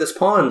huge part of this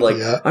pond. Like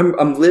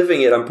I'm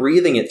living it, I'm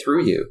breathing it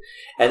through you.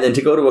 And then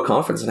to go to a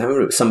conference and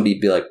have somebody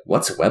be like,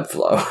 what's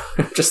Webflow?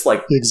 I'm just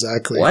like,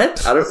 exactly.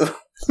 What? I don't.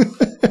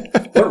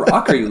 What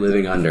rock are you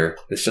living under?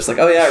 It's just like,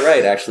 oh yeah,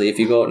 right. Actually, if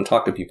you go out and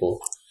talk to people.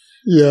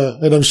 Yeah,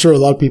 and I'm sure a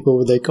lot of people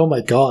were like, oh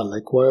my God,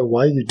 like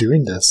why are you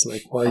doing this?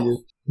 Like why are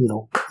you,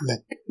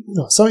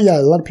 So yeah,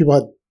 a lot of people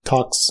had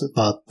talks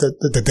about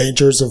the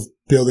dangers of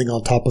building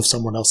on top of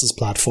someone else's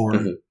platform.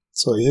 Mm-hmm.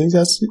 So yeah,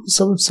 that's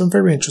some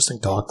very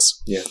interesting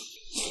talks. Yeah.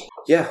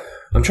 Yeah.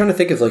 I'm trying to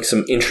think of like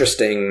some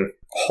interesting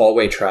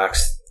hallway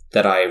tracks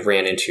that I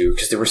ran into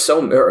because there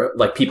were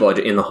like people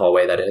in the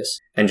hallway, that is,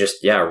 and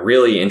just,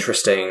 really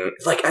interesting.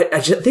 Like I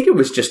just think it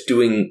was just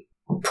doing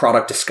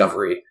product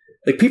discovery.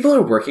 Like people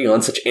are working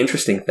on such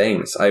interesting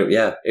things.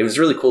 It was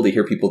really cool to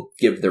hear people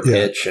give their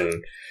pitch and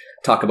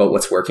talk about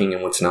what's working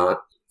and what's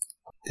not.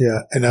 Yeah.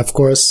 And of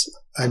course,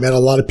 I met a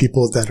lot of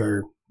people that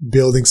are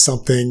building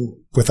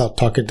something without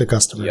talking to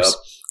customers.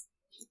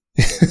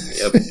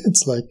 Yep.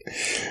 It's like,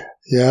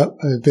 yeah,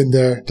 I've been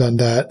there, done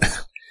that.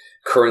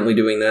 Currently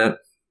doing that.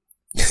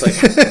 It's like,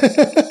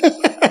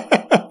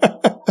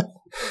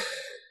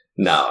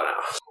 no.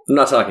 I'm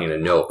not talking to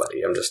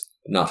nobody. I'm just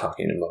not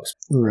talking to most.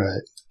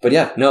 Right. But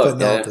yeah, no.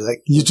 But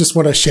like, you just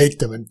want to shake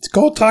them and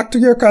go talk to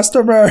your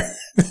customer.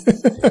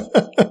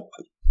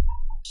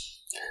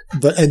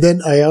 And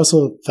then I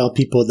also found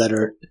people that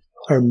are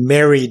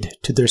married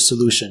to their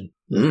solution.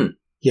 Mm.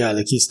 Yeah,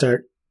 like you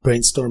start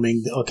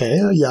brainstorming. Okay,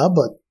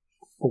 but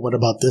what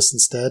about this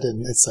instead?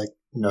 And it's like,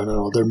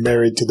 no, they're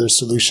married to their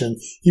solution,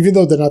 even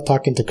though they're not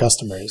talking to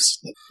customers.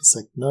 It's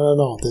like,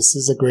 no, this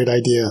is a great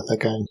idea.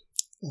 Like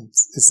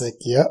it's like,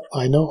 yeah,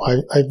 I know,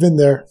 I've been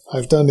there,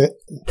 I've done it.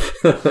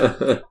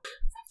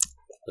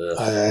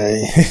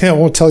 I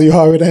won't tell you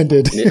how it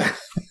ended. Yeah.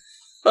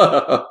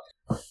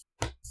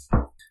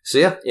 So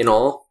yeah, in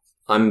all,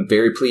 I'm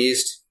very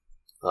pleased.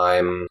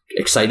 I'm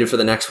excited for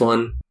the next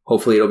one.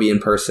 Hopefully it'll be in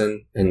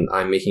person and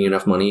I'm making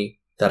enough money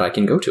that I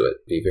can go to it.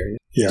 It'd be very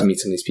nice to meet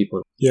some of these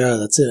people. Yeah,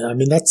 that's it. I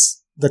mean,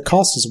 the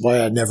cost is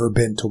why I've never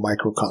been to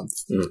MicroConf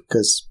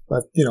because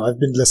I've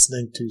been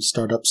listening to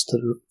startups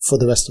for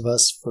the rest of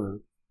us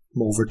for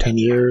over 10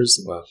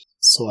 years. Wow.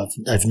 So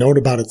I've known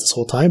about it this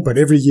whole time, but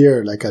every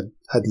year, like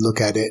I'd look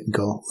at it and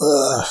go,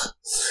 ugh,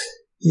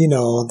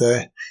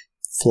 the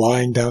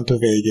flying down to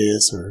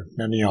Vegas or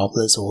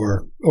Minneapolis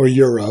or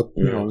Europe.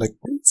 You know, like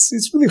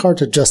it's really hard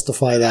to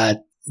justify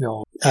that, you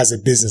know, as a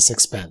business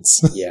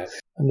expense. Yeah.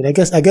 I mean, I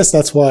guess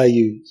that's why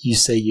you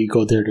say you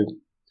go there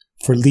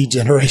for lead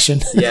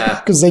generation. Yeah.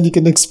 Because then you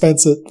can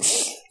expense it.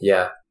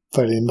 Yeah.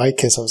 But in my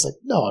case, I was like,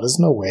 no, there's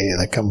no way.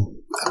 Like I'm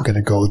going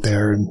to go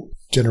there and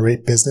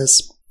generate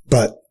business.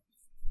 But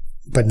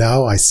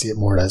now I see it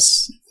more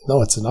as,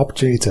 no, it's an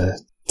opportunity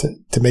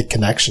to make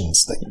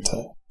connections, like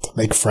to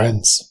make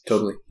friends.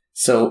 Totally.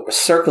 So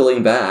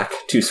circling back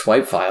to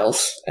Swipe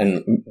Files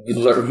and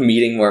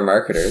meeting more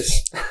marketers,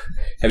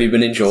 have you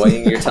been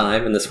enjoying your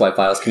time in the Swipe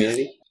Files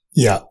community?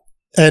 Yeah.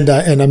 And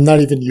I'm not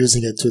even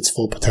using it to its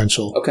full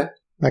potential. Okay.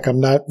 Like I'm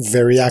not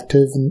very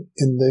active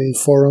in the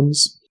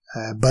forums.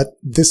 But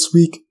this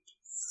week,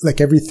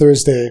 like every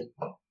Thursday,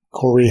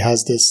 Corey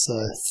has this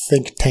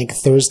Think Tank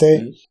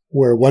Thursday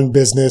where one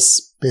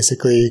business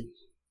basically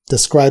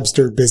describes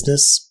their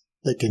business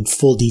like in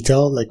full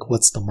detail, like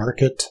what's the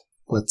market,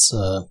 what's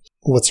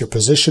your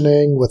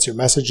positioning, what's your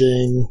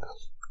messaging,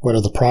 what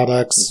are the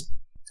products,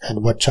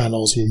 and what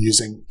channels you're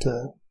using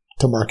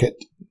to market.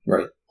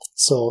 Right.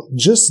 So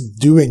just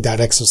doing that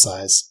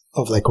exercise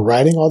of like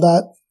writing all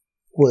that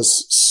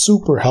was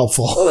super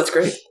helpful. Oh, that's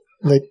great.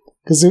 Like,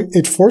 because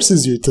it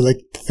forces you to like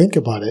think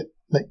about it.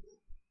 Like,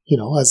 you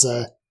know, as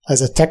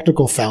a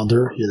technical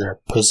founder, you're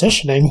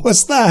positioning.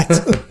 What's that?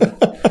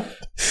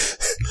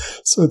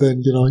 So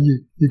then, you know,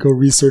 you go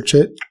research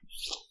it,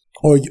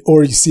 or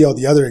you see all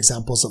the other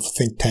examples of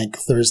Think Tank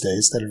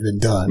Thursdays that have been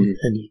done,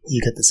 and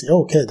you get to see,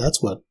 oh, okay,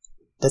 that's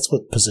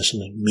what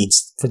positioning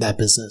means for that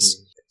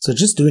business. So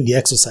just doing the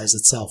exercise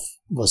itself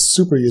was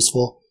super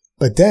useful.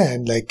 But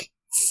then, like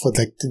for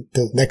like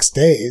the next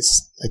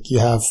days, like you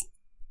have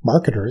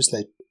marketers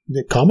like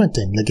they're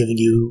commenting, they're giving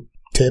you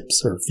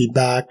tips or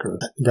feedback or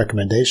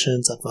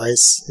recommendations,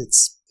 advice.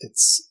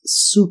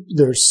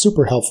 They're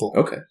super helpful.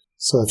 Okay.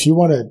 So if you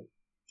want to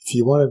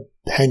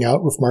hang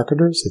out with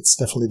marketers, it's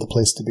definitely the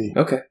place to be.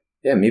 Okay.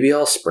 Yeah, maybe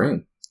all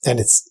spring. And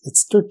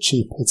it's dirt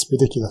cheap. It's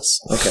ridiculous.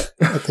 Okay.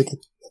 I think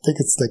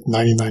it's like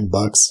 $99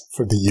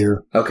 for the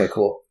year. Okay,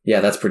 cool. Yeah,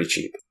 that's pretty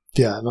cheap.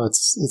 Yeah, no,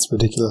 it's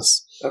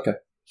ridiculous. Okay.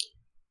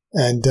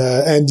 And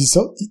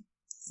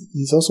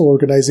he's also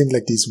organizing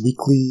like these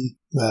weekly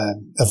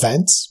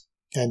events.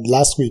 And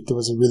last week there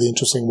was a really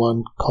interesting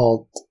one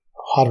called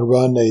How to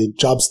Run a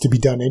Jobs to be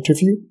Done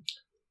interview.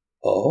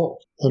 Oh.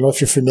 I don't know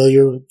if you're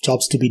familiar with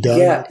Jobs to be Done.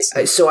 Yeah,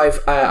 so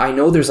I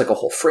know there's like a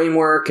whole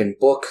framework and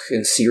book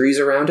and series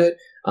around it.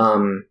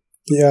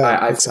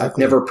 Exactly. I've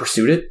never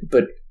pursued it,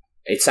 but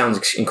it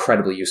sounds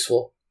incredibly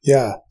useful.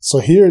 Yeah. So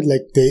here,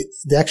 like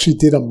they actually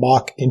did a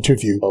mock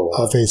interview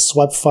of a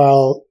Swipe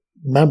File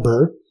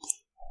member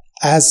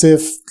as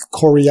if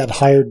Corey had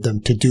hired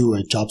them to do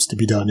a Jobs to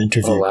be Done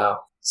interview. Oh, wow.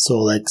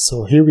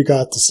 So here we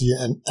got to see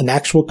an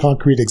actual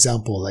concrete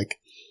example. Like,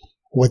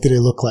 what did it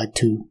look like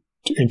to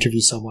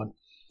interview someone?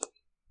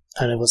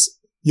 And it was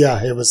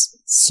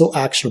so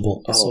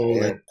actionable. Oh, so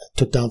man. like, I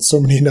took down so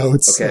many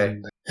notes. Okay.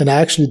 And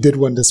I actually did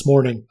one this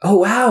morning. Oh,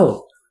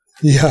 wow.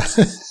 Yeah.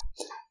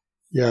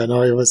 Yeah,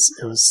 no, it was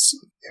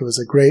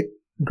a great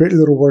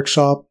little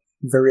workshop,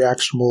 very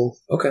actionable.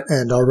 Okay.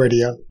 And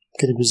already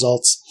getting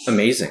results.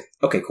 Amazing.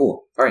 Okay,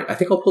 cool. All right. I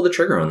think I'll pull the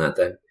trigger on that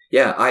then.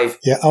 Yeah,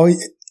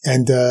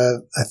 and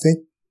I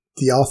think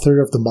the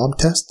author of the Mom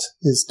Test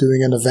is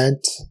doing an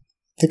event,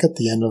 I think at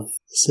the end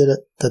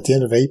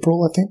of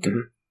April, I think.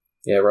 Mm-hmm.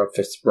 Yeah, Rob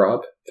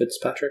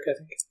Fitzpatrick, I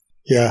think.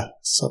 Yeah,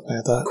 something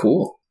like that.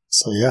 Cool.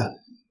 So yeah,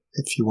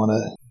 if you want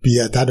to be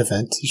at that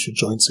event, you should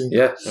join soon.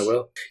 Yeah, I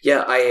will.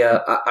 Yeah,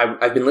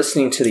 I've been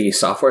listening to the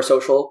Software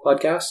Social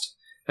podcast.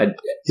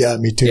 Yeah,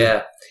 me too.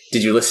 Yeah.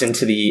 Did you listen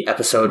to the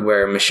episode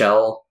where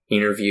Michelle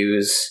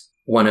interviews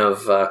one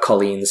of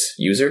Colleen's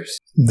users?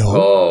 No.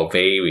 Oh,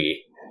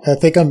 baby. I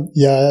think I'm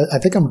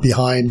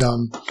behind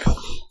on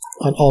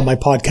all my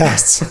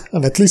podcasts.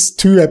 I'm at least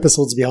 2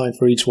 episodes behind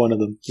for each one of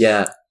them.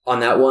 Yeah. On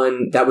that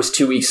one, that was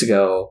 2 weeks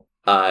ago.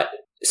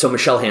 So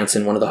Michelle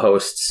Hansen, one of the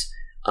hosts,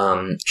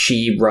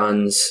 she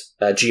runs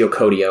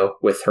Geocodio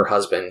with her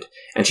husband,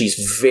 and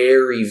she's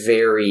very,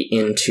 very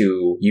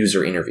into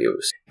user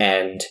interviews.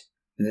 And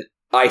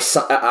I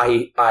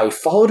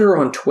followed her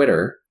on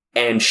Twitter,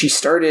 and she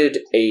started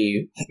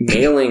a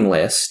mailing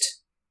list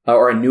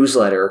or a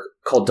newsletter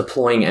called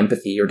Deploying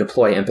Empathy or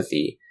Deploy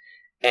Empathy.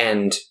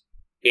 And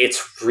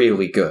it's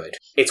really good.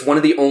 It's one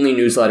of the only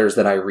newsletters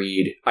that I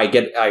read. I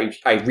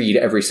read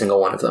every single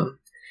one of them.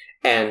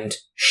 And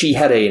she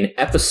had an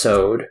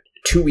episode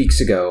 2 weeks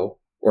ago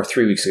or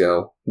 3 weeks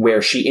ago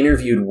where she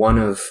interviewed one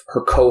of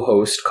her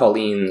co-host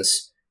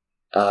Colleen's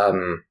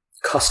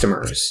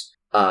customers.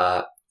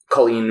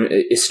 Colleen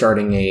is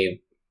starting a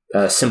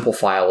simple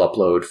file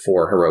upload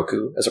for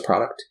Heroku as a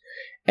product.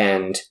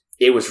 And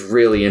it was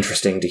really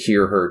interesting to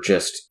hear her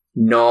just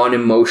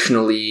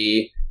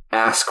non-emotionally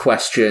ask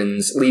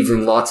questions,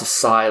 leaving lots of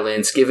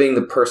silence, giving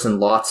the person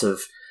lots of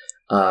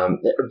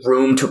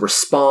room to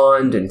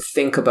respond and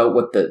think about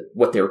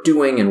what they're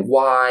doing and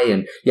why.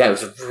 And yeah, it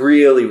was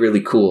really,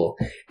 really cool.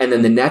 And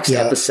then the next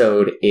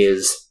episode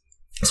is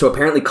So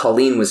apparently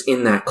Colleen was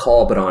in that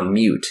call, but on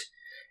mute.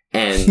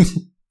 And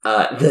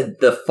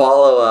the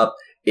follow-up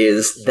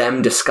is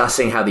them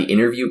discussing how the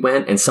interview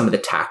went and some of the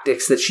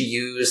tactics that she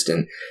used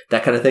and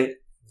that kind of thing.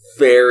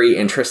 Very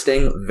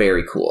interesting.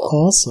 Very cool.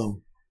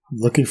 Awesome.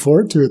 Looking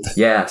forward to it.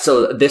 Yeah.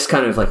 So this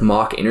kind of like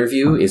mock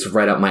interview is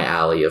right up my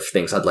alley of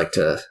things I'd like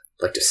to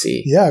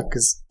see. Yeah,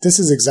 because this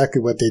is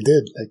exactly what they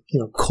did.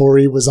 Like,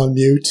 Corey was on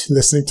mute,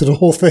 listening to the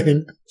whole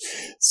thing.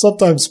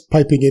 Sometimes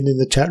piping in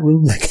the chat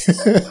room, like,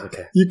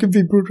 Okay. You can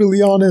be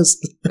brutally honest.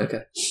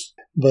 Okay.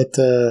 But,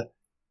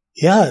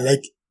 yeah,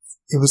 like,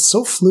 it was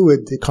so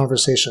fluid, the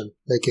conversation.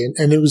 Like,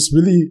 and it was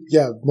really,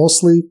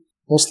 mostly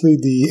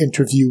the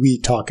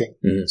interviewee talking.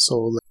 Mm-hmm. So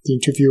like, the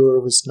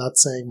interviewer was not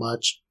saying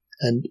much.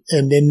 And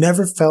it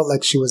never felt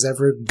like she was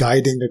ever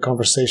guiding the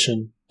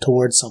conversation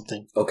towards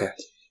something. Okay.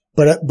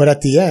 But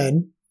at the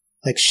end,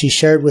 like, she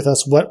shared with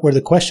us what were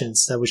the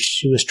questions that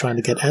she was trying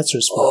to get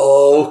answers for.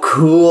 Oh,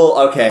 cool.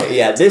 Okay.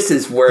 Yeah. This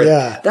is where,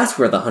 that's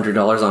where the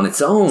 $100 on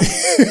its own.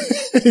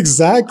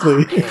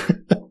 Exactly.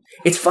 Oh,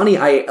 it's funny.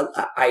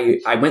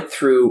 I went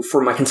through,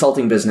 for my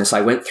consulting business,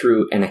 I went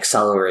through an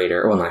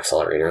accelerator, well, not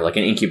accelerator, like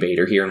an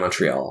incubator here in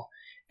Montreal.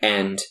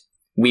 And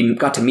we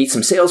got to meet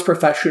some sales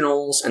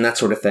professionals and that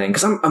sort of thing.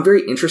 Cause I'm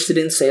very interested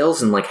in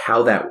sales and like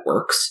how that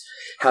works,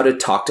 how to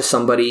talk to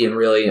somebody and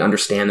really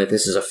understand that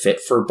this is a fit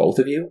for both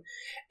of you.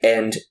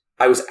 And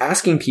I was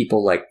asking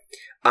people like,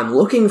 I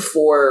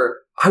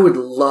would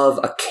love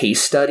a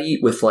case study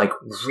with like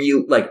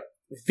real, like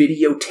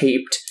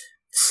videotaped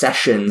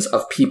sessions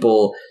of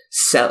people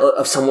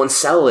of someone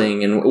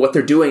selling and what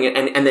they're doing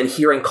and then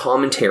hearing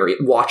commentary,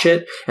 watch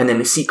it and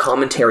then see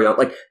commentary on,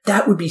 like,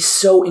 that would be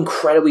so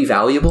incredibly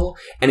valuable,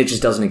 and it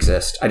just doesn't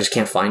exist. I just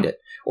can't find it.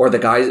 Or the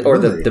guys, or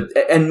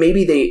and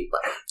maybe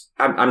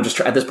I'm just,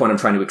 at this point, I'm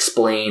trying to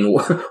explain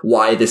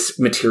why this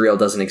material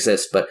doesn't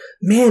exist, but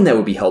man, that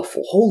would be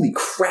helpful. Holy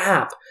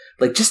crap.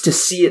 Like, just to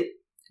see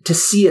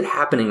it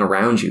happening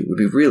around you would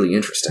be really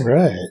interesting.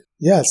 Right.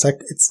 Yeah. It's like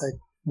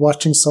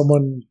watching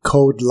someone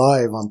code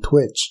live on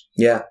Twitch.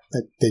 Yeah.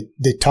 Like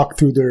they talk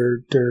through their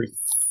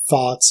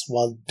thoughts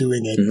while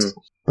doing it, mm-hmm.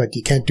 but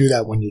you can't do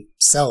that when you're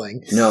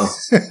selling. No.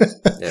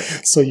 Yeah.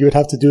 So you would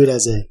have to do it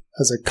as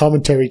a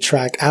commentary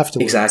track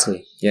afterwards.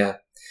 Exactly. Yeah.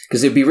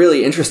 Because it'd be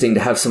really interesting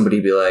to have somebody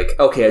be like,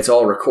 okay, it's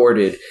all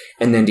recorded,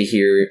 and then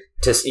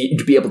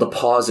to be able to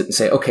pause it and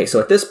say, okay, so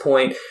at this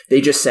point,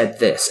 they just said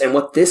this, and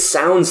what this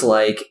sounds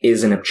like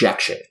is an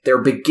objection. They're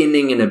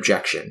beginning an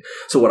objection.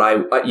 So what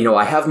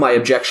I have my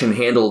objection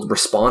handled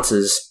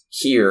responses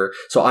here,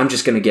 so I'm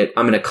going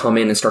to come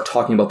in and start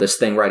talking about this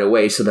thing right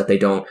away so that they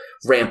don't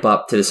ramp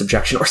up to this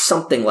objection or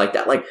something like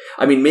that. Like,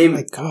 I mean, maybe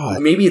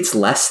it's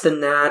less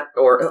than that,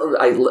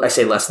 or I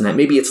say less than that.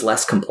 Maybe it's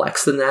less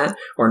complex than that,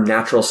 or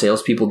natural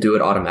salespeople do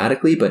it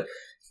automatically, but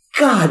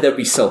God, that'd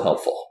be so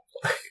helpful.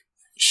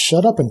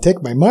 Shut up and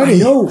take my money. I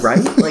know,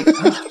 right? Like,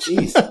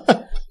 jeez.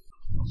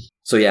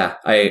 So yeah,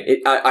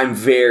 I'm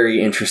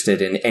very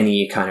interested in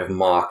any kind of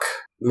mock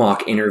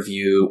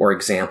interview or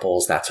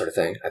examples, that sort of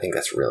thing. I think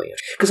that's really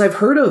interesting. Because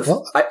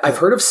I've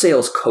heard of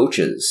sales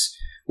coaches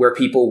where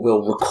people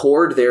will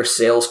record their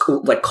sales,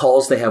 like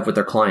calls they have with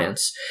their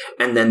clients,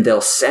 and then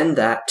they'll send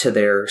that to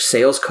their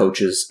sales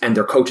coaches, and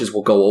their coaches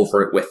will go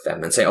over it with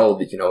them and say, oh,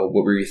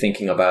 what were you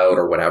thinking about,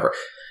 or whatever.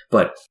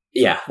 But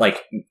yeah,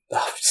 like,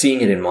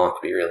 seeing it in mock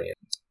would be really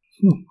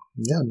interesting.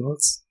 Yeah, no,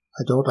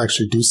 I don't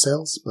actually do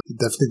sales, but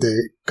definitely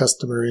the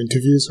customer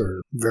interviews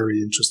are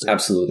very interesting.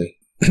 Absolutely.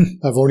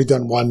 I've only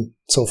done one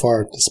so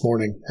far this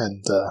morning,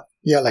 and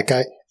like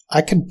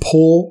I can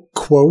pull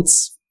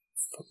quotes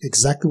from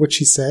exactly what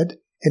she said,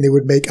 and it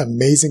would make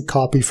amazing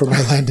copy for my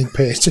landing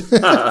page.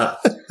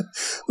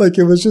 Like,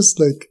 it was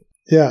just like,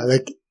 yeah,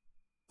 like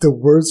the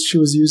words she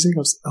was using, I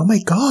was, oh my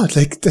God,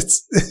 like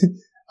that's,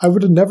 I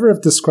would have never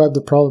have described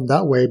the problem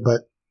that way,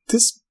 but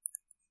this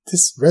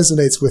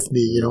resonates with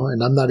me,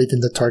 and I'm not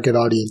even the target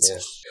audience. Yeah.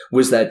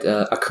 Was that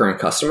a current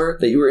customer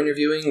that you were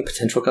interviewing, a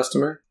potential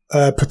customer?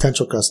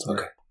 Potential customer.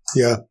 Okay.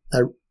 Yeah.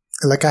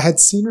 I had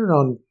seen her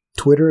on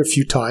Twitter a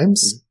few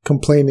times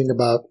complaining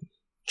about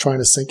trying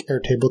to sync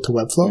Airtable to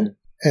Webflow.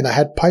 And I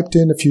had piped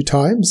in a few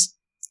times,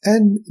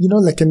 and,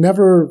 it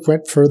never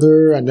went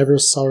further. I never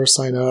saw her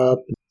sign up.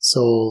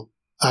 So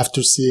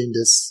after seeing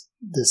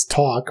this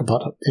talk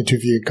about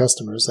interviewing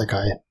customers, like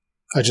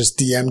I just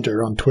DM'd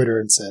her on Twitter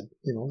and said,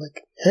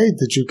 hey,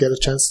 did you get a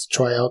chance to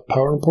try out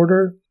Power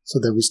Importer? So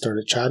then we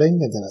started chatting,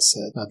 and then I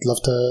said, I'd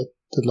love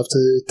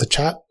to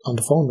chat on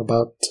the phone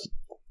about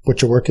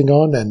what you're working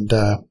on, and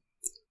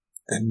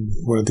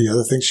one of the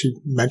other things she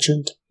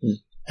mentioned.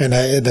 And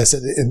I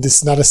said, and this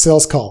is not a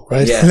sales call,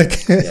 right? Yeah.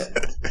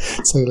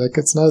 So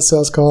it's not a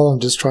sales call. I'm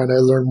just trying to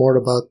learn more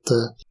about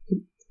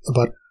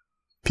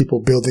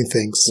people building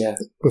things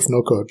with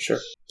no code. Sure.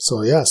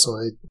 So yeah, so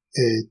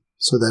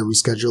then we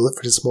scheduled it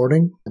for this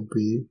morning, and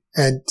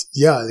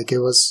it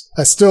was.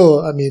 I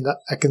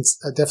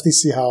definitely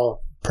see how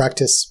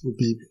practice would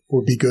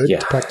be good to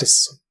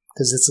practice,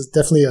 because it's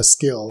definitely a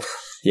skill.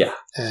 Yeah.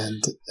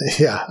 And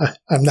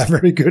I'm not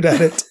very good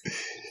at it,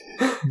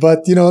 but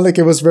it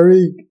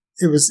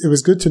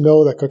was good to know,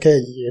 like, okay,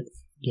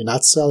 you're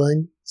not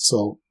selling.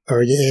 So,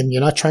 and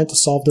you're not trying to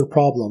solve their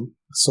problem.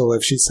 So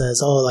if she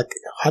says, oh, like,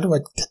 how do I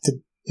get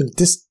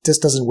this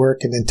doesn't work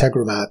in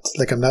Integromat.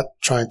 Like, I'm not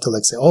trying to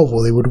like say, oh,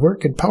 well, it would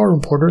work in Power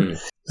Importer.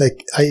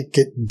 Like, I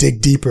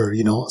dig deeper,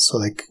 So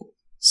like,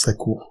 it's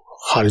like, well,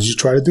 how did you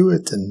try to do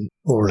it?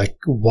 Or like,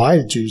 why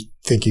did you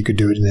think you could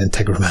do it in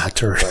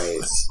Integromat? Or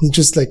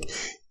just like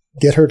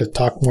get her to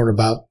talk more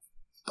about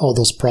all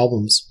those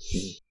problems.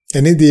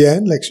 And in the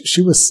end, like,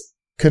 she was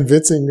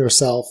convincing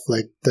herself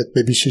like that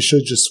maybe she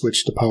should just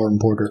switch to Power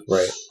Importer.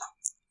 Right.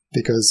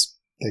 Because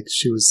like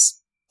she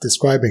was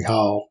describing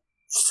how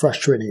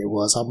frustrating it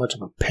was, how much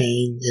of a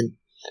pain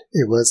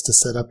it was to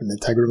set up an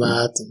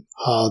Integromat, and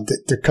how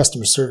their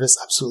customer service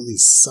absolutely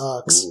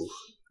sucks.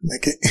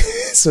 Like,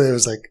 so it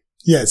was like,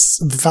 yes,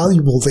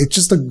 valuable. Like,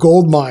 just a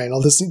gold mine,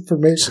 all this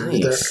information.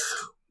 Nice. There.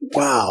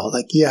 Wow.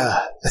 Like,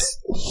 yeah.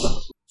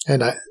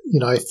 And I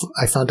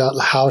found out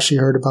how she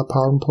heard about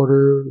Power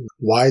Importer.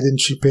 Why didn't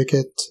she pick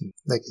it?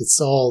 Like,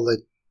 it's all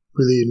like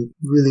really,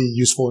 really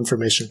useful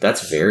information.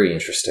 That's very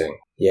interesting.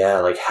 Yeah.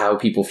 Like how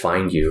people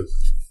find you.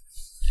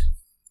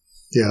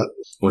 Yeah.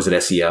 Was it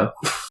SEO?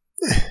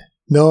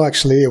 No,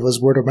 actually, it was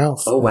word of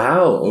mouth. Oh,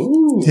 wow.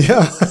 Ooh.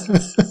 Yeah.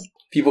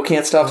 People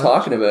can't stop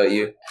talking about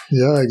you.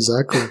 Yeah,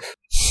 exactly.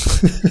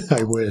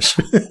 I wish.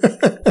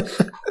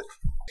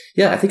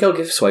 Yeah, I think I'll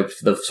give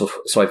the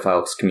Swipe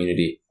Files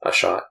community a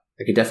shot.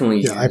 I could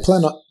definitely. Yeah, I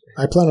plan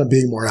on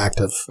being more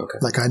active. Okay.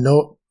 Like, I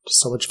know there's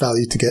so much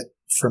value to get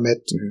from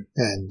it,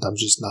 and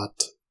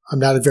I'm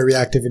not very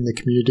active in the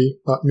community.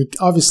 I mean,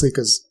 obviously,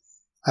 because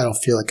I don't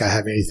feel like I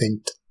have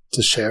anything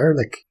to share.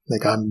 Like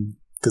I'm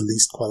the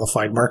least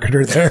qualified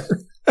marketer there.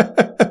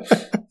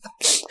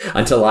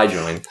 Until I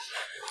join.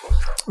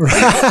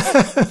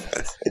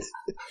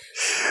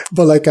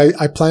 But like,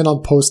 I plan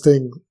on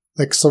posting,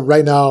 like, so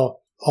right now,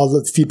 all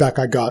the feedback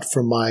I got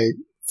from my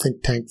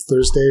Think Tank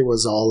Thursday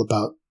was all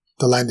about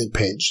the landing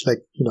page. Like,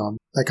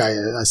 like I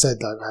said,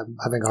 I'm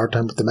having a hard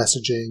time with the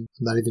messaging.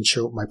 I'm not even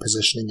sure what my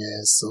positioning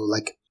is.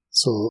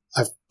 So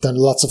I've done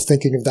lots of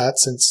thinking of that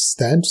since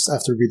then, just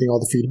after reading all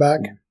the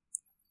feedback.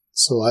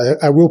 So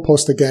I will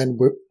post again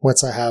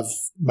once I have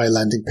my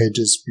landing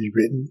pages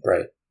rewritten.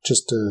 Right.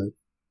 Just to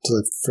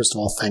first of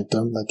all thank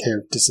them. Like,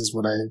 here, this is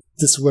what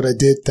I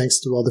did. Thanks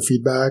to all the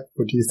feedback.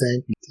 What do you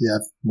think? Do you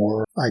have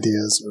more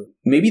ideas?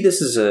 Maybe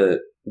this is a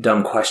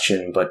dumb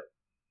question, but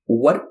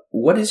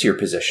what is your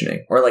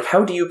positioning? Or like,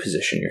 how do you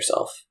position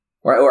yourself?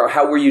 Or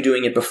how were you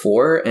doing it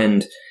before?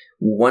 And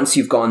once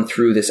you've gone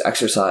through this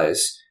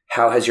exercise,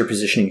 how has your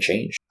positioning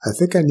changed? I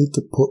think I need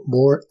to put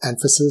more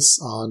emphasis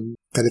on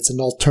that it's an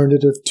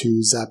alternative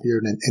to Zapier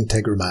and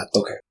Integromat.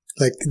 Okay.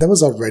 Like, that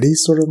was already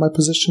sort of my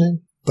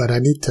positioning, but I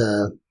need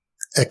to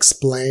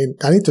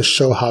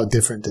show how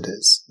different it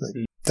is.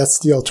 Like, that's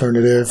the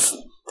alternative.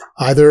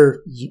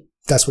 Either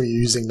that's what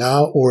you're using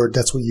now, or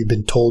that's what you've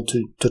been told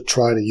to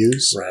try to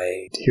use.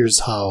 Right.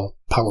 Here's how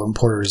Power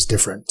Importer is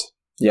different.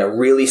 Yeah,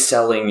 really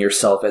selling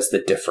yourself as the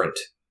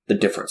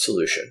different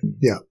solution.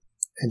 Yeah.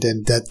 And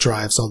then that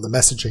drives all the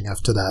messaging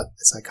after that.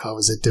 It's like, how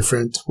is it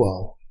different?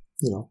 Well,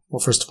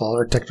 first of all,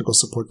 our technical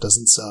support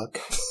doesn't suck.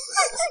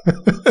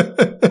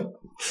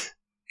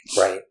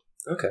 Right.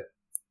 Okay.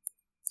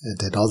 And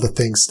then all the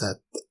things that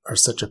are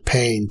such a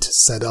pain to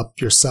set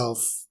up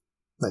yourself,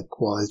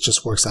 like, well, it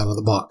just works out of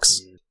the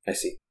box. I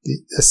see.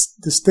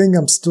 This thing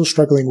I'm still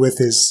struggling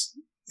with is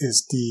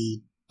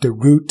the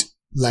root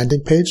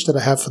landing page that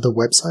I have for the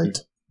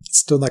website. It's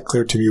still not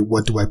clear to me,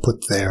 what do I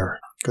put there?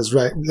 Because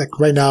right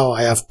now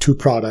I have 2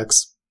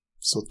 products,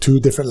 so 2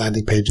 different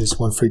landing pages,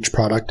 one for each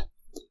product.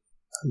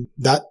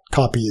 That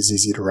copy is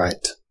easy to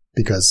write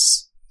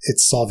because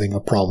it's solving a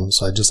problem.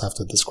 So I just have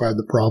to describe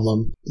the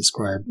problem,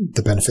 describe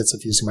the benefits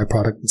of using my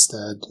product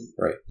instead.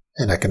 Right.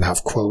 And I can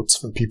have quotes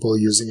from people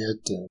using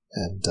it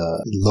and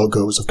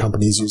logos of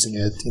companies using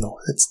it.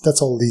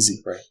 That's all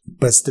easy. Right.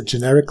 But it's the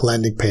generic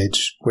landing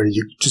page where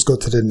you just go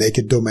to the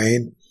naked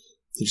domain.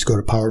 You just go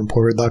to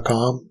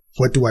powerimporter.com.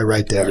 What do I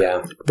write there?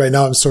 Yeah. Right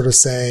now I'm sort of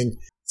saying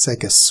it's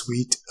like a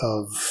suite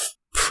of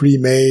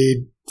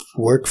pre-made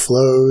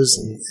workflows.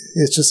 And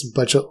it's just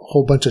a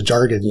whole bunch of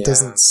jargon. Yeah. It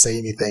doesn't say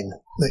anything.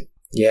 Like,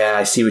 yeah,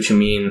 I see what you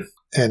mean.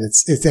 And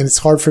it's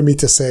hard for me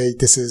to say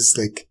this is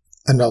like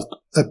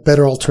a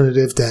better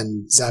alternative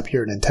than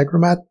Zapier and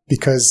Integromat,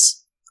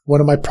 because one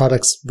of my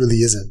products really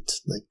isn't.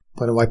 Like,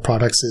 one of my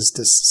products is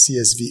this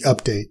CSV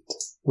update,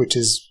 which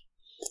is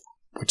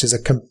a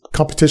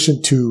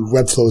competition to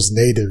Webflow's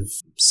native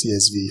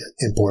CSV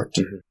import.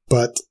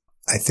 But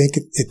I think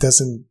it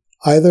doesn't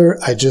either.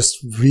 I just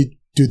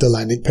redo the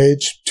landing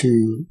page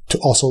to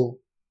also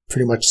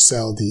pretty much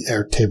sell the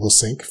Airtable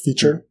sync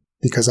feature,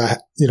 because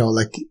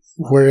like,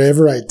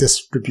 wherever I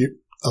distribute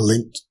a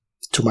link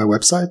to my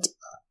website,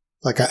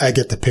 like, I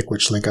get to pick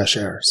which link I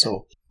share.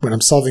 So when I'm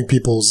solving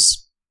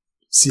people's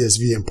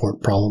CSV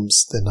import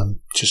problems, then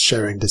I'm just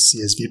sharing the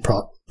CSV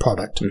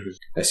product.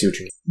 I see what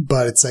you mean.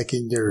 But it's like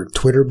in your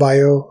Twitter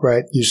bio,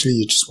 right? Usually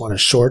you just want a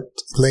short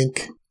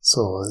link.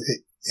 So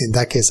in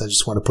that case, I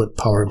just want to put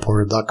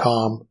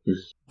powerimporter.com.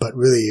 But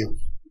really,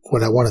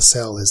 what I want to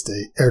sell is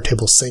the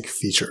Airtable sync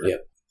feature. Yeah.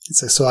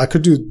 It's like, so I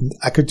could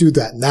do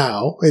that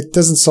now. It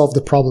doesn't solve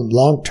the problem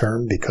long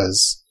term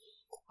because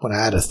when I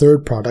add a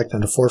third product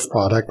and a fourth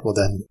product, well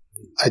then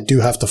I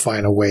do have to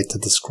find a way to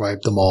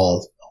describe them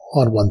all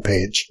on one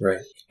page. Right.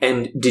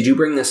 And did you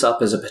bring this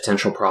up as a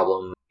potential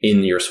problem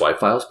in your swipe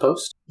files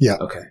post? Yeah.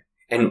 Okay.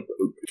 And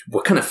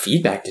what kind of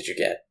feedback did you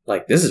get?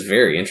 Like, this is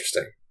very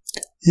interesting.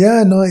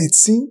 Yeah, no, it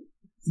seemed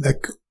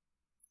like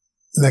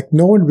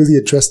no one really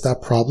addressed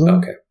that problem.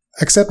 Okay.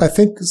 Except I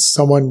think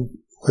someone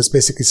was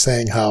basically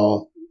saying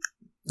how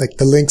like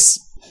the links,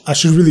 I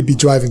should really be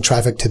driving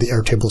traffic to the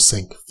Airtable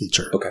sync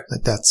feature. Okay.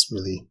 Like that's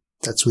really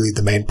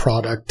the main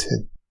product.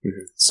 And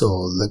so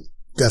like,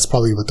 that's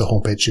probably what the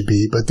homepage should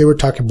be. But they were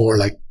talking more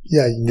like,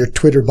 yeah, in your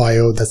Twitter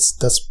bio, that's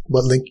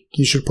what link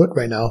you should put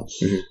right now.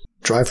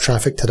 Drive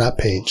traffic to that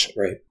page.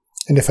 Right.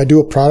 And if I do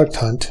a product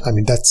hunt, I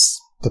mean, that's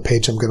the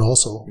page I'm going to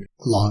also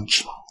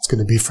launch. It's going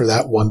to be for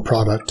that one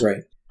product.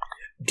 Right.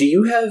 Do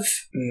you have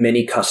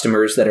many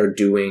customers that are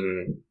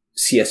doing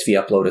CSV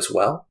upload as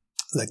well?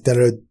 Like that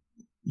are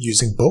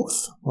using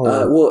both?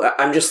 Well,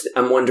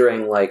 I'm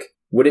wondering, like,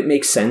 would it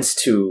make sense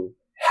to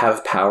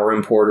have Power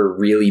Importer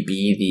really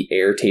be the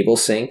Airtable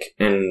sync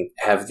and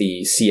have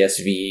the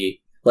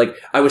CSV? Like,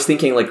 I was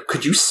thinking, like,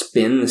 could you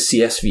spin the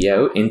CSV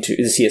out into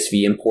the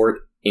CSV import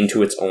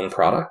into its own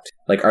product?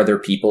 Like, are there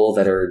people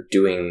that are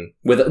doing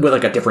with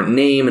like a different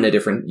name and a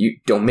different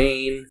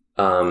domain?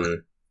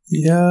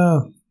 Yeah.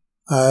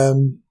 I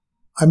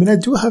mean, I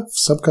do have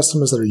some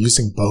customers that are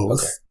using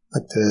both,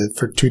 like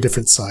for two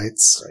different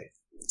sites. Right.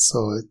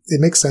 So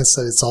it makes sense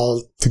that it's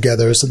all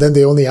together. So then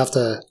they only have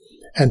to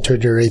enter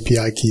their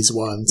API keys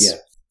once.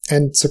 Yeah.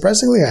 And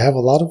surprisingly, I have a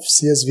lot of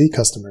CSV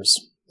customers.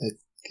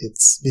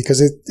 It's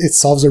because it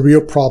solves a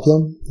real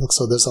problem.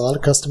 So there's a lot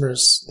of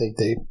customers,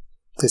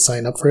 they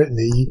sign up for it and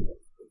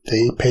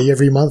they pay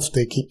every month.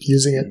 They keep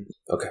using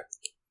it. Okay.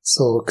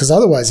 So, cause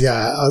otherwise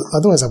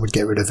I would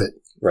get rid of it.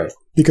 Right.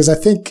 Because I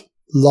think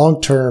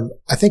long term,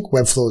 I think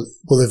Webflow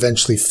will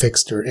eventually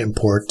fix their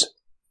import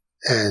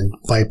and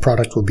my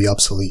product will be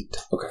obsolete.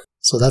 Okay.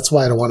 So that's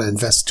why I don't want to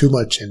invest too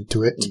much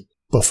into it.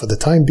 But for the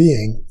time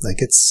being, like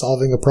it's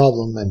solving a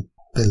problem and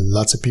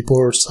lots of people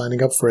are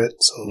signing up for it.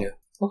 So, yeah.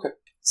 Okay.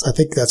 So I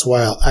think that's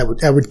why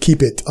I would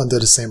keep it under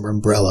the same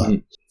umbrella.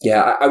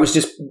 Yeah, I was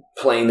just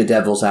playing the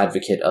devil's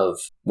advocate of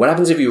what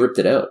happens if you ripped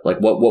it out? Like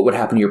what would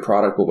happen to your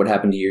product? What would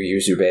happen to your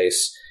user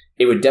base?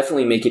 It would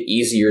definitely make it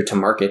easier to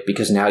market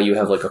because now you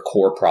have like a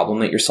core problem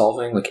that you're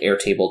solving, like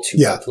Airtable to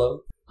Webflow.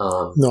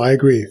 No, I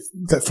agree.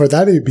 For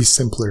that, it would be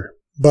simpler.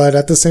 But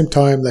at the same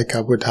time, like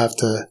I would have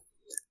to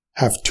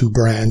have two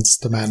brands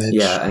to manage.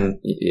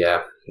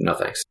 Yeah, no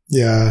thanks.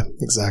 Yeah,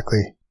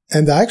 exactly.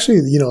 And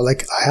actually,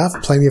 like I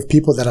have plenty of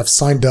people that have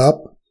signed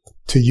up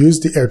to use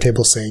the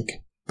Airtable sync,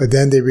 but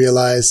then they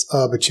realize,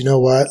 but you know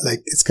what? Like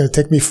it's going to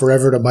take me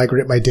forever to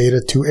migrate my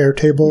data to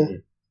Airtable.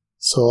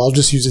 So I'll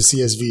just use a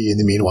CSV in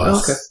the meanwhile.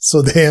 Okay.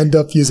 So they end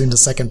up using the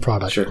second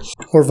product. Sure.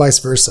 Or vice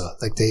versa.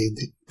 Like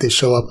they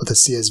show up with a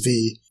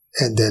CSV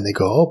and then they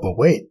go, oh, but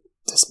wait,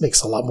 this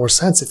makes a lot more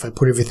sense if I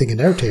put everything in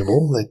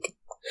Airtable. Like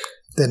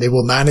then they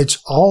will manage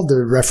all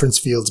the reference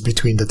fields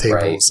between the tables.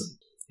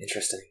 Right.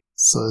 Interesting.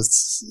 So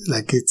it's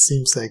like, it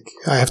seems like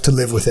I have to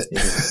live with it.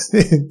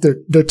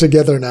 They're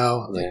together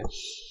now. Yeah.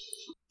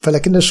 But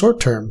like in the short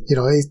term,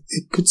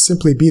 it could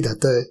simply be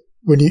that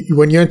when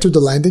you enter the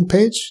landing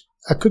page,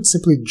 I could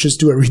simply just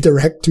do a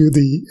redirect to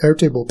the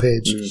Airtable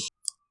page.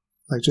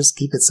 Like just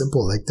keep it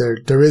simple. Like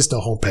there is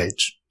no home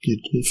page.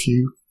 If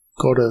you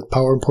go to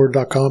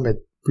powerimporter.com,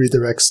 it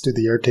redirects to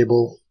the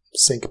Airtable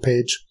sync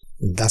page.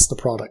 And that's the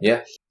product.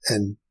 Yeah.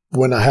 And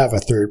when I have a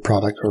third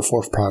product or a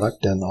fourth product,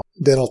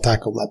 then I'll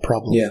tackle that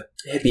problem. Yeah.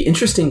 It'd be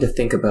interesting to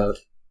think about.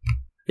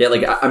 Yeah,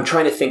 like I'm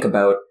trying to think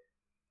about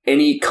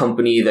any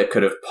company that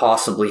could have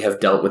possibly have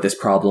dealt with this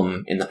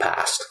problem in the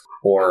past.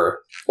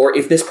 Or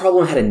if this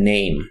problem had a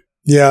name.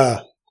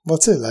 Yeah.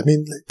 What's it? I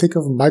mean, think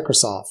of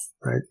Microsoft,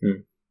 right?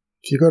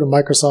 If you go to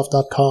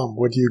Microsoft.com,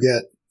 what do you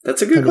get?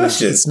 That's a good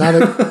question. It's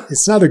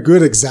not a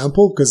good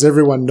example because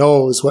everyone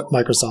knows what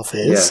Microsoft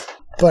is,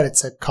 but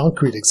it's a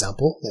concrete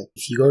example. Like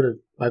if you go to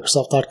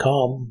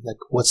Microsoft.com, like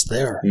what's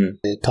there? Are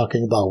they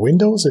talking about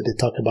Windows? Are they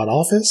talking about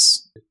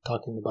Office? Are they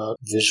talking about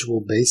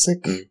Visual Basic?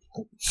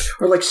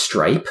 Or like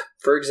Stripe,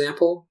 for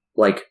example.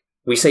 Like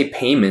we say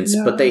payments,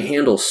 but they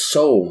handle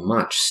so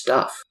much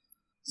stuff.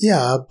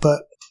 Yeah,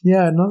 but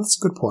no, that's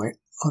a good point.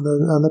 On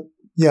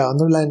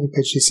their landing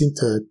page, they seem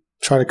to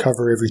try to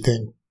cover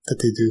everything that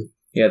they do.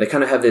 Yeah, they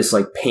kind of have this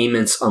like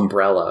payments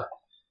umbrella,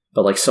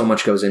 but like so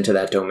much goes into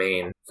that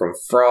domain from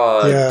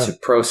fraud to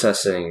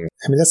processing.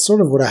 I mean, that's sort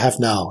of what I have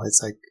now.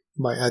 It's like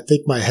I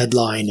think my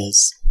headline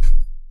is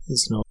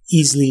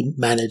easily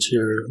manage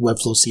your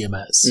Webflow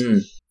CMS.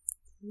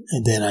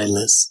 And then I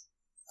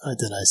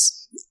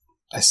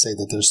say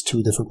that there's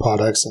two different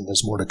products and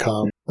there's more to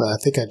come. But I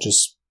think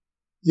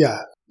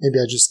maybe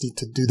I just need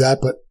to do that,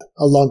 but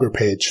a longer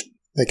page.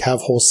 Like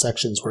have whole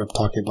sections where I'm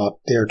talking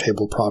about the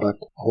Airtable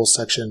product, a whole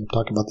section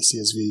talking about the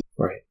CSV.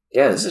 Right.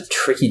 Yeah, this is a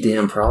tricky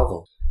damn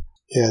problem.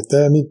 Yeah,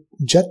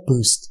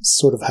 JetBoost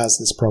sort of has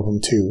this problem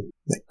too.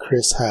 Like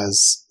Chris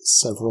has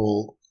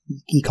several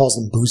he calls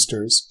them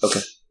boosters.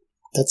 Okay.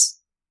 That's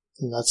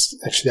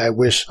actually, I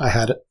wish I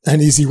had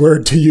an easy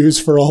word to use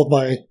for all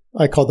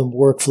I call them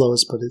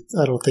workflows, but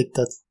I don't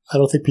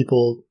think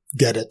people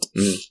get it.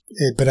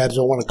 But I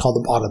don't want to call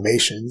them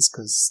automations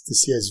because the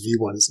CSV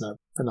one is not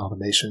an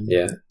automation.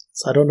 Yeah.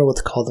 So I don't know what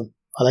to call them.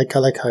 I like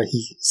how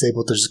he's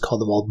able to just call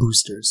them all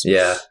boosters.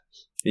 Yeah.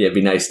 Yeah, it'd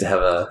be nice to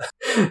have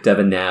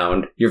a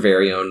noun, your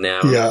very own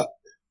noun. Yeah,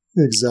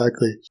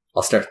 exactly.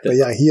 I'll start But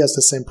yeah, he has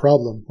the same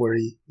problem where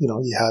he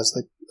has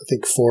like, I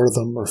think 4 of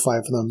them or 5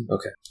 of them.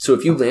 Okay. So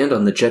if you land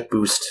on the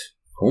JetBoost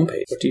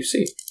homepage, what do you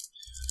see?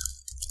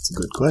 That's a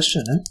good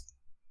question, eh?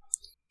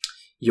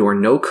 Your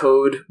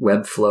no-code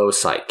Webflow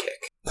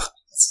sidekick.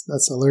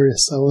 That's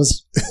hilarious. I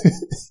was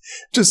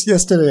just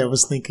yesterday I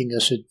was thinking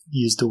I should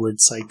use the word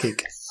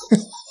sidekick.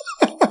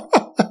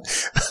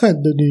 I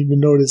didn't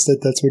even notice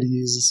that's what he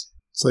uses.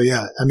 So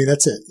yeah, I mean,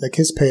 that's it. Like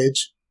his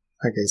page,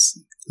 I guess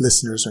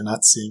listeners are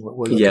not seeing what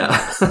we're looking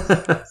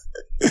at.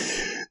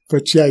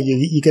 But yeah,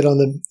 you get on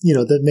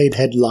the main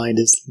headline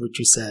is what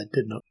you said,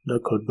 the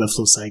no-code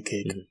Webflow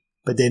sidekick. Mm-hmm.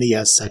 But then he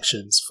has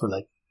sections for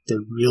like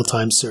the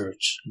real-time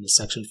search, and a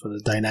section for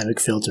the dynamic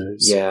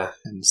filters. Yeah.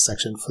 And a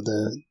section for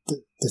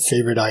the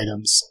favorite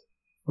items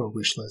or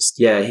wish list.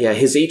 Yeah.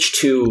 His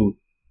H2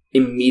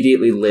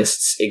 immediately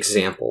lists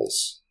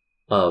examples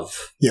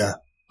of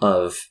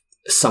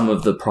some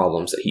of the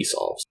problems that he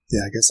solves.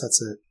 Yeah, I guess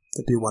that's it.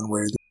 That'd be one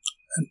way.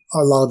 And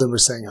a lot of them are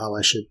saying how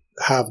I should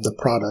have the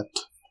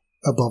product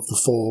above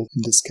the fold.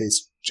 In this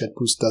case,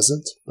 JetBoost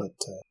doesn't, but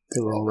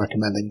they were all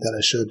recommending that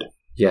I should.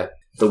 Yeah,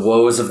 the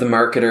woes of the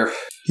marketer.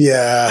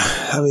 Yeah,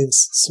 I mean,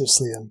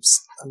 seriously,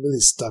 I'm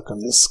really stuck on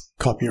this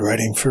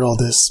copywriting for all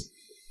this.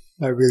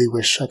 I really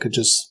wish I could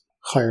just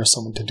hire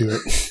someone to do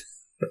it.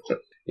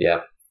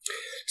 Yeah.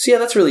 So yeah,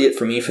 that's really it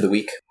for me for the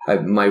week.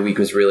 My week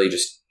was really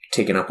just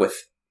taken up with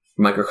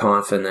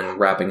MicroConf and then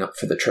wrapping up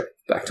for the trip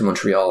back to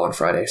Montreal on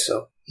Friday.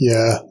 So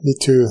yeah, me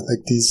too.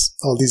 Like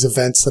all these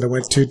events that I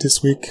went to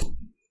this week,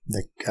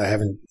 like I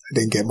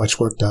didn't get much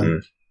work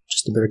done.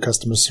 Just a bit of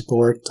customer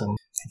support and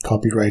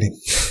copywriting.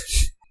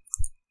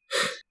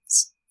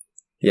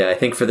 Yeah, I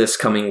think for this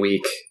coming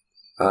week,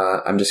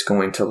 I'm just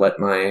going to let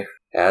my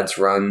ads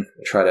run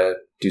and try to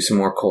do some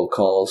more cold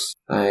calls.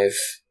 I've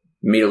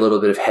made a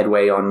little bit of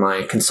headway on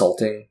my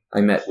consulting.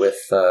 I met with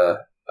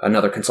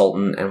another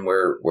consultant and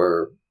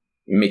we're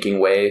making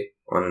way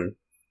on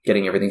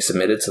getting everything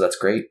submitted, so that's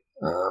great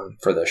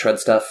for the shred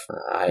stuff.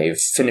 I've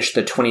finished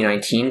the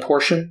 2019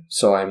 portion,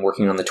 so I'm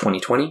working on the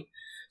 2020.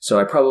 So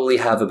I probably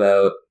have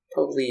about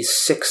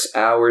 6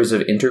 hours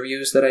of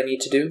interviews that I need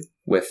to do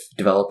with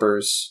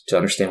developers to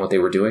understand what they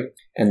were doing.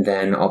 And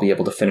then I'll be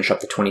able to finish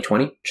up the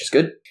 2020, which is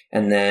good.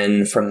 And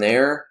then from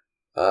there,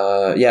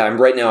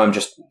 I'm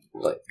just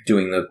like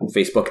doing the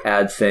Facebook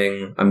ad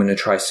thing. I'm going to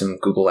try some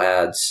Google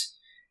ads.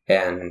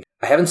 And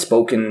I haven't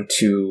spoken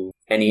to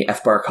any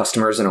FBAR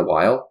customers in a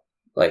while.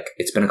 Like,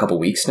 it's been a couple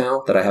weeks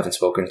now that I haven't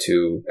spoken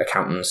to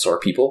accountants or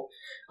people.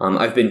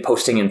 I've been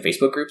posting in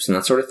Facebook groups and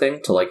that sort of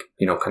thing to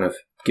kind of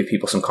give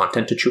people some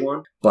content to chew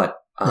on. But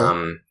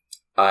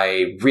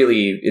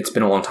it's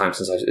been a long time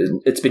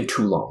it's been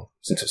too long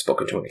since I've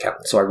spoken to an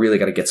accountant. So I really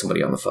got to get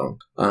somebody on the phone.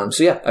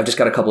 I've just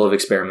got a couple of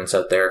experiments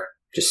out there,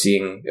 just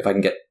seeing if I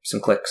can get some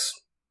clicks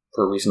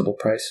for a reasonable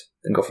price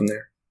and go from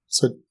there.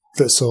 So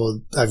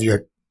have you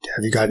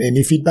got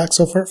any feedback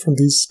so far from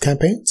these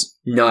campaigns?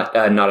 Not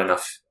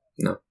enough.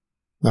 No.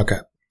 Okay.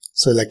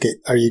 So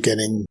are you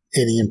getting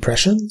any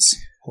impressions?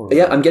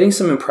 Yeah, I'm getting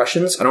some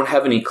impressions. I don't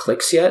have any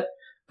clicks yet.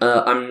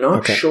 I'm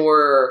not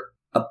sure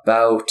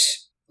about,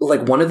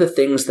 one of the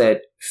things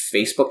that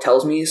Facebook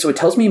tells me. So it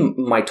tells me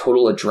my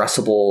total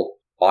addressable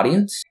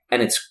audience,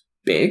 and it's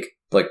big.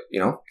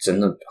 It's in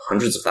the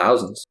hundreds of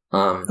thousands.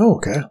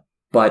 Okay.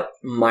 But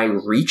my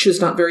reach is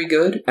not very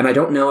good, and I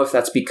don't know if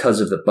that's because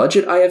of the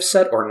budget I have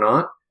set or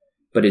not.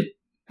 But it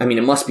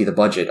must be the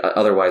budget.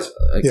 Otherwise,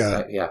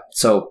 yeah.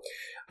 So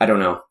I don't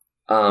know.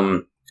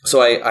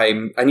 So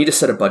I need to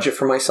set a budget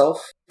for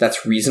myself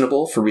that's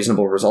reasonable for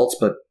reasonable results,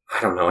 but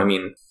I don't know. I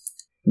mean,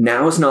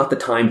 now is not the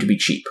time to be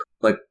cheap.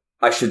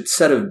 I should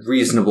set a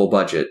reasonable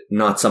budget,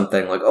 not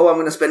something like, I'm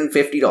going to spend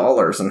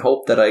 $50 and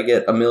hope that I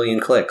get 1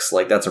 million clicks.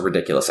 That's a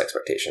ridiculous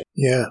expectation.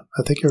 Yeah,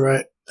 I think you're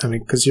right. I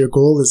mean, because your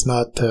goal is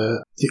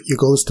your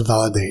goal is to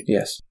validate.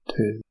 Yes.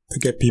 To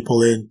get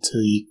people in so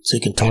you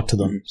can talk to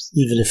them,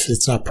 even if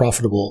it's not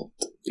profitable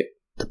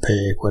to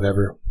pay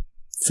whatever.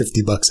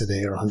 $50 a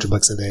day or $100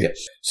 a day. Yeah.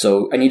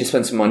 So I need to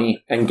spend some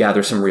money and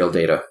gather some real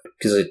data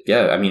because,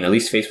 at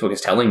least Facebook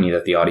is telling me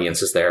that the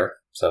audience is there.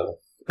 So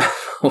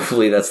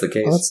hopefully that's the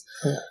case.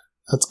 Well,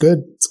 that's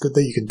good. It's good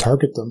that you can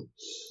target them.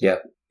 Yeah.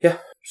 Yeah.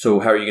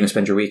 So how are you going to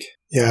spend your week?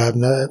 Yeah, I'm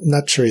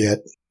not sure yet.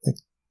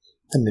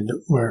 I mean,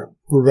 we're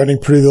running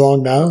pretty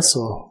long now,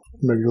 so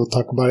maybe we'll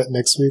talk about it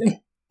next week.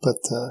 But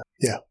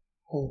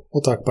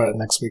we'll talk about it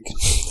next week.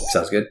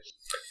 Sounds good.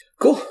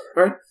 Cool.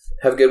 All right.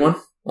 Have a good one.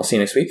 I'll see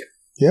you next week.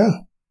 Yeah.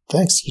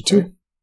 Thanks. You too.